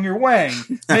along your wang,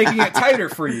 making it tighter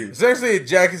for you. It's actually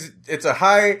it's a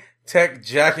high-tech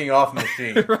jacking off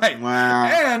machine. Right. Wow.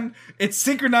 And it's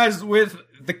synchronized with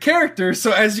the character,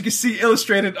 so as you can see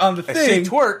illustrated on the thing.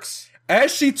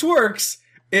 As she twerks,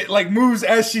 it like moves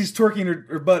as she's twerking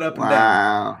her butt up and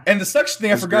down. And the suction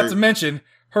thing I forgot to mention,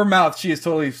 her mouth, she is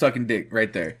totally sucking dick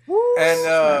right there. Woo.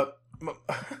 And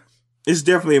it's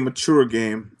definitely a mature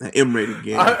game, an M-rated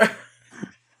game.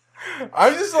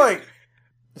 I'm just like,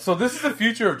 so this is the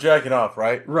future of jacking off,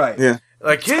 right? Right. Yeah.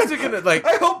 Like kids are gonna like.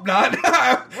 I hope not.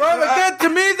 Well, like that to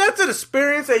me, that's an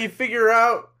experience that you figure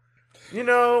out. You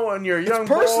know, when you're a young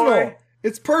boy.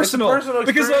 It's personal. It's a personal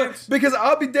experience. Because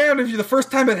I'll be damned if you the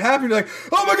first time it happened, you're like,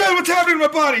 oh my god, what's happening to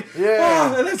my body?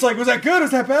 Yeah. Oh, and it's like, was that good?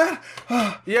 Was that bad?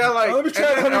 Yeah, like, let me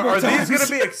try it 100 more times. Are these going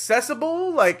to be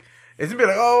accessible? Like, is it be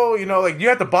like, oh, you know, like you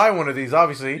have to buy one of these,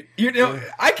 obviously. You know,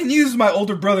 I can use my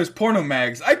older brother's porno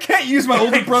mags. I can't use my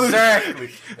older brother's. Exactly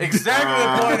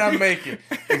the point I'm making.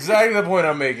 Exactly the point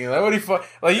I'm making. Like, what do you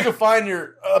like? You can find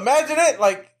your. Imagine it,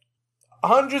 like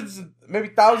hundreds, maybe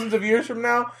thousands of years from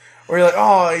now, where you're like,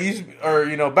 oh,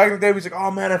 back in the day, we was like, oh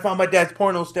man, I found my dad's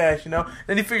porno stash. You know,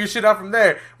 then you figure shit out from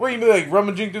there. Well, you be like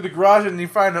rummaging through the garage and you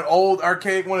find an old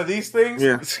archaic one of these things.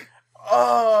 Yeah.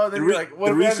 Oh, then you're like, what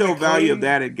the resale value of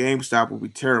that at GameStop would be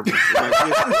terrible. For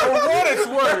what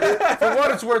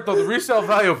it's worth, though, the resale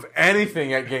value of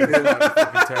anything at GameStop is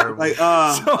fucking terrible. Like,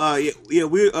 we're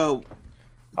 $2.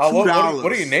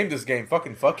 What do you name this game?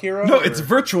 Fucking Fuck Hero? No, it's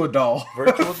Virtua Doll.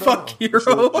 Virtua Doll. Fuck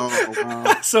Hero.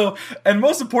 Wow. So, and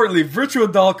most importantly,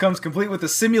 Virtua Doll comes complete with a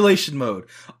simulation mode,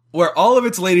 where all of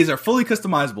its ladies are fully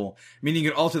customizable, meaning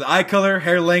you can alter the eye color,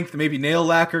 hair length, maybe nail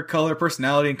lacquer, color,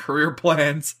 personality, and career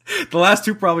plans. The last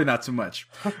two probably not so much.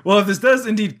 Well, if this does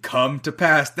indeed come to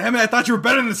pass, damn it, I thought you were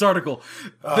better than this article.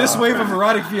 This wave of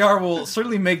erotic VR will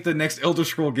certainly make the next Elder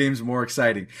Scroll games more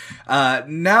exciting.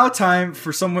 Now time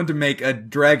for someone to make a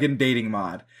dragon dating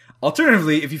mod.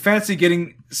 Alternatively, if you fancy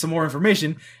getting some more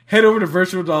information, head over to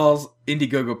Virtual Doll's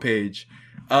Indiegogo page.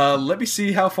 Let me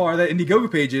see how far that Indiegogo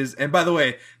page is. And by the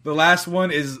way, the last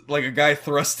one is like a guy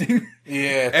thrusting.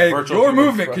 Yeah. And your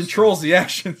movement controls the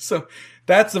action. So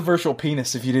that's the virtual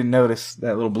penis, if you didn't notice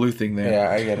that little blue thing there.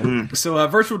 Yeah, I get it. So,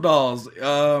 Virtual Dolls,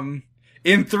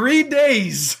 in 3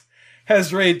 days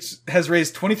has raised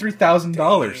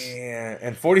 $23,000. Yeah,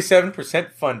 and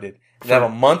 47% funded. They have a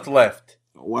month left.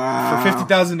 Wow. For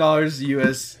 $50,000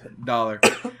 US dollar.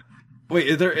 Wait,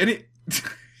 is there any...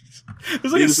 Think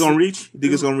it's gonna reach? You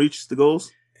think it's gonna reach the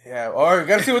goals? Yeah, or we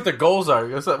gotta see what the goals are.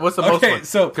 What's the most one?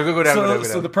 So go down.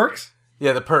 So the perks?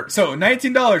 Yeah, the perks. So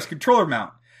 $19 controller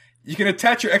mount. You can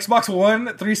attach your Xbox One,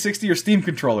 360, or Steam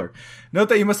controller. Note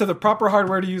that you must have the proper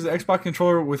hardware to use the Xbox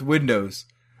controller with Windows.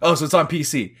 Oh, so it's on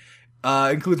PC.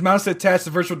 Includes mounts to attach the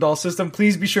Virtual Doll system.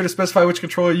 Please be sure to specify which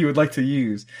controller you would like to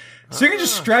use. So you can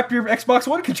just strap your Xbox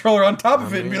One controller on top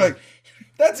of it and be like,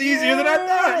 that's easier than I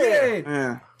thought. Yay!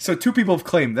 Yeah. So 2 people have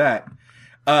claimed that.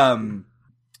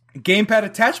 Gamepad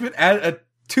attachment, add a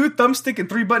 2 thumbstick and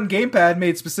 3 button gamepad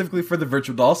made specifically for the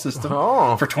Virtual Doll system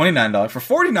for $29. For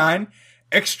 $49,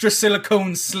 extra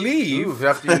silicone sleeve. Ooh,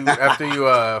 after you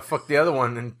fuck the other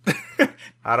one and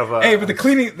out of hey, but the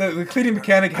cleaning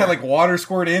mechanic had like water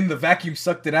squirt in, the vacuum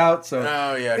sucked it out,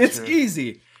 so it's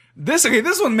easy. This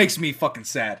one makes me fucking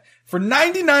sad. For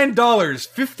 $99,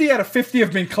 50 out of 50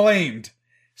 have been claimed.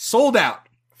 Sold out.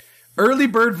 Early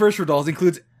Bird Virtual Dolls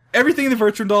includes everything in the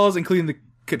Virtual Dolls, including the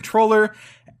controller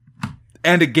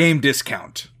and a game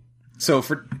discount. So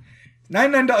for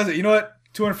 $99, you know what?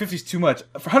 $250 is too much.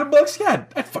 For $100, yeah,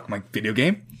 I'd fuck my video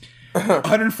game.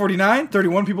 $149,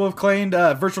 31 people have claimed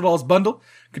Virtual Dolls bundle,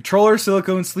 controller,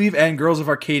 silicone sleeve, and Girls of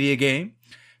Arcadia game.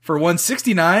 For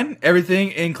 $169,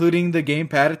 everything including the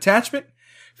gamepad attachment.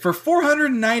 For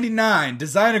 $499,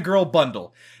 Design a Girl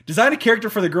bundle. Design a character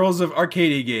for the Girls of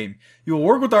Arcadia game. You will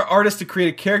work with our artist to create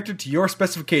a character to your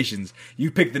specifications.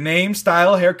 You pick the name,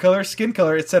 style, hair color, skin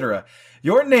color, etc.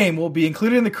 Your name will be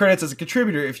included in the credits as a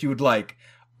contributor if you would like.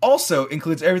 Also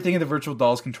includes everything in the Virtual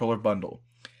Dolls controller bundle.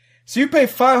 So you pay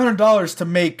 $500 to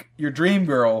make your dream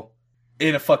girl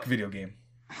in a fuck video game.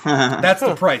 That's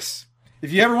the price.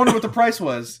 If you ever wondered what the price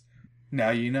was, now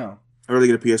you know. I'd rather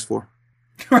get a PS4.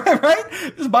 Right?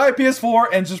 Just buy a PS4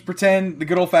 and just pretend the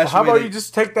good old fashioned. How about you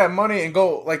just take that money and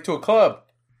go like to a club?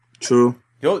 True.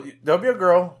 There'll be a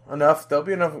girl enough. There'll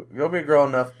be a girl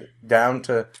enough down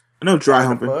to. No dry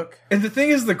humping. And the thing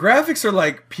is, the graphics are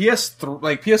like PS1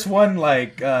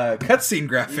 cutscene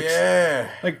graphics. Yeah,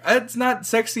 like it's not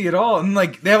sexy at all. And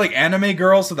like they have like anime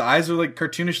girls, so the eyes are like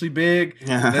cartoonishly big.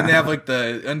 Then they have like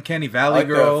the Uncanny Valley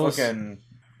girls. The fucking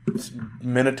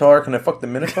Minotaur. Can I fuck the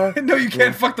Minotaur? No, you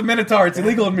can't fuck the Minotaur. It's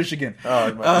illegal in Michigan.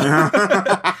 Oh,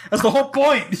 that's the whole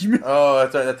point.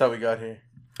 That's how we got here.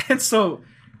 And so,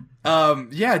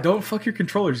 don't fuck your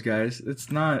controllers, guys.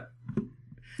 It's not.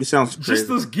 It sounds crazy. Just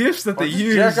those gifts that they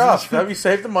use. Jack off. Have you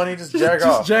saved the money? Just jack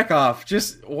off. Just jack off.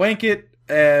 Just wank it,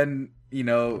 and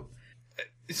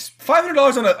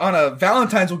 $500 on a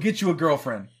Valentine's will get you a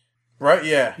girlfriend. Right?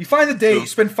 Yeah. You find the date, you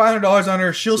spend $500 on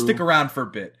her, she'll stick around for a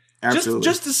bit. Absolutely.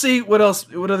 Just to see what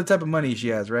other type of money she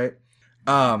has, right?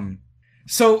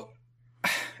 So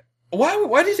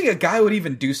why do you think a guy would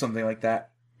even do something like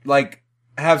that? Like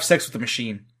have sex with a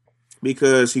machine?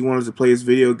 Because he wanted to play his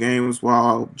video games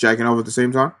while jacking off at the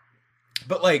same time.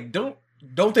 But like, don't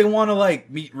they want to like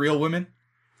meet real women?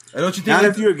 Don't you think? Not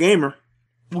if you're a gamer.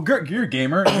 Well, Gerg, you're a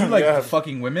gamer. You like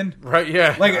fucking women, right?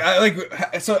 Yeah.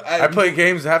 I play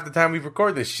games half the time we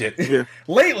record this shit. Yeah.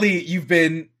 Lately, you've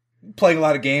been playing a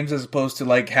lot of games as opposed to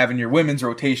like having your women's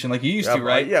rotation like you used to,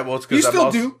 right? Yeah. Well, it's because you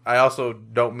still do. I also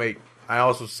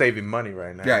saving money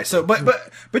right now. Right. So,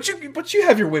 but you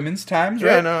have your women's times,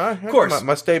 right? Yeah. No, of course.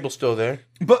 My stable's still there.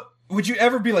 But would you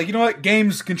ever be like, you know what?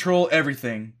 Games control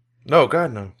everything. No,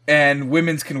 God, no. And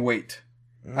women's can wait.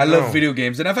 I love video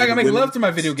games, and if I can make love to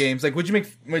my video games, like would you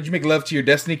make love to your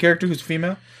Destiny character who's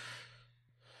female?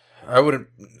 I wouldn't.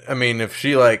 I mean, if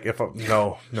she like,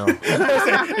 no.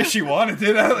 If she wanted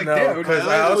it, I like. No, because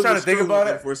I was trying to think about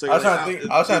it. I was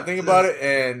trying to think about it,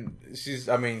 and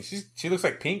she looks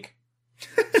like Pink.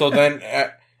 So then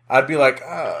I'd be like,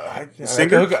 I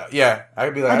could hook up. Yeah,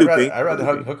 I'd be like, I'd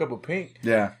rather hook up with Pink.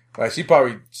 Yeah, like she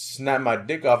probably snapped my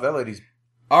dick off. That lady's.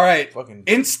 All right,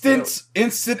 instant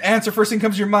answer. First thing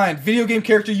comes to your mind. Video game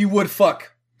character you would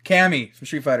fuck. Cammy from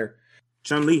Street Fighter.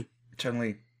 Chun-Li.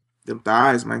 Them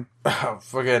thighs, man.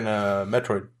 Fucking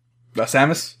Metroid.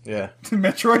 Samus? Yeah.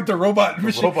 Metroid, the robot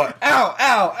machine. Robot.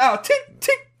 Ow. Tick,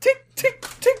 tick, tick, tick,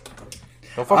 tick.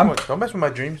 Don't mess with my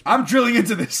dreams. I'm drilling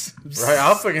into this. Right,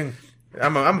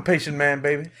 I'm a patient man,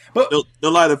 baby. But no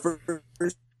lie, the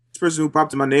first person who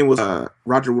popped in my name was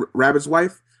Roger Rabbit's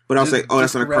wife. But I was like,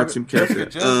 that's not a cartoon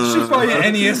character. She's probably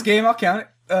an NES game. I'll count it.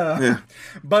 Yeah.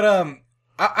 But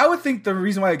I would think the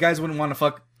reason why guys wouldn't want to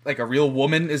fuck like a real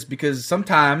woman is because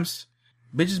sometimes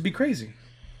bitches be crazy.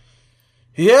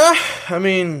 Yeah, I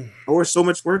mean, or so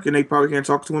much work, and they probably can't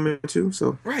talk to women too.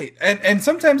 So right, and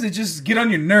sometimes they just get on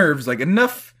your nerves. Like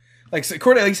enough, like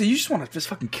Corde, like you said, you just want to just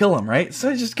fucking kill them, right?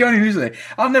 So just get on your nerves. Like,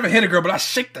 I'll never hit a girl, but I'll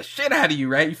shake the shit out of you,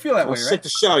 right? You feel that way, right? Shake the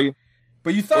shit out of you.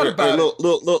 But you thought about it.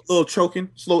 Little choking,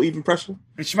 slow, even pressure.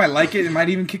 And she might like it. It might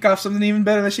even kick off something even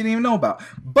better that she didn't even know about.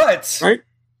 But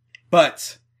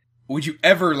would you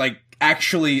ever like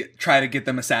actually try to get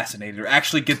them assassinated or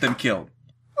actually get them killed?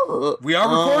 We are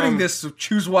recording this, so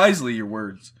choose wisely your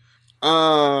words.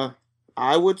 I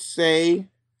would say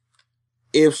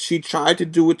if she tried to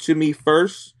do it to me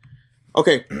first.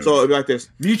 Okay, so it'd be like this.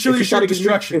 Mutually assured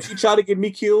destruction. If she tried to get me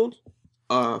killed,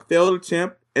 failed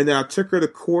attempt, and then I took her to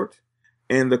court,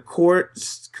 and the court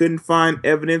couldn't find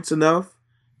evidence enough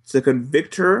to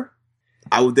convict her,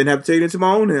 I would then have to take it into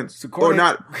my own hands. So Corde, or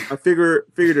not a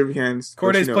figurative hands.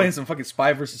 Corde's playing some fucking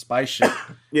spy versus spy shit.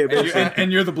 Yeah,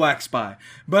 and you're the black spy.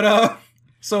 But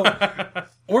so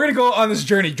we're gonna go on this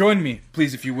journey. Join me,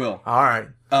 please, if you will. All right.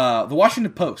 The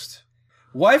Washington Post.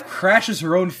 Wife crashes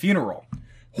her own funeral,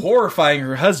 horrifying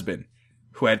her husband,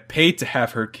 who had paid to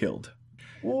have her killed.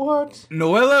 What?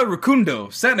 Noella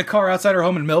Rukundo sat in a car outside her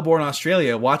home in Melbourne,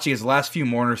 Australia, watching as the last few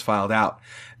mourners filed out.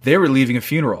 They were leaving a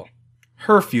funeral.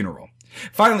 Her funeral.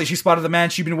 Finally, she spotted the man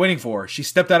she'd been waiting for. She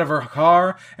stepped out of her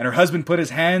car, and her husband put his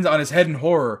hands on his head in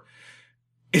horror.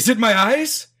 "Is it my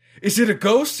eyes? Is it a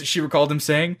ghost?" she recalled him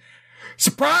saying.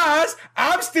 "Surprise!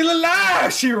 I'm still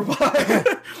alive!" she replied.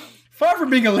 Far from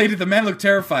being elated, the man looked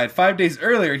terrified. 5 days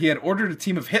earlier, he had ordered a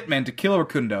team of hitmen to kill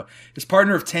Rukundo, his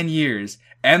partner of 10 years.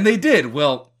 And they did.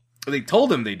 Well, they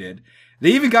told him they did. They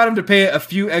even got him to pay a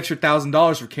few extra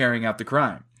 $1,000 for carrying out the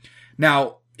crime.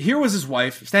 Now, here was his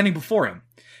wife standing before him.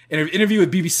 In an interview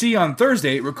with BBC on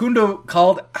Thursday, Rukundo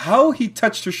called how he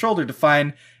touched her shoulder to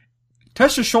find it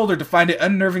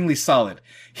unnervingly solid.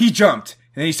 He jumped.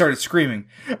 And then he started screaming,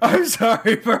 "I'm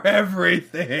sorry for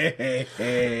everything."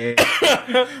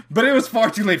 But it was far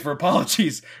too late for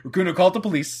apologies. Rukundo called the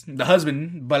police. The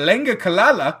husband, Balenga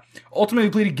Kalala, ultimately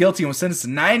pleaded guilty and was sentenced to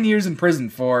 9 years in prison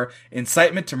for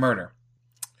incitement to murder.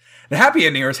 The happy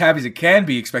ending, or as happy as it can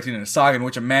be expected in a saga in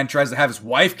which a man tries to have his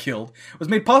wife killed, was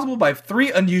made possible by 3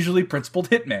 unusually principled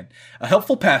hitmen, a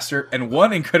helpful pastor, and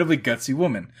 1 incredibly gutsy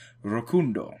woman,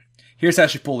 Rukundo. Here's how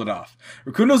she pulled it off.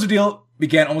 Rukundo's ordeal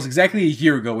began almost exactly a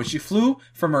year ago when she flew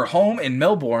from her home in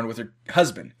Melbourne with her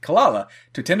husband, Kalala,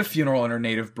 to attend a funeral in her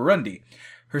native Burundi.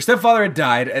 Her stepfather had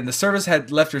died, and the service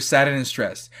had left her saddened and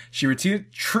stressed. She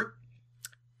retreated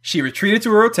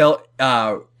to her hotel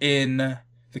in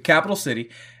the capital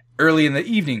city early in the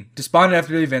evening, despondent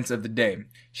after the events of the day.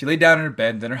 She lay down in her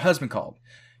bed, and then her husband called.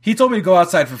 "He told me to go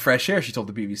outside for fresh air," she told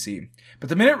the BBC. But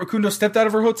the minute Rukundo stepped out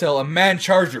of her hotel, a man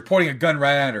charged her, pointing a gun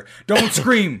right at her. "Don't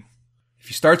scream! If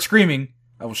you start screaming,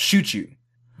 I will shoot you.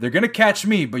 They're gonna catch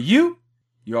me, but you'll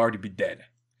already be dead."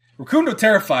 Rukundo,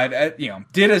 terrified,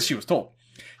 did as she was told.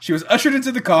 She was ushered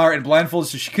into the car and blindfolded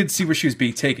so she couldn't see where she was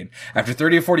being taken. After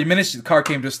 30 or 40 minutes, the car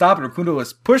came to a stop and Rukundo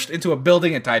was pushed into a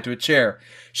building and tied to a chair.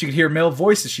 She could hear male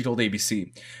voices, she told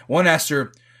ABC. One asked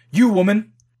her, "You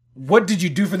woman, what did you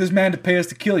do for this man to pay us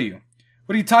to kill you?"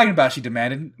 "What are you talking about?" she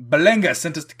demanded. "Balenga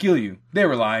sent us to kill you." They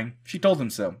were lying. She told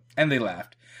them so. And they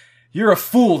laughed. "You're a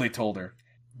fool," they told her.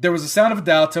 There was the sound of a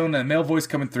dial tone and a male voice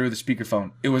coming through the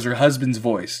speakerphone. It was her husband's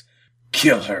voice.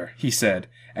 "Kill her," he said.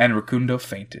 And Rukundo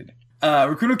fainted.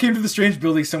 Rukundo came to the strange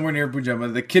building somewhere near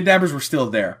Bujama. The kidnappers were still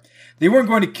there. They weren't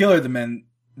going to kill her, the men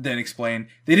then explained.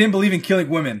 They didn't believe in killing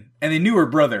women, and they knew her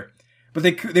brother. But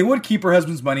they would keep her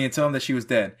husband's money and tell him that she was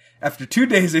dead. After 2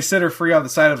 days, they set her free on the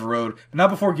side of the road, but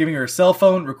not before giving her a cell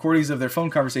phone, recordings of their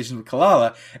phone conversations with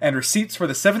Kalala, and receipts for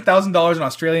the $7,000 in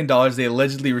Australian dollars they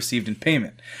allegedly received in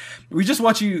payment. "We just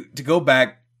want you to go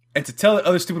back and to tell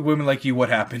other stupid women like you what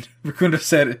happened," Rukundo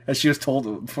said as she was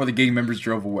told before the gang members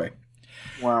drove away.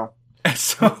 Wow. And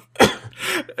so,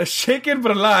 shaken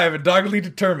but alive and doggedly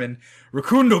determined,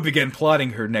 Rukundo began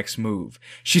plotting her next move.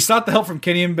 She sought the help from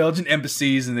Kenyan and Belgian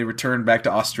embassies, and they returned back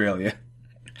to Australia.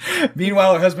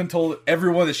 Meanwhile, her husband told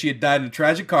everyone that she had died in a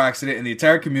tragic car accident, and the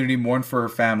entire community mourned for her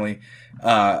family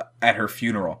at her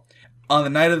funeral. On the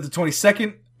night of the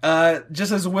 22nd,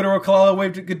 just as the widower Kalala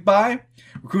waved goodbye,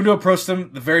 Rukundo approached him,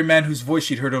 the very man whose voice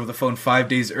she'd heard over the phone 5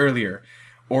 days earlier,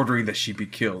 ordering that she be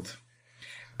killed.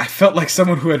 "I felt like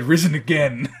someone who had risen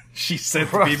again," she said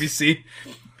to BBC.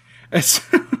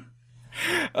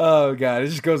 Oh, God, it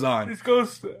just goes on. This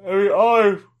goes, I mean,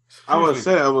 I would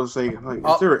say, like,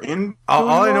 is there an end? All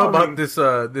I know about this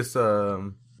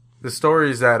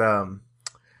story is that,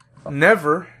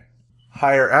 never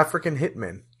hire African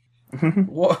hitmen.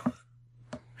 What?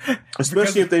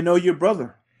 Especially if they know your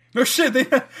brother. No shit.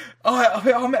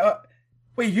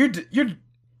 Wait,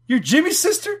 you're Jimmy's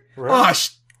sister? Right.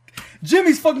 Oh,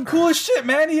 Jimmy's fucking cool as shit,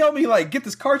 man. He helped me get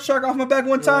this card shark off my back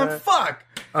one time. Right. Fuck.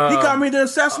 He got me the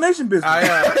assassination business.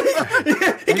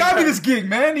 He got me this gig,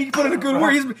 man. He put in a good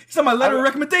word. He's on my letter of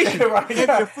recommendation. Right,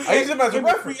 yeah. I use him as a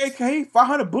reference. Free AK,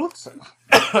 500 bullets.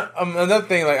 Another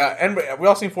thing, and we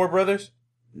all seen Four Brothers?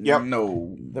 Yep.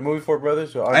 No. The movie Four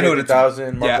Brothers? So I know what it's about.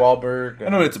 Mark Wahlberg. I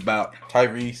know what it's about.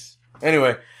 Tyrese.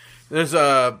 Anyway, there's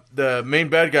the main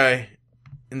bad guy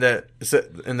in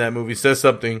that movie says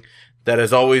something that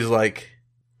has always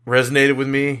resonated with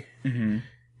me. Mm-hmm.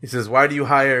 He says, "Why do you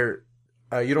hire?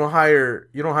 You don't hire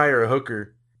a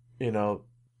hooker,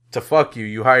 to fuck you.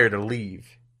 You hire to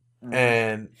leave." Mm-hmm.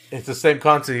 And it's the same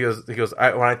concept. He goes.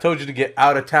 When I told you to get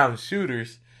out of town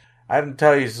shooters, I didn't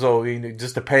tell you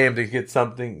just to pay him to get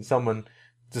someone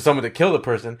to kill the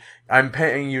person. I'm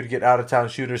paying you to get out of town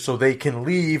shooters so they can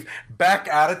leave back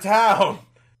out of town.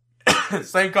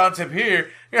 Same concept here.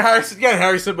 You gotta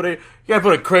hire somebody. You gotta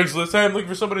put a Craigslist. Hey, I'm looking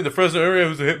for somebody in the Fresno area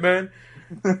who's a hitman.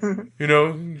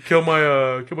 Kill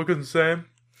my cousin Sam.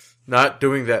 Not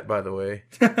doing that, by the way.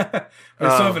 But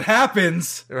so if it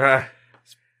happens, right?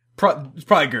 It's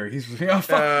probably Gerg. He's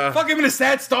fuck him in his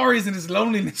sad stories and his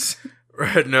loneliness.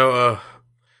 Right? No.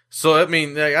 So I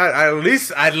mean, I at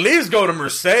least go to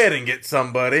Merced and get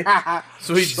somebody.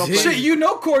 So shit,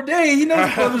 Corde. He knows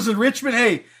his brothers in Richmond.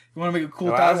 Hey. You want to make a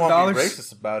cool $1,000? I won't be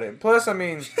racist about it. Plus, I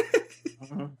mean,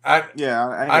 I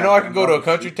know I can go to a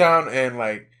country town and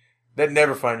they'd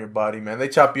never find your body, man. They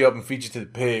chop you up and feed you to the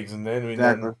pigs, and then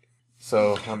exactly.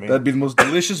 So I mean, that'd be the most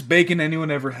delicious bacon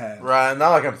anyone ever had. Right?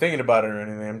 Not like I'm thinking about it or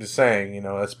anything. I'm just saying,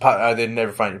 they'd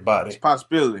never find your body. It's a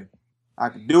possibility. I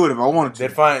could do it if I wanted to.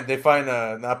 They find.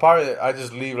 Now probably I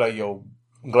just leave your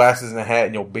glasses and a hat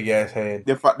and your big ass head.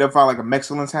 They'll find a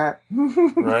Mexcellence hat.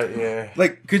 Right, yeah.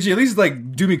 Could you at least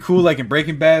do me cool in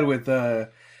Breaking Bad with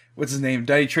what's his name?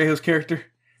 Danny Trejo's character.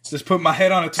 Just put my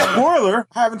head on a toilet. Spoiler,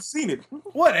 I haven't seen it.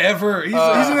 Whatever. He's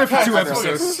in there for 2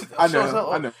 episodes. I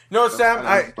know. No, Sam,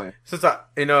 I'd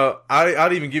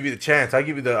even give you the chance. I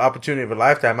give you the opportunity of a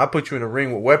lifetime. I put you in a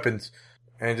ring with weapons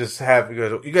and just have,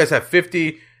 you guys have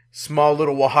 50 small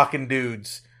little Oaxacan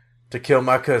dudes to kill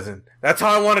my cousin. That's how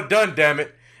I want it done, damn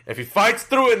it. If he fights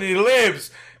through it and he lives,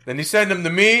 then you send him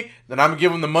to me, then I'm gonna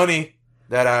give him the money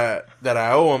that I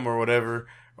owe him or whatever,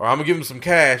 or I'm gonna give him some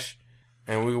cash.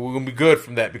 And we're gonna be good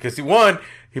from that because he'll be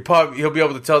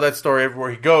able to tell that story everywhere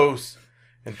he goes,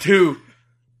 and 2,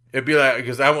 it'd be like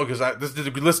this is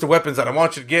the list of weapons that I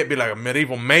want you to get. It'd be like a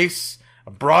medieval mace,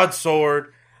 a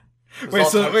broadsword.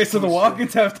 So the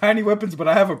Walkins have tiny weapons, but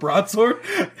I have a broadsword.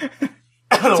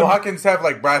 The Walkins have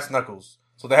like brass knuckles,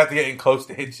 so they have to get in close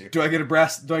to hit you. Do I get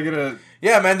a?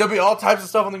 Yeah, man. There'll be all types of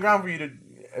stuff on the ground for you to.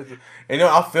 And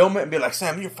I'll film it and be like,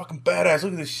 Sam, you're fucking badass.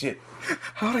 Look at this shit.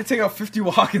 How did I take out 50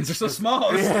 Walkins? They're so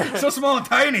small. They're so small and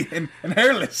tiny and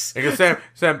hairless. Because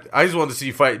Sam, I just wanted to see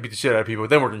you fight and beat the shit out of people.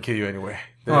 Then we're going to kill you anyway.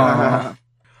 How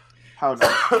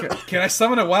Can I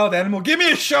summon a wild animal? Give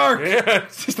me a shark! Yeah.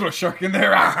 Just throw a shark in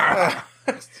there.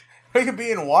 You could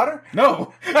be in water?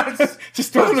 No.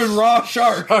 Just throw it in raw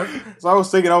shark. So I was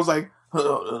thinking, the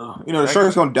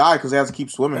shark's going to die because they have to keep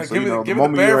swimming. So, give me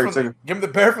the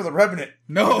bear from the Revenant.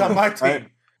 No. He's on my team. Right.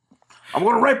 I'm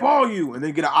going to rape all you and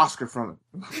then get an Oscar from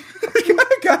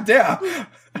it. God damn.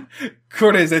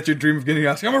 Corde, is that your dream of getting an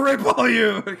Oscar? I'm going to rape all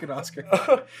you. Get an Oscar.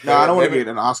 No, I don't want to get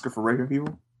an Oscar for raping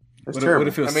people. That's terrible. What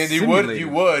if it was you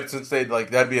would, since they'd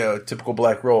that'd be a typical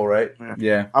black role, right?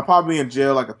 Yeah. I'd probably be in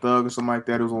jail like a thug or something like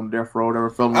that who's on death row,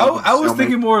 whatever. I was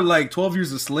thinking more like 12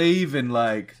 Years a Slave and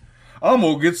like, I'm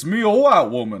going to get me a white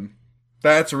woman.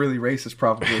 That's really racist,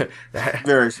 probably.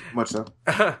 Very much so.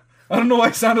 I don't know why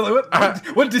it sounded like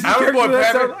what Disney character did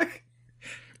that sound like?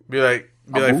 Be like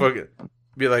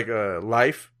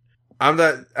Life. I'm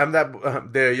that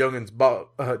there youngin's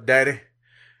daddy.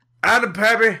 I'm the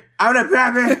pappy.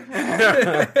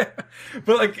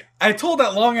 But like I told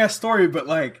that long ass story, but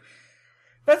like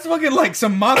that's fucking like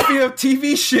some mafia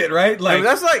TV shit, right? Like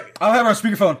that's like I'll have her on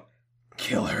speakerphone.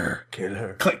 Kill her.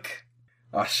 Click.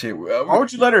 Oh shit! Why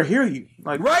would you let her hear you?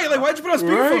 Like why'd you put on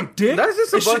speakerphone, dick? That's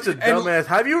just a bunch of dumbass.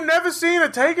 Have you never seen a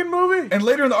Taken movie? And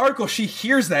later in the article, she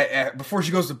hears that before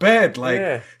she goes to bed.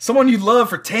 Like someone you love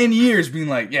for 10 years being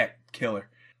like, "Yeah, kill her."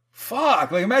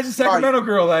 Fuck! Like imagine Sacramento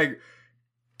girl like,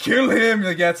 "Kill him."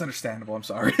 You're like, yeah, it's understandable. I'm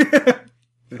sorry.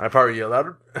 I probably yell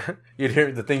out. You'd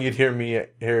hear me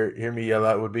yell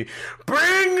out would be,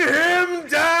 "Bring him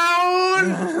down!"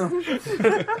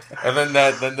 And then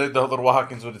the little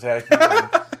Walkins would attack you.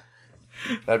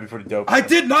 That'd be pretty dope. I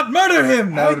did not murder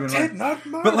him.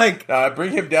 But like,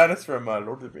 bring him down. It's from Lord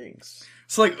of the Rings.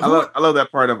 It's like I love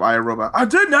that part of iRobot. I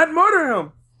did not murder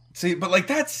him. See, but like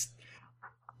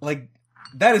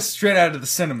that is straight out of the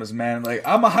cinemas, man. Like,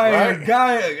 I'm a hired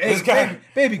guy. Hey,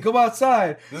 baby, go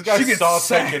outside. This guy saw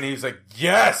Taken and he's like,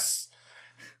 yes,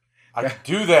 I can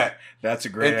do that. That's a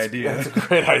great idea. That's a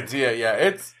great idea. Yeah,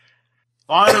 it's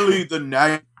finally the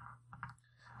night.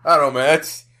 I don't know, man.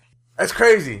 That's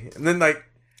crazy. And then like,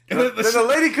 then the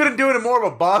lady couldn't do it in more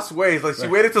of a boss way. Like she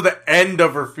waited till the end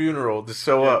of her funeral to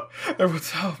show up.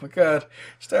 Everyone's, oh my god,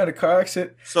 she died in a car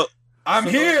accident. So I'm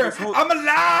here. I'm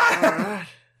alive.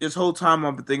 This whole time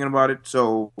I've been thinking about it.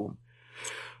 So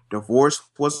divorce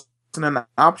wasn't an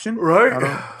option, right?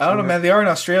 I don't know, man. They are in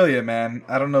Australia, man.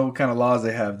 I don't know what kind of laws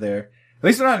they have there. At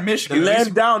least they're not in Michigan. The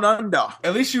land down under.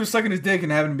 At least she was sucking his dick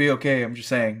and having to be okay. I'm just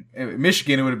saying. In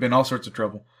Michigan, it would have been all sorts of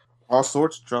trouble. All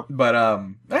sorts of trouble. But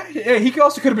he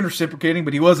also could have been reciprocating,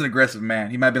 but he was an aggressive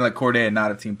man. He might be like Corde and not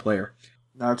a team player.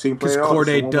 Not a team player. Because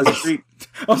Corde doesn't.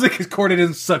 I was like, because Corde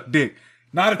doesn't suck dick.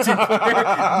 Not a team player.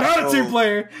 Not a team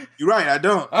player. You're right. I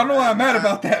don't. I don't know why I'm mad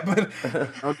about that, but I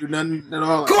don't do nothing at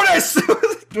all. Corde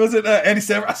was it Andy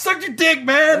Samberg? I sucked your dick,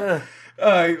 man.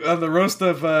 On the roast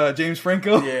of James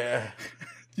Franco. Yeah.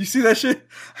 You see that shit?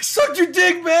 I sucked your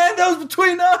dick, man. That was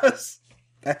between us.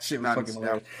 That shit was fucking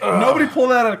hilarious. Nobody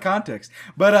pulled that out of context.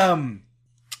 But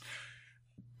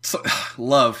so,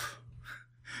 love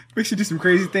makes you do some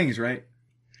crazy things, right?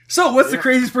 So, what's the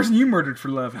craziest person you murdered for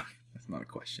love? That's not a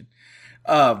question.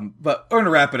 But we're gonna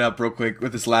wrap it up real quick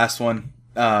with this last one,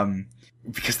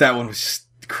 because that one was just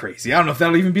crazy. I don't know if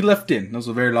that'll even be left in. That was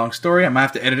a very long story. I might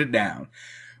have to edit it down.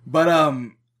 But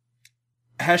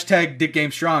hashtag Dick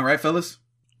Game Strong, right, fellas?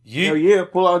 Yeah.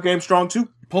 Pull out Game Strong too.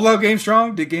 Pull out Game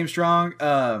Strong. Dick Game Strong.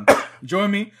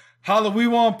 Join me. Holla, we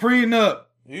want prenup.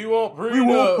 You want prenup. We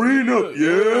want prenup.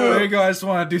 Yeah. There you go. I just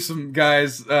want to do some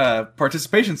guys'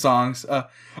 participation songs. All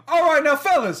right, now,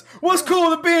 fellas, what's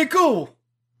cool to being cool?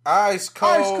 Ice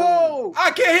cold. Ice cold.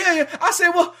 I can't hear you. I said,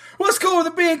 well, what's cool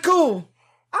with being cool?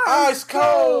 Ice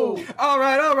cold. All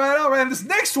right. This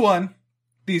next one,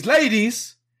 these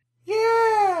ladies,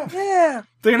 Yeah. Yeah.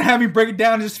 they're going to have me break it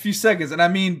down in just a few seconds. And I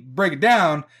mean break it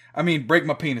down, I mean break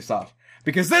my penis off.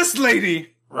 Because this lady...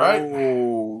 Right?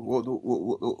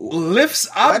 lifts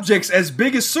objects as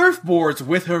big as surfboards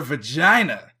with her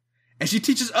vagina. And she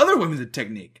teaches other women the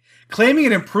technique, claiming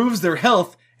it improves their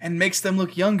health and makes them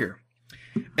look younger.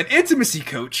 An intimacy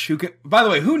coach who can, by the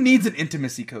way, who needs an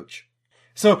intimacy coach?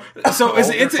 So is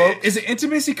it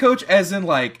intimacy coach as in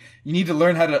like you need to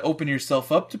learn how to open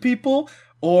yourself up to people,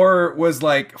 or was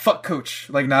like fuck coach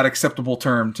like not acceptable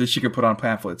term that she could put on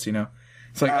pamphlets? You know,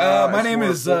 it's like my name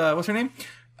is what's her name?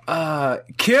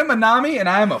 Kim Anami, and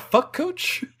I am a fuck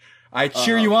coach. I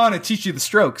cheer you on and teach you the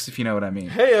strokes, if you know what I mean.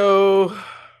 Heyo.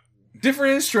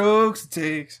 Different strokes it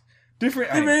takes.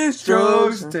 Different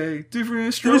strokes it takes.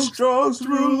 Different strokes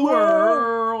through the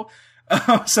world.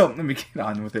 So let me get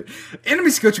on with it.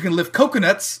 Intimacy coach who can lift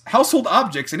coconuts, household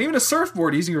objects, and even a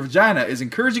surfboard using her vagina is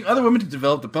encouraging other women to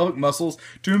develop the pelvic muscles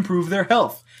to improve their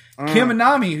health. Kim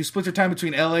Anami, who splits her time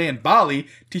between LA and Bali,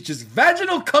 teaches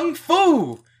vaginal kung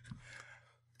fu.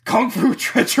 Kung Fu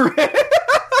treachery.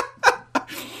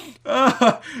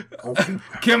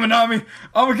 Kim Anami,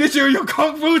 I'm gonna get you your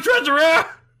Kung Fu treachery.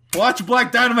 Watch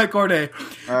Black Dynamite, Corde.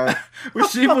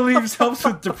 Which she believes helps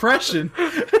with depression.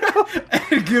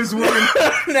 And gives women...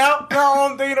 now all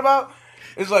I'm thinking about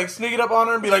is like sneaking up on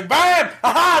her and be like, bam!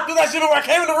 Aha! Do that shit before I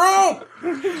came in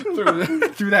the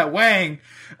room! through that wang.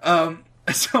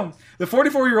 So, the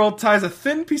 44-year-old ties a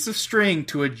thin piece of string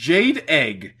to a jade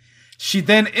egg. She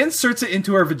then inserts it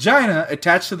into her vagina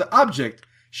attached to the object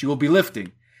she will be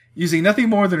lifting, using nothing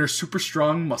more than her super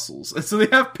strong muscles. And so they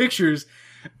have pictures,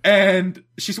 and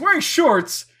she's wearing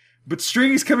shorts, but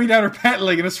string is coming down her pant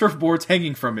leg and a surfboard's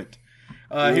hanging from it.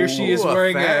 Here she is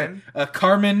wearing a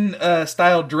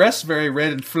Carmen-style dress, very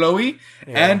red and flowy,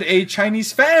 and a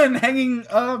Chinese fan hanging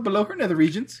below her nether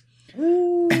regions.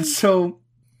 Ooh. And so...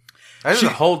 That's a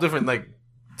whole different, like,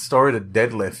 story to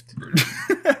deadlift.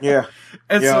 Yeah.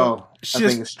 And I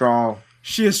think it's strong.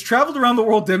 She has traveled around the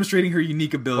world demonstrating her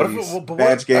unique abilities.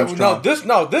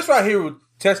 This right here would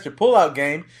test your pull-out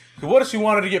game. What if she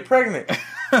wanted to get pregnant?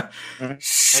 And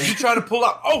you try to pull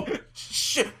out. Oh,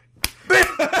 shit.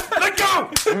 Let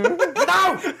go!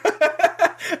 No!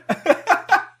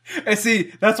 And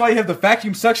see, that's why you have the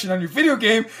vacuum suction on your video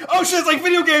game. Oh shit, it's like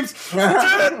video games!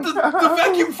 the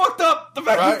vacuum fucked up! The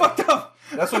vacuum fucked up!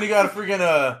 That's when you gotta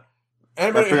freaking,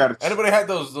 Anybody had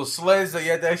those sleds that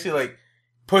you had to actually like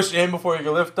push in before you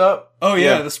can lift up? Oh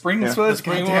yeah, the spring sleds. The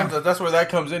spring ones. That's where that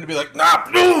comes in to be like, nah,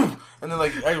 boom! And then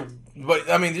like, but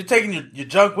I mean, you're taking your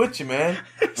junk with you, man.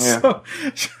 Yeah. So,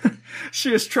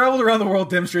 she has traveled around the world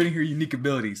demonstrating her unique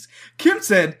abilities. Kim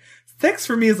said, "Sex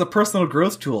for me is a personal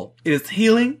growth tool. It is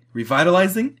healing,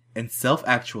 revitalizing, and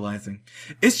self-actualizing.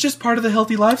 It's just part of the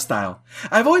healthy lifestyle.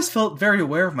 I've always felt very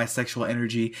aware of my sexual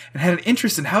energy and had an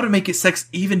interest in how to make sex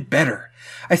even better.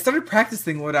 I started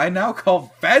practicing what I now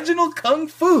call vaginal kung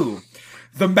fu,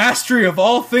 the mastery of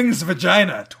all things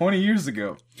vagina, 20 years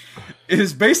ago. It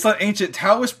is based on ancient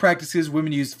Taoist practices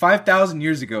women used 5,000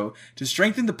 years ago to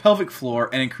strengthen the pelvic floor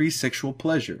and increase sexual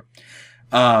pleasure.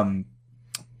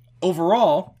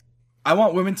 Overall, I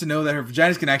want women to know that her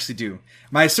vaginas can actually do.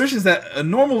 My assertion is that a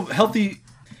normal, healthy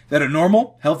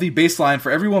baseline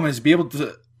for every woman is to be able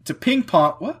to ping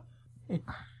pong. What?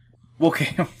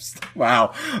 Okay.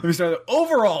 Wow. Let me start.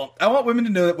 Overall, I want women to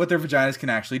know that what their vaginas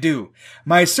can actually do.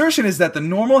 My assertion is that the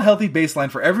normal, healthy baseline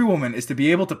for every woman is to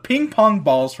be able to ping pong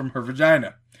balls from her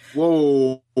vagina.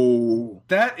 Whoa.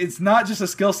 That is not just a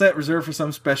skill set reserved for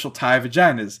some special Thai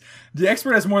vaginas. The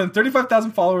expert has more than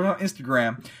 35,000 followers on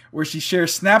Instagram, where she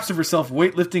shares snaps of herself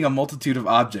weightlifting a multitude of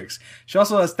objects. She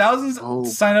also has thousands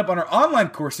sign up on her online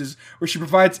courses, where she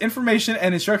provides information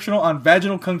and instructional on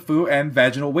vaginal kung fu and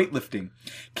vaginal weightlifting.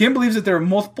 Kim believes that there are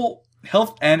multiple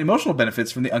health and emotional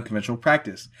benefits from the unconventional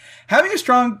practice. Having a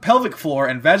strong pelvic floor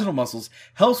and vaginal muscles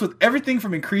helps with everything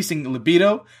from increasing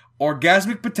libido,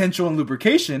 orgasmic potential and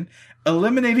lubrication,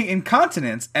 eliminating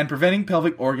incontinence, and preventing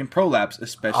pelvic organ prolapse,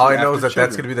 especially all I know is that children.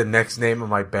 That's going to be the next name of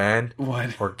my band. What?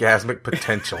 Orgasmic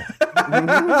Potential.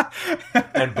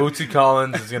 And Bootsy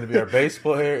Collins is going to be our bass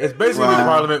player. It's basically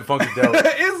Parliament Funkadelic.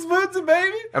 It's Bootsy,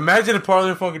 baby! Imagine if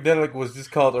Parliament Funkadelic was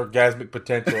just called Orgasmic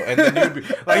Potential. And then you'd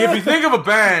be... Like, if you think of a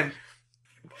band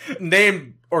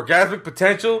named Orgasmic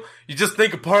Potential, you just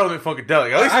think of Parliament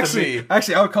Funkadelic. At least to me.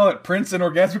 Actually, I would call it Prince and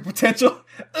Orgasmic Potential.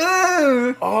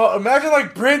 Oh, imagine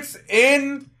like Prince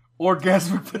in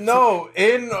Orgasmic Potential. No,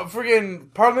 in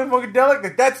friggin' Parliament Funkadelic.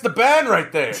 Like, that's the band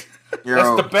right there. Yo,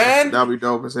 That's the band. That'll be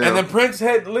dope as hell. And then Prince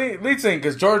had lead sing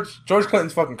because George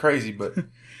Clinton's fucking crazy, but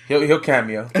he'll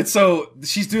cameo. And so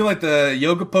she's doing like the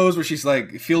yoga pose where she's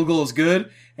like, field goal is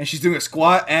good, and she's doing a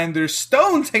squat, and there's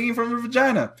stones hanging from her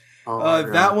vagina.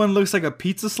 That one looks like a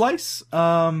pizza slice.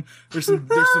 There's some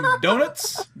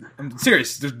donuts. I'm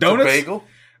serious. There's donuts. A bagel.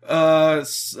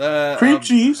 Cream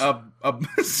cheese.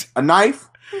 A knife.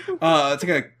 It's like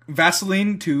a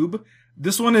Vaseline tube.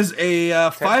 This one is a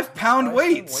 5-pound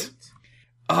weight.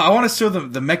 I want to show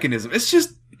them the mechanism. It's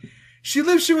just, she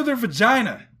lives shit with her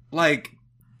vagina. Like,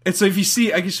 and so if you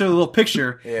see, I can show you a little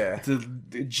picture. Yeah. It's a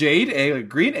jade egg, like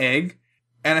green egg,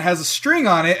 and it has a string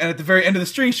on it, and at the very end of the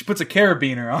string, she puts a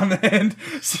carabiner on the end,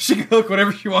 so she can hook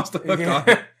whatever she wants to hook on.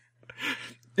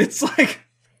 It's like,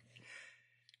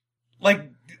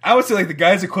 I would say like the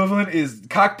guy's equivalent is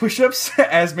cock push-ups,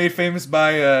 as made famous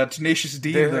by Tenacious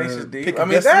D. Tenacious D. I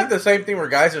mean, they have the same thing where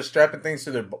guys are strapping things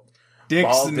to their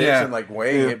dicks and like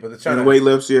weighing it, but they're trying to weight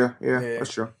lifts. Yeah,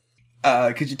 that's true.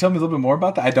 Could you tell me a little bit more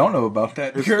about that? I don't know about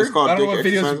that. It's called dick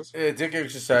exercises. Yeah, dick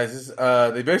exercises.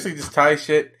 They basically just tie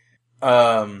shit.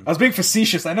 I was being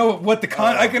facetious. I know what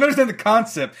I can understand the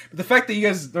concept, but the fact that you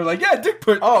guys are like, yeah, dick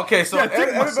push. Oh, okay. So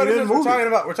everybody knows we're talking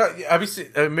about. Have you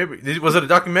seen? Maybe was it a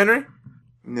documentary?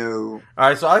 No. All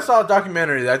right. So I saw a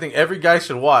documentary that I think every guy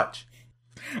should watch.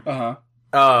 It's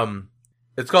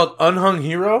called Unhung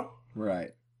Hero.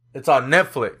 Right. It's on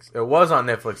Netflix. It was on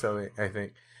Netflix, I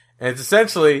think, and it's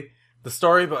essentially the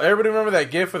story. But everybody remember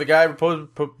that gif where the guy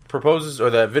proposes,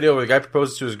 or that video where the guy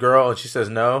proposes to his girl and she says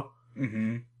no.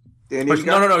 Mm-hmm.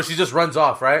 No. She just runs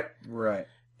off, right? Right.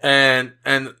 And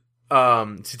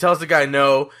she tells the guy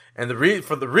no, and the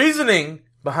reasoning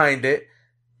behind it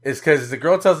is because the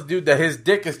girl tells the dude that his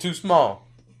dick is too small.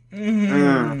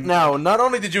 Mm-hmm. Now, not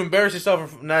only did you embarrass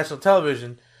yourself on national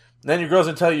television, then your girl's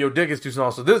gonna tell you your dick is too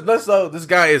small. So this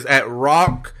guy is at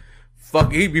rock.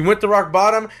 He went to rock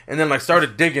bottom and then like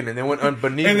started digging and then went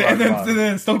beneath rock bottom. And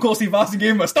then Stone Cold Steve Austin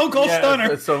gave him a Stone Cold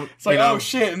Stunner. So, it's like, oh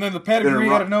shit! And then the pedigree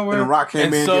out of nowhere. And the Rock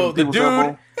came in. So the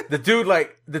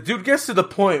dude gets to the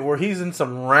point where he's in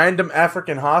some random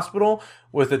African hospital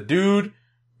with a dude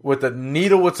with a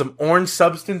needle with some orange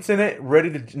substance in it,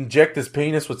 ready to inject his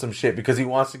penis with some shit because he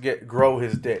wants to grow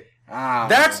his dick.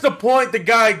 That's the point the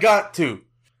guy got to.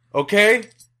 Okay?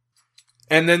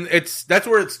 And then that's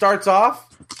where it starts off.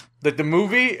 Like the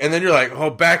movie, and then you're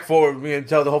like, back forward, and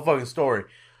tell the whole fucking story.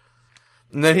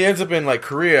 And then he ends up in like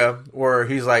Korea, where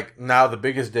he's like now the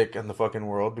biggest dick in the fucking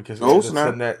world because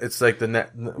it's like the net,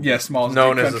 smallest,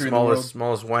 known as the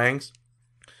smallest wangs.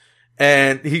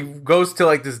 And he goes to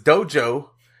like this dojo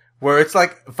where it's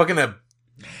like fucking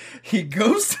He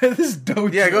goes to this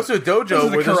dojo. Yeah, he goes to a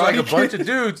dojo where there's like a bunch of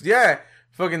dudes. Yeah,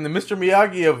 fucking the Mr.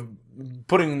 Miyagi of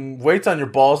putting weights on your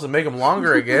balls to make them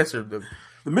longer, I guess, or the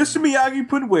Mr. Miyagi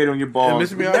putting weight on your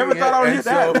balls. Mr. Miyagi, never thought I would hit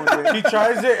that. He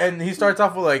tries it, and he starts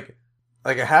off with like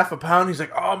a half a pound. He's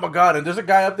like, oh my god! And there's a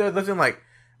guy up there lifting like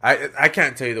I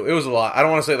can't tell you though. It was a lot. I don't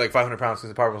want to say like 500 pounds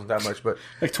because it probably wasn't that much, but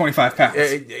like 25 pounds.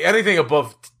 Anything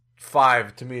above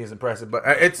 5 to me is impressive. But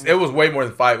it was way more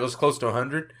than 5. It was close to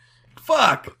 100.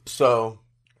 Fuck. So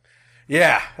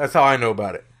yeah, that's how I know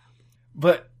about it.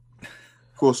 But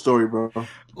cool story, bro.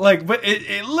 Like, but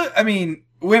it look. I mean.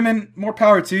 Women, more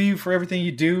power to you for everything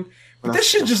you do. But this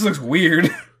shit just looks weird.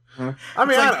 I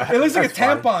mean, it looks like a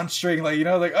tampon string. Like,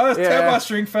 this tampon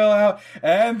string fell out,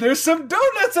 and there's some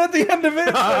donuts at the end of it.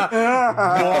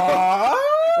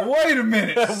 Wait a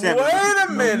minute.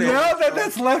 Now that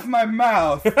that's left my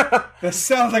mouth, that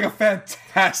sounds like a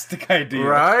fantastic idea.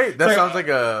 Right? That sounds like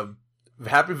a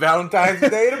happy Valentine's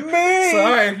Day to me.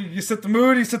 So, you set the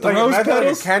mood, you set the rose petals.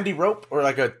 Like a candy rope or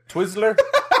like a Twizzler.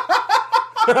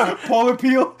 Polar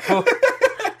peel.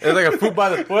 It's like a fruit by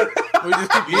the foot. We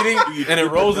just keep eating, and it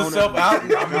rolls itself out.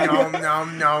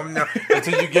 Nom,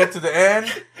 until you get to the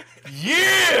end.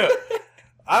 Yeah,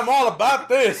 I'm all about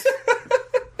this.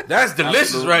 That's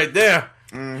delicious right there.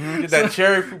 Mm-hmm. Get that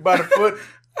cherry fruit by the foot,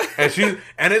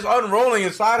 and it's unrolling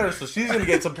inside her, so she's gonna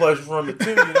get some pleasure from it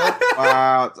too.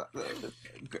 Wow.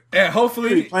 And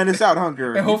hopefully, plan this out,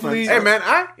 Hunger. And hopefully, hey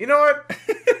man, you know what?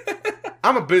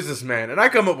 I'm a businessman, and I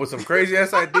come up with some crazy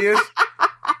ass ideas.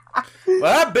 But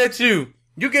I bet you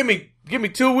give me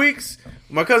 2 weeks.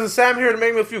 My cousin Sam here to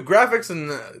make me a few graphics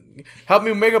and help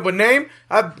me make up a name.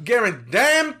 I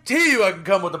guarantee you I can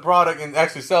come with a product and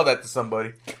actually sell that to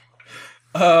somebody.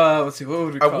 Let's see. What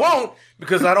would we call I won't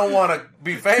because I don't want to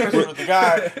be famous with the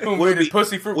guy who made his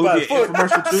pussy fruit by the foot.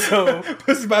 So,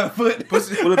 pussy by the foot.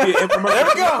 Will it be an infomercial? There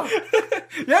we go.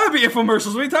 Yeah, it'd be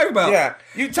infomercials. What are you talking about? Yeah,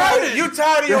 you tired of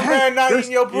your man not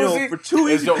eating your pussy? For 2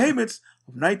 easy payments,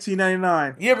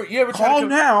 $19.99. You ever call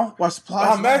now while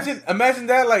supplies imagine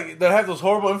that, like, they have those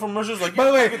horrible infomercials. Like, by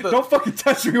the way, don't fucking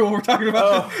touch me when we're talking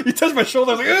about this. You touch my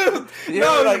shoulder, I was like, ugh. Yeah,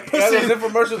 no, like, those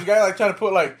infomercials, the guy, like, trying to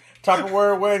put, like,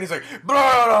 Tupperware away, and he's like,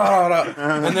 blah, blah, blah,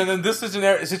 blah. And then in this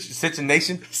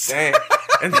situation, damn.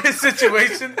 In this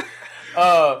situation,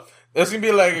 there's gonna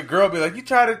be like a girl be like, you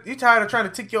tired of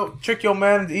trying to trick your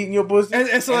man into eating your pussy?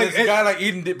 And so, like, there's a guy like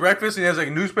eating breakfast, and he has like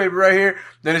a newspaper right here.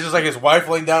 Then it's just like his wife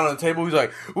laying down on the table. He's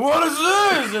like, what is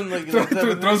this? And like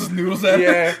throws his noodles at her.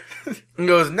 Yeah. And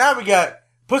goes, now we got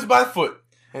pussy by the foot,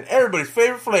 and everybody's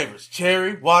favorite flavors: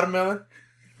 cherry, watermelon,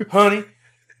 honey.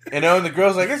 And then the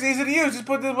girl's like, it's easy to use. Just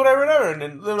put this whatever, and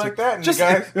then live like that. And just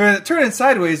the guy turn it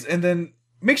sideways, and then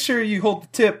make sure you hold the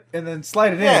tip and then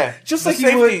slide it in. Just like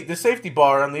the safety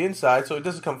bar on the inside, so it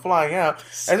doesn't come flying out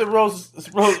as it rolls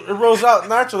out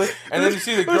naturally. And then you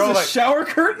see the girl like shower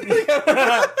curtain.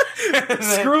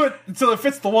 Screw it until it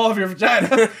fits the wall of your vagina.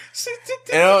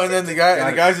 And then the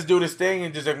guy's just doing his thing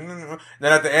and just like. Then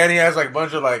at the end he has like a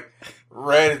bunch of like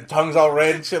red tongues all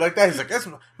red and shit like that. He's like, that's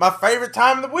my favorite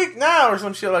time of the week now, or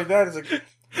some shit like that. It's like.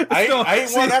 I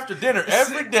eat one after dinner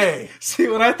every day. See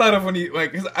what I thought of when you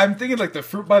like? Cause I'm thinking like the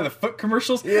fruit by the foot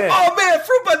commercials. Yeah. Oh man,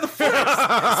 fruit by the foot.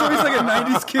 So he's like a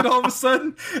 '90s kid all of a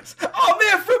sudden. Oh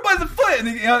man, fruit by the foot. And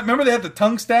remember they had the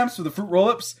tongue stamps for the fruit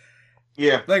roll-ups.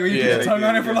 Yeah, like when you get your tongue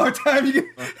on it for a long time, you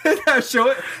can show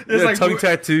it. It's like tongue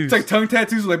tattoos. It's like tongue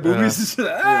tattoos with like boobies and shit.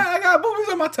 I got boobies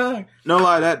on my tongue. No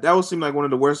lie, that would seem like one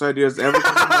of the worst ideas ever.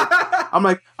 I'm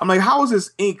like, how is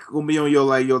this ink gonna be on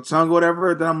your tongue or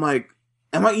whatever? Then I'm like.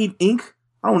 Am I eating ink?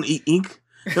 I don't want to eat ink.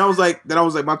 Then I was like,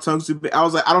 my tongue's too big. I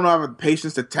was like, I don't know if I have the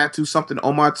patience to tattoo something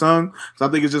on my tongue. So I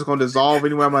think it's just going to dissolve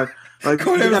anyway. I'm like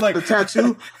the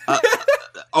tattoo?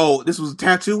 Oh, this was a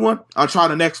tattoo one? I'll try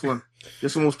the next one.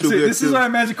 This one was too good. This is what I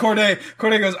imagine Corde.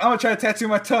 Corde goes, I'm going to try to tattoo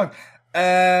my tongue.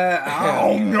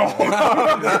 Oh no.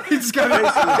 He's got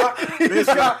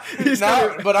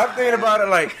But I'm thinking about it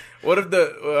like, what if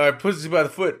the pussy by the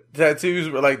foot tattoos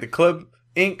were like the club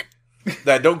ink?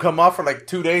 That don't come off for like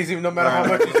 2 days, even no matter how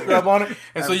much you scrub on it.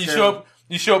 And so you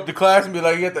show up to class and be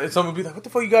like, someone be like, what the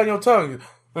fuck you got in your tongue?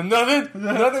 Nothing.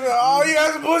 Oh, you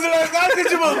had some pussy last night,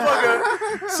 did you,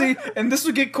 motherfucker? See, and this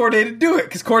would get Corde to do it,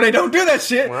 because Corde don't do that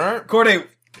shit. Right. Corde,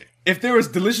 if there was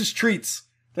delicious treats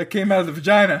that came out of the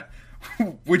vagina,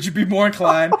 would you be more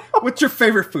inclined? What's your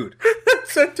favorite food? That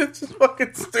sentence is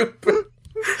fucking stupid.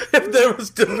 If there was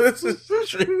delicious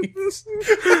treats.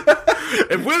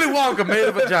 If Willy Wonka made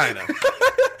a vagina.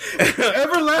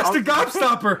 Everlasting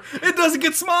gobstopper. It doesn't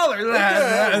get smaller.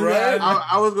 Right.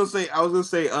 I was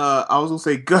gonna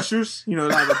say gushers. You know,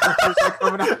 like the gushers that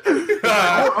coming out.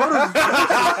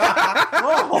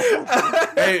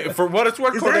 Hey, for what it's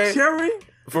worth, Corde. Is that cherry?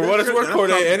 For what it's worth,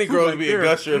 Corde, any girl would be a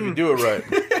gusher if you do it right.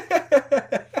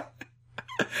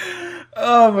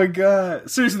 Oh my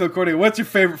god. Seriously though, Corde, what's your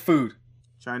favorite food?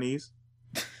 Chinese.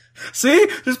 See?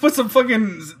 Just put some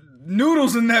fucking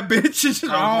noodles in that bitch.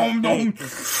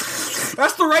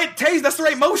 That's the right taste. That's the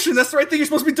right motion. That's the right thing you're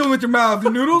supposed to be doing with your mouth.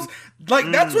 The noodles.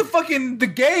 Like, that's what fucking the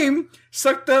game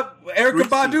sucked up Erykah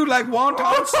Badu like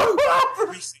wonton soup.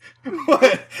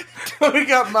 What? We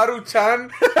got Maruchan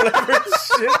flavored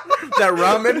shit. That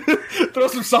ramen. Throw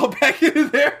some salt back in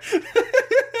there.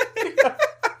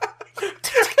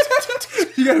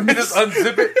 You gotta just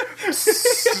unzip it.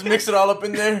 Just mix it all up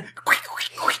in there.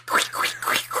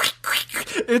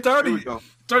 It's already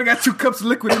got 2 cups of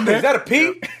liquid in there. Is that a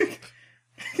pea?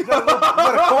 Is that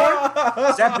a corn?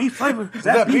 Is that beef flavor? Is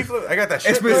that beef flavor? I got that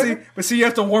shit. But see, you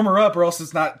have to warm her up, or else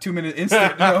it's not 2-minute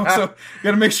instant. So you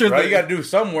got to make sure that you got to do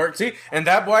some work. See, and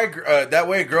that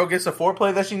way, a girl gets the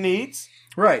foreplay that she needs.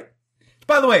 Right.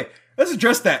 By the way, let's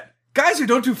address that. Guys who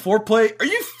don't do foreplay, are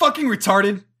you fucking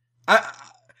retarded?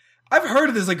 I've heard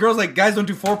of this. Like girls, like guys don't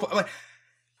do foreplay. Like,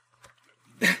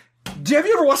 have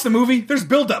you ever watched the movie? There's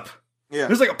build-up. Yeah.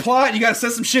 There's like a plot. You got to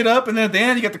set some shit up, and then at the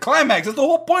end, you got the climax. That's the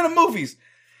whole point of movies.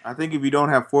 I think if you don't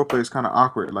have foreplay, it's kind of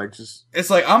awkward. Like just, it's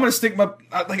like I'm gonna stick my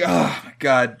like. Oh my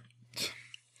god.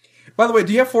 By the way,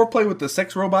 do you have foreplay with the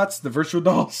sex robots, the virtual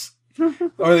dolls?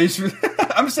 Or they just,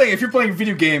 I'm just saying, if you're playing a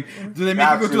video game, do they make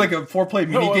you go through like a foreplay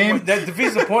mini game? That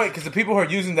defeats the point because the people who are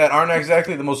using that aren't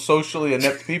exactly the most socially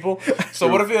inept people. So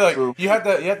what if you have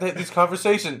to these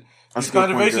conversations? These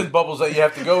conservation bubbles that you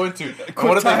have to go into. And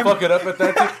what if they fuck it up at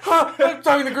that thing? I'm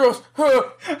talking to girls.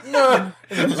 No.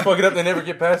 And they just fuck it up. They never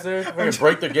get past there. They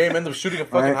break their game. End up shooting a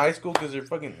fucking high school because they're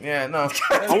fucking... Yeah, no.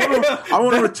 I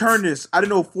want to return this. I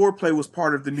didn't know foreplay was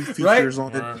part of the new features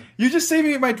on it. You just saved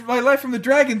me my life from the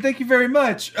dragon. Thank you very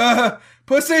much.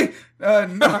 Pussy?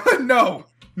 No.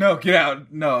 No, get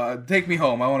out. No, take me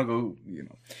home. I want to go,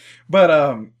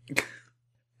 But,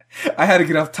 I had to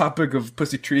get off topic of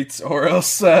pussy treats, or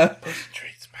else. Pussy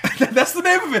treats, man. That's the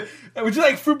name of it. Would you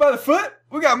like fruit by the foot?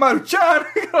 We got Maruchan.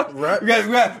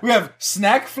 Right. We have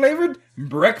snack flavored,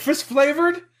 breakfast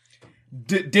flavored,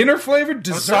 dinner flavored,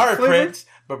 dessert I'm sorry, flavored. Prince,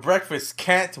 but breakfast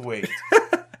can't wait.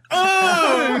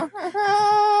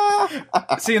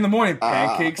 See, in the morning,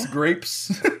 pancakes,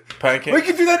 grapes. Pancakes. We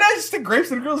could do that now. Just stick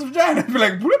grapes in a girl's vagina. Be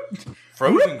like, whoop.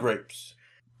 Frozen grapes.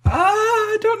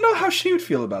 I don't know how she would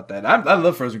feel about that. I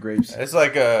love frozen grapes. It's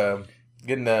like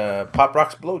getting a Pop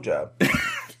Rocks blowjob.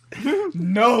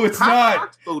 No, it's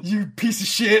not. You piece of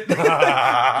shit. Not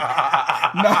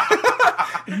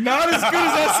as good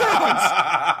as that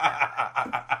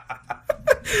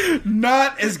sounds.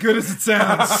 Not as good as it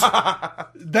sounds.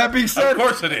 That being said, Of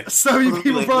course it is. some of you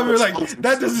people probably are like,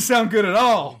 that doesn't sound good at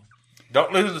all.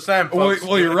 Don't listen to Sam, folks.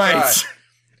 Well, you're right.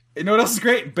 You know what else is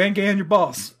great? Bangay on your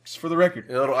balls. Just for the record.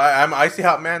 I'm an icy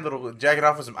hot man. Little jacket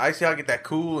off with some icy hot. Get that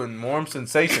cool and warm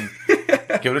sensation.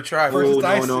 Give it a try. First it's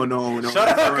icy. No. Shut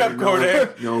the fuck up,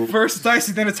 Corde. No. First it's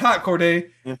icy, then it's hot,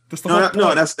 Corde. Yeah. That's the whole point.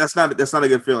 No, that's not a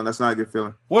good feeling. That's not a good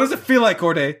feeling. What does it feel like,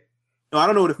 Corde? No, I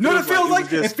don't know what it feels No, it feels like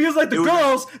just- it feels like the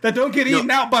girls that don't get eaten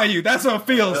out by you. That's how it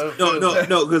feels.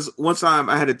 No, because one time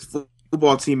I had a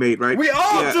football teammate, right? We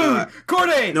all do.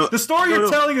 Corde, the story you're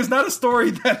telling is not a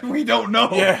story that we don't know.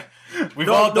 Yeah, we've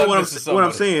all done what this to somebody.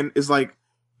 What I'm saying is like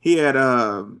he had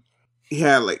hurt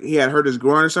his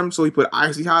groin or something, so he put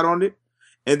icy hot on it,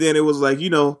 and then it was like he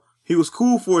was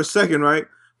cool for a second, right?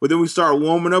 But then we started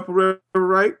warming up,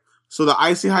 right? So the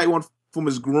icy hot went from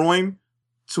his groin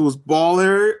to his balls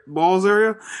area, and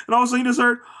all of a sudden he just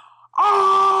heard,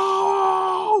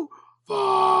 "Oh,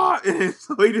 fuck!" And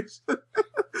so he just,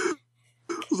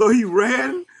 so he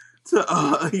ran to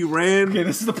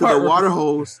this is the to part the where- water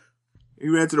hose. He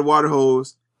ran to the water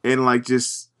hose and like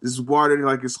just watered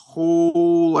like his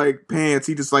whole like pants.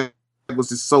 He just like was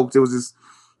just soaked. It was just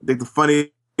like the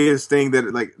funniest thing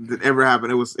that ever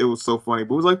happened. It was so funny.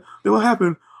 But it was like, what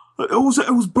happened? It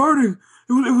was burning.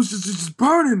 It was just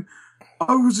burning. It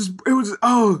was burning.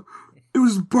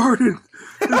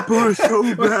 It burned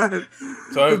so bad.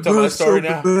 So I tell my story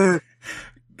now. Bad.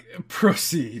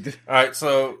 Proceed. All right,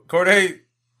 so Corde's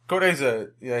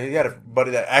he had a buddy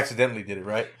that accidentally did it,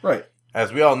 right? Right.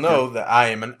 As we all know, that I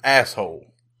am an asshole.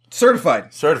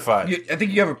 Certified. Certified. I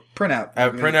think you have a printout. I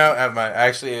have a printout.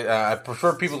 I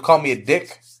prefer people to call me a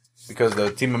dick because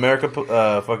the Team America,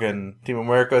 fucking Team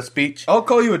America speech. I'll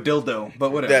call you a dildo,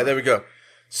 but whatever. Yeah, there we go.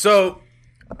 So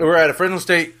we're at a Fresno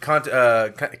State camp.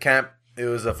 It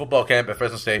was a football camp at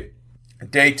Fresno State.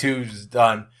 Day 2's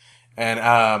done, and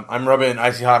I'm rubbing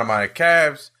icy hot on my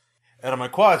calves and on my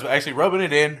quads, but actually rubbing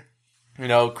it in.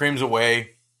 Cream's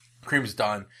away, cream's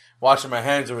done. Washing my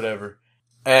hands or whatever,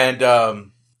 and I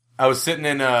was sitting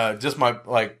in just my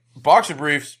boxer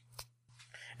briefs,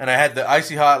 and I had the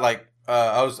icy hot I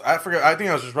think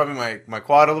I was just rubbing my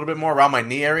quad a little bit more around my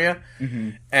knee area,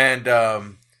 and I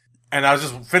was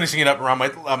just finishing it up around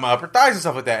my upper thighs and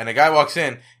stuff like that. And a guy walks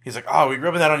in, he's like, "Oh, are we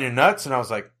rubbing that on your nuts?" And I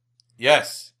was like,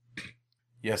 "Yes,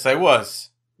 I was.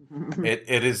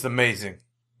 It is amazing.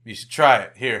 You should try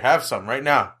it. Here, have some right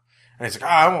now." And he's like,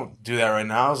 "Oh, I won't do that right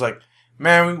now." I was like,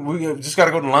 "Man, we just got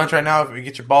to go to lunch right now. If we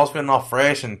get your balls feeling all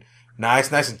fresh and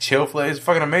nice and chill flavor. It's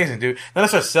fucking amazing, dude." Then I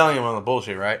started selling him on the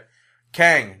bullshit, right?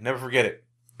 Kang, never forget it.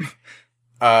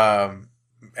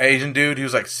 Asian dude, he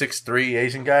was like 6'3",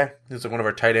 Asian guy. He was like one of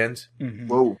our tight ends. Mm-hmm.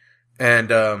 Whoa.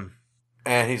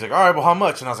 And he's like, "All right, well, how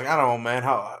much?" And I was like, "I don't know, man.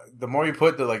 The more you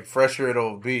put, the fresher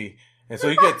it'll be." And so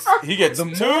he gets the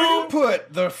more you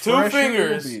put, the two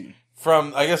fingers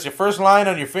from, I guess, your first line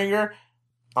on your finger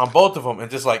on both of them, and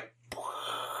just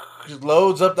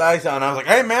loads up the ice on. I was like,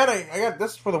 "Hey, man, I got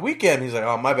this for the weekend." He's like,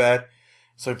 "Oh, my bad."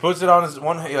 So he puts it on his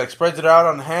one, he spreads it out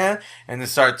on the hand, and then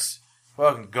starts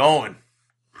fucking going.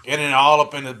 Getting it all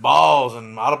up in his balls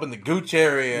and all up in the gooch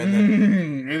area. And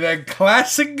then, that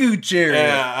classic gooch area.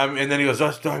 Yeah, and then he goes,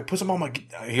 "Do I put some on my dick?"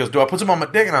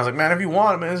 And I was like, "Man, if you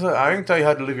want, man, I can tell you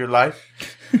how to live your life."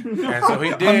 And so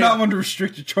he did. I'm not one to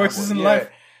restrict your choices in life.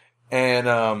 And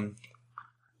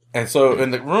so in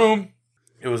the room,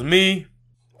 it was me,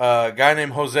 a guy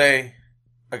named Jose,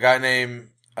 a guy named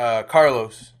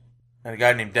Carlos, and a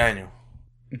guy named Daniel.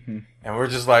 Mm-hmm. And we're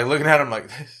just looking at him like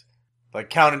this.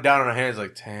 Counting down on our hands,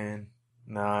 10,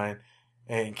 9,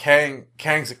 and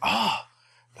Kang's like, "Oh,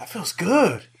 that feels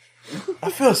good.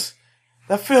 That feels.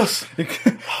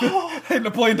 Hey,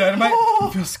 Napoleon Dynamite,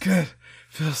 it feels good.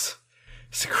 It's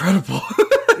incredible."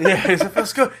 Yeah, it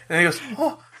feels good. And he goes,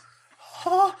 "Oh,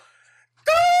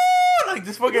 like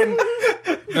this fucking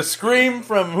the scream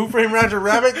from Who Framed Roger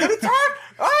Rabbit. Did it talk?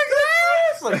 Oh,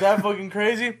 yes! Like that fucking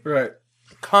crazy. Right.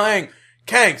 Kang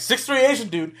Kang, 6'3" Asian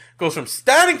dude, goes from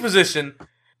standing position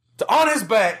to on his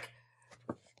back,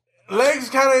 legs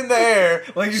kind of in the air,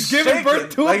 like he's giving birth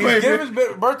to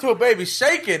a baby,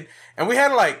 shaking, and we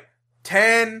had like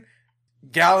 10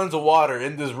 gallons of water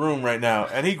in this room right now,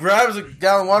 and he grabs a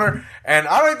gallon of water, and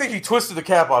I don't think he twisted the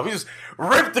cap off. He just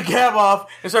ripped the cap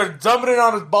off and started dumping it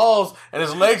on his balls, and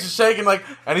his legs are shaking like,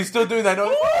 and he's still doing that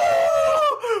noise,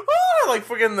 like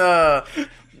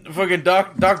fucking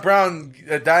Doc Brown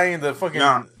dying in the fucking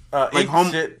like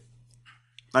shit.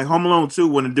 Like Home Alone 2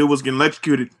 when the dude was getting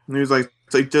electrocuted, and he was like,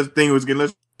 just thing was getting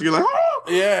electrocuted, like, oh!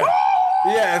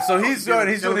 Yeah. And so he's doing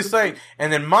this thing,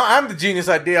 and then I'm the genius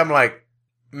idea. I'm like,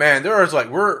 man, there's like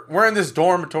we're in this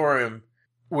dormitory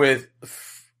with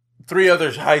 3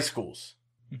 other high schools,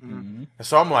 and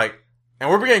so I'm like, and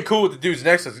we're getting cool with the dudes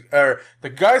next to us. Or the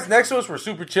guys next to us were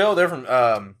super chill. They're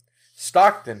from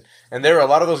Stockton, and a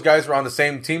lot of those guys were on the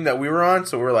same team that we were on.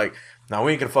 So we're like, no,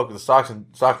 we ain't gonna fuck with the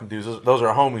Stockton dudes. Those are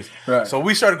our homies. Right. So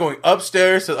we started going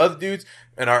upstairs to the other dudes,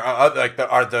 and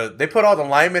they put all the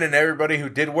linemen and everybody who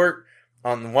did work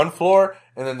on one floor,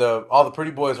 and then all the pretty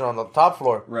boys are on the top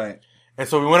floor. Right. And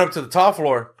so we went up to the top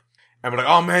floor, and we're like,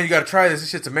 oh man, you gotta try this.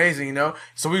 This shit's amazing, you know?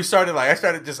 So we started I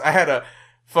had a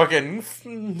fucking, just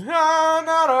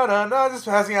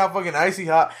passing out fucking icy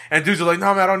hot. And dudes are like,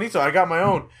 no man, I don't need to. I got my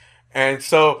own. And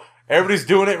so everybody's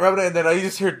doing it, rubbing it, and then I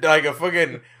just hear like a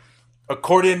fucking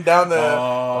accordion down the fucking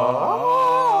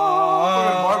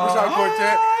barbershop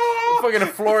quartet. Fucking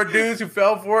floor dudes who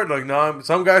fell for it. Like, nah,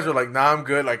 some guys were like, nah, I'm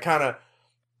good. Like, kind of,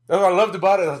 that's what I loved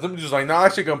about it. Somebody was like, nah,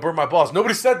 that shit gonna burn my balls.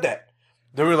 Nobody said that.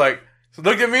 They were like, so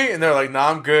look at me, and they're like, nah,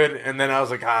 I'm good. And then I was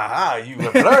like, you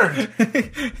have learned.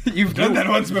 You've done that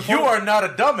once before. You are not a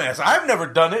dumbass. I've never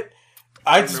done it.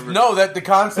 I just know that the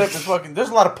concept is fucking, there's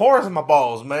a lot of pores in my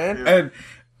balls, man.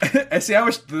 And see, I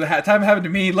wish the time happened to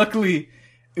me. Luckily,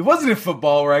 it wasn't in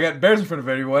football where I got embarrassed in front of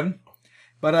everyone,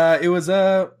 but it was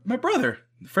my brother,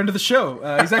 friend of the show.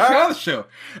 He's actually on the show.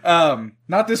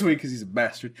 Not this week because he's a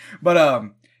bastard, but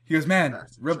he goes, man, I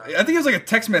think it was like a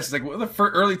text message, like one of the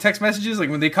early text messages,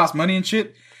 like when they cost money and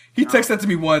shit. He texted that to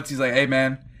me once. He's like, hey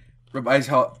man, rub ice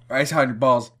hot on your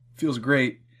balls, feels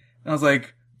great. And I was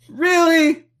like,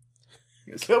 really?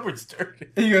 Gilbert's dirty.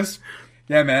 He goes,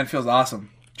 yeah man, it feels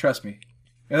awesome. Trust me.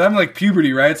 And I'm like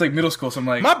puberty, right? It's like middle school, so I'm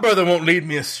like, my brother won't lead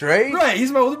me astray. Right,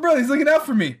 he's my older brother. He's looking out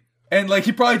for me. And like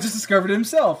he probably just discovered it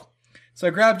himself. So I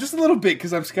grabbed just a little bit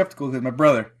because I'm skeptical because my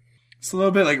brother. Just a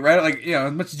little bit, like right, like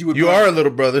as much as you would. You are a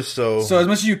little brother, so as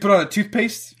much as you put on a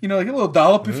toothpaste, like a little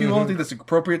dollop, if you will. I think that's an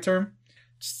appropriate term.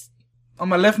 Just on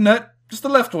my left nut, just the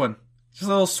left one, just a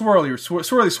little swirly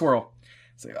swirl.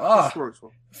 It's like it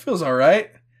feels all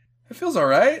right. It feels all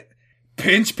right.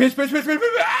 Pinch.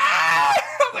 Ah!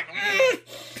 I'm like,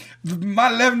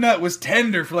 my left nut was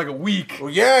tender for like a week.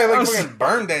 Well, yeah, like fucking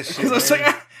burned that shit. Because I was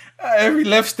like, every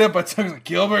left step I took, I was like,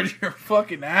 Gilbert, you're a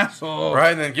fucking asshole.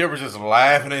 Right, and then Gilbert's just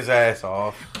laughing his ass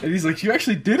off. And he's like, you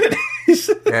actually did it?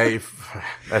 Yeah,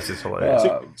 that's just hilarious.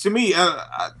 To me,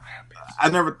 I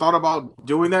never thought about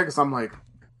doing that because I'm like,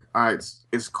 all right,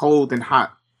 it's cold and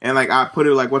hot. And like, I put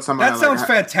it like, what's something that sounds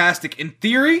fantastic. In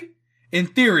theory,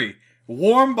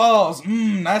 warm balls.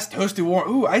 Nice toasty warm.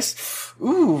 Ooh, ice.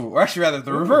 Ooh, or actually rather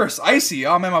the reverse. Icy.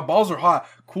 Oh man, my balls are hot.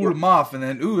 Cool them off. And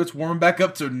then, let's warm them back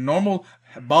up to normal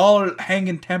ball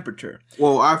hanging temperature.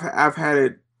 Well, I've had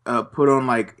it put on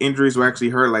like injuries where actually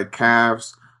hurt, like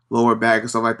calves, lower back and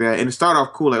stuff like that. And it started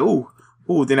off cool, like, ooh.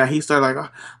 Then he started like,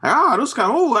 this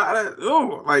kind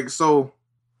of, like, so,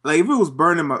 like, if it was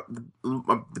burning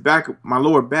the back, my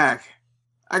lower back,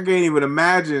 I can't even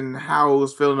imagine how it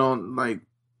was feeling on, like,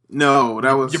 no,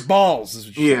 that was your balls. Is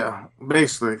what yeah,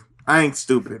 basically. I ain't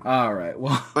stupid. All right,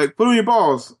 well, like put on your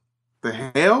balls. The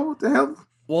hell? What the hell?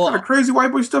 Well, what kind of crazy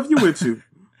white boy stuff you into?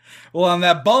 Well, on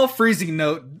that ball freezing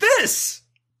note, this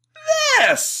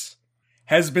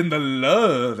has been the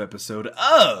love episode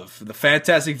of the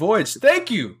Fantastic Voyage.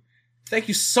 Thank you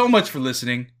so much for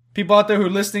listening. People out there who are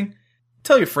listening,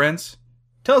 tell your friends.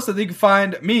 Tell us that they can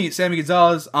find me, Sammy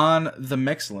Gonzalez, on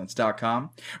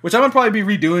themexcellence.com, which I'm going to probably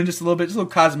be redoing just a little bit, just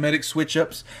little cosmetic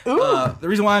switch-ups. The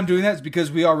reason why I'm doing that is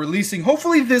because we are releasing,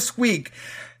 hopefully this week,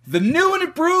 the new and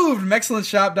improved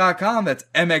mexcellenshop.com. That's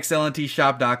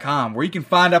mxlntshop.com, where you can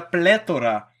find a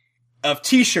plethora of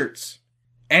t-shirts.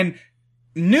 And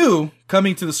new,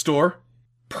 coming to the store,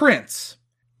 prints.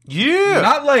 Yeah!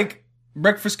 Not like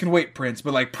breakfast can wait prints,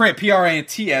 but like print,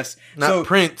 P-R-A-N-T-S. Not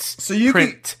prints. So you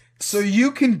print. So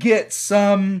you can get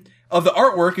some of the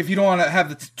artwork if you don't want to have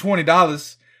the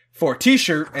 $20 for a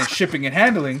t-shirt and shipping and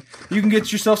handling. You can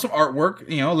get yourself some artwork,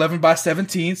 11 by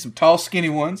 17, some tall skinny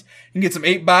ones. You can get some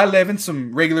 8 by 11,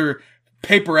 some regular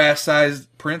paper ass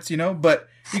sized prints, but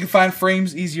You can find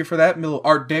frames easier for that. A little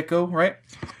Art Deco, right?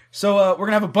 So we're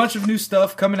going to have a bunch of new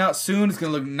stuff coming out soon. It's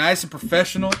going to look nice and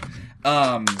professional. It's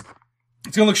going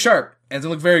to look sharp. And it's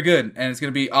going to look very good. And it's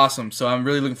going to be awesome. So I'm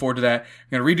really looking forward to that.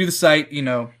 I'm going to redo the site, you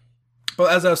know.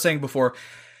 But as I was saying before,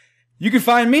 you can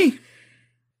find me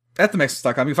at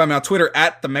themexcellence.com. You can find me on Twitter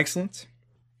at themexcellence.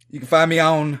 You can find me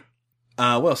on...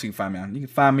 what else you can find me on? You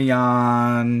can find me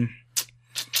on...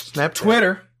 Snapchat.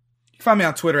 Twitter. You can find me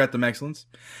on Twitter at themexcellence.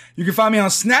 You can find me on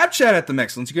Snapchat at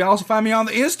themexcellence. You can also find me on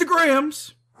the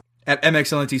Instagrams at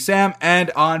MXLNTSam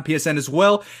and on PSN as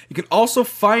well. You can also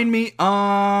find me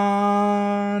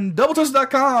on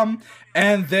doubletoast.com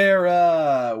and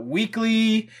their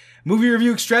weekly movie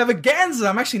review extravaganza.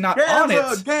 I'm actually not on it.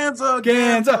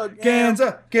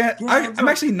 I'm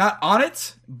actually not on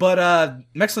it, but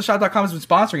MexLShop.com has been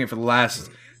sponsoring it for the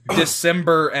last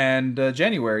December and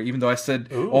January, even though I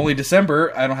said only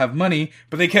December. I don't have money,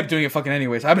 but they kept doing it fucking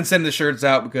anyways. I've been sending the shirts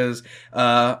out because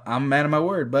I'm a man of my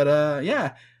word. But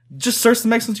yeah, just search the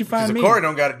Mexicans you find me. Corde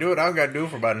don't got to do it. I don't got to do it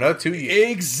for about another 2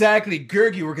 years. Exactly.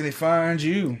 Gerg, where can they find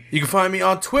you? You can find me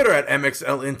on Twitter at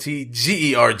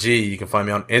MXLNTGERG. You can find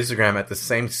me on Instagram at the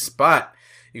same spot.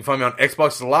 You can find me on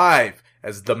Xbox Live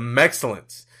as The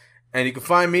Mexcellence. And you can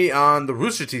find me on the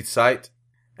Rooster Teeth site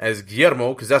as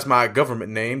Guillermo, because that's my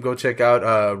government name. Go check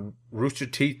out Rooster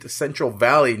Teeth Central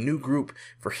Valley, new group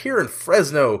for here in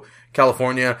Fresno,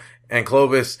 California, and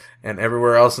Clovis, and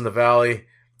everywhere else in the valley.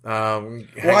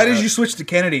 Why did you switch to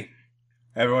Kennedy?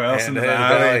 Everywhere else in the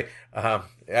valley.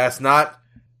 That's not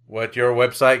what your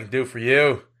website can do for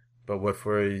you, but what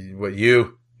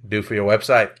you do for your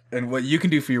website. And what you can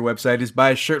do for your website is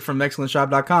buy a shirt from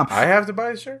MexcellentShop.com. I have to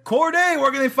buy a shirt? Corde, where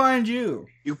can they find you?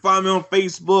 You can find me on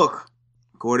Facebook,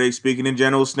 Corde Speaking in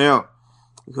General Snell.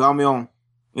 You can find me on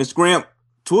Instagram,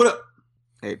 Twitter,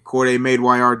 at Corde Made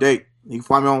YR Date. You can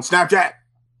find me on Snapchat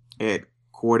at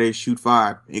Corde Shoot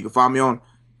 5. You can find me on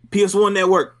PS1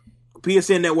 Network,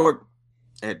 PSN Network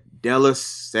at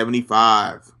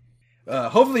Della75.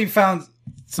 Hopefully you found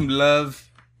some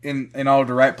love in all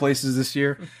the right places this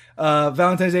year.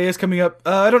 Valentine's Day is coming up.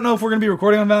 I don't know if we're going to be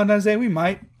recording on Valentine's Day. We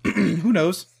might. Who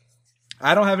knows?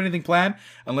 I don't have anything planned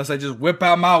unless I just whip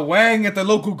out my wang at the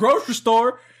local grocery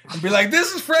store and be like,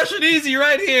 this is fresh and easy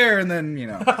right here. And then, you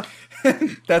know,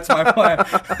 that's my plan.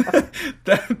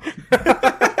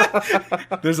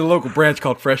 There's a local branch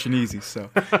called Fresh and Easy, so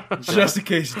just in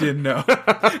case you didn't know.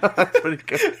 That's pretty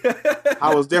good.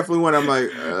 I was definitely one. I'm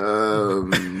like,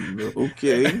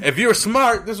 okay. If you were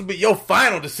smart, this would be your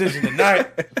final decision tonight.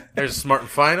 There's a smart and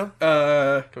final.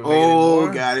 Got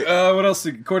it. What else?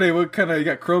 Corde, what kind of, you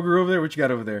got Kroger over there? What you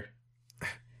got over there?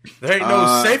 There ain't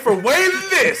no safer way than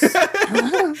this.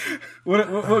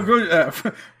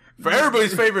 For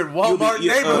everybody's favorite Walmart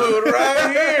neighborhood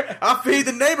right here. I'll feed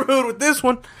the neighborhood with this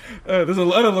one. There's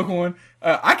another local one.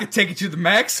 I could take it to the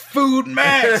max. Food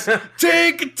max.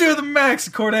 Take it to the max.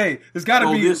 Corde, there's got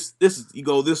to be. This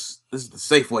is the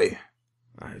safe way.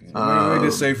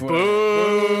 The safe way.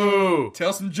 Boo.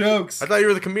 Tell some jokes. I thought you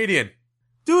were the comedian.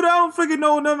 Dude, I don't freaking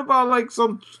know nothing about like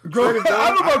some I don't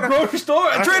know about grocery store.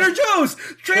 Trader Joe's.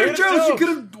 Trader Joe's. You Joe's. could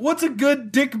have. What's a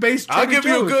good dick-based Trader I'll give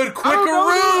Joe's? you a good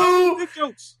quickaroo.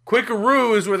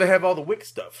 Quickaroo is where they have all the wick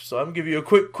stuff. So I'm gonna give you a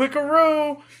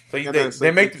quickaroo. So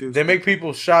they make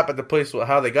people shop at the place with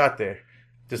how they got there.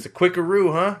 Just a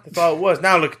quickaroo, huh? That's all it was.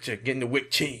 Now look at you getting the wick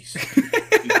cheese.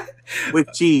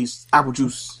 With cheese, apple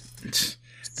juice,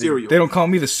 cereal. They don't call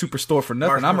me the superstore for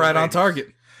nothing. I'm right on target.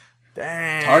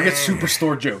 Dang. Target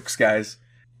superstore jokes, guys.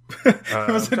 Now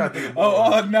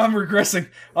I'm regressing.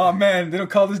 Oh man, they don't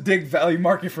call this Dig Valley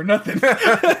Market for nothing.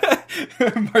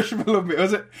 Marshmallow,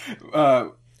 was it?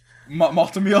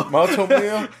 Malto-meal?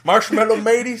 Malto-meal? Marshmallow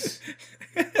mateys?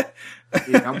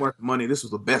 Yeah, I'm worth money. This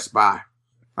was the best buy.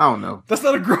 I don't know. That's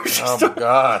not a grocery store. Oh my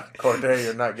god, Corde,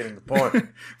 you're not getting the point.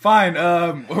 Fine.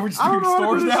 We're just doing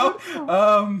stores now.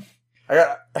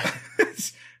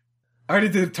 I already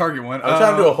did a Target one. I'm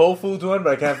trying to do a Whole Foods one,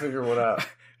 but I can't figure one out.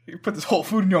 You put this whole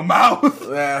food in your mouth.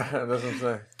 Yeah, that's what I'm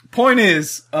saying. Point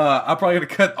is, I'm probably going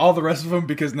to cut all the rest of them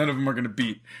because none of them are going to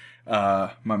beat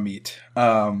my meat.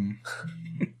 With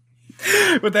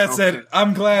that said,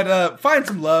 I'm glad. Find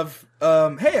some love.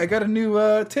 Hey, I got a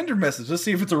new Tinder message. Let's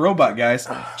see if it's a robot, guys.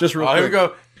 Just real quick. Here we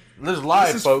go. This is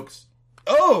live, folks.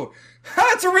 Oh,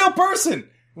 it's a real person.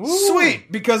 Ooh. Sweet,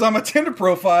 because on my Tinder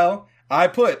profile, I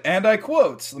put, and I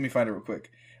quote. Let me find it real quick.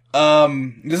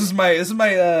 This is my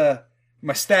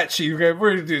stat sheet. We're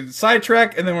gonna do the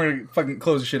sidetrack, and then we're gonna fucking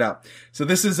close the shit out. So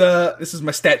this is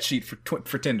my stat sheet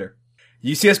for Tinder.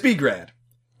 UCSB grad,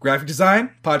 graphic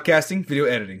design, podcasting, video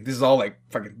editing. This is all like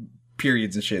fucking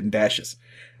periods and shit and dashes.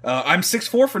 I'm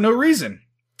 6'4" for no reason.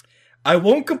 I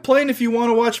won't complain if you want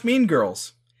to watch Mean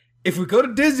Girls. If we go to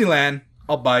Disneyland,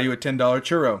 I'll buy you a $10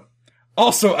 churro.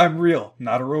 Also, I'm real,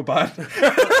 not a robot.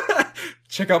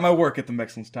 Check out my work at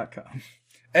themexcellence.com.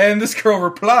 And this girl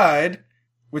replied,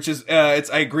 which is, I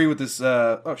agree with this,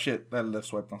 oh shit, that left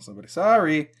swiped on somebody.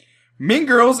 Sorry. Mean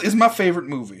Girls is my favorite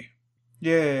movie.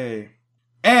 Yay.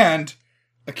 And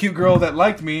a cute girl that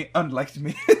liked me, unliked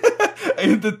me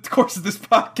in the course of this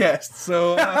podcast.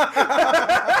 So,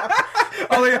 I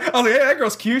was like, hey, that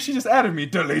girl's cute. She just added me.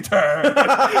 Delete her.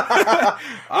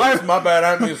 My bad.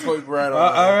 I didn't swipe right on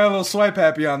that. I got a little swipe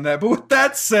happy on that. But with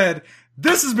that said,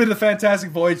 this has been the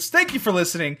Fantastic Voyage. Thank you for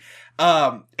listening.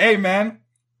 Hey, man.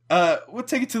 We'll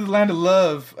take it to the land of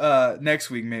love next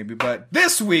week, maybe. But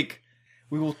this week,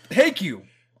 we will take you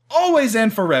always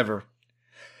and forever.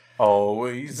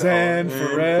 Always and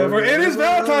forever. It is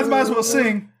Valentine's. Might as well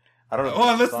sing. I don't know. Hold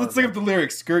on, let's sing up the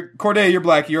lyrics. Corde, you're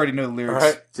black. You already know the lyrics. All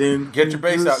right. Sing, get your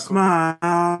bass out. Smile.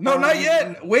 No, not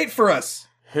yet. Wait for us.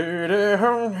 That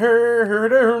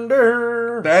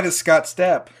is Scott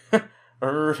Stapp.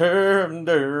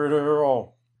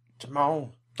 Come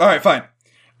on. All right, fine.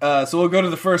 So we'll go to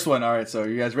the first one. All right, so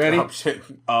you guys ready? Oh, shit.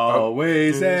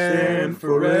 Always and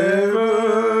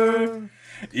forever,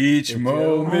 each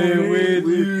moment with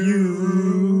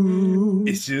you,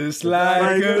 it's just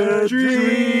like a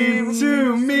dream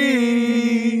to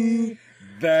me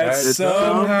that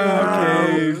somehow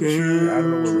came true.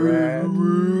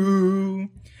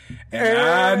 And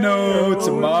I know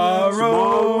tomorrow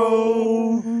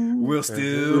will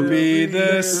still be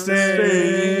the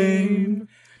same.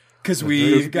 'Cause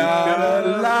we've got a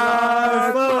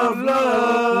life of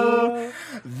love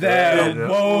that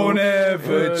won't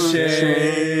ever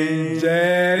change.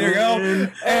 And you go,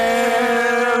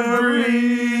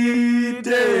 every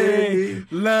day,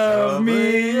 love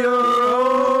me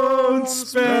your own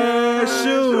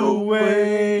special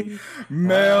way.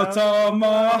 Melt all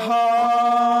my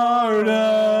heart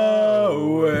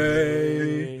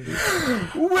away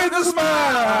with a smile.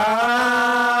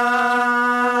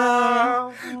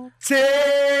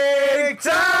 Take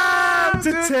time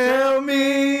to tell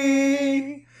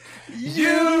me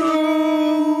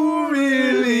you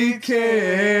really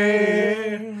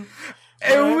care.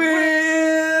 And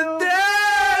we'll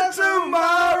dance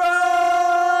tomorrow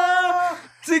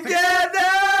together.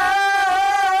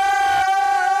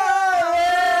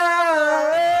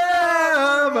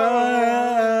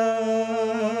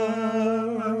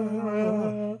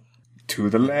 To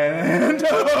the land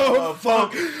of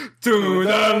funk. To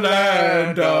the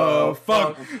land of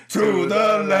funk, to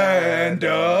the land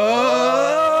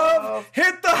of...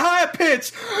 Hit the high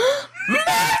pitch!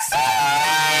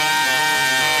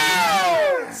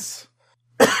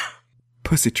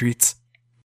 Pussy treats.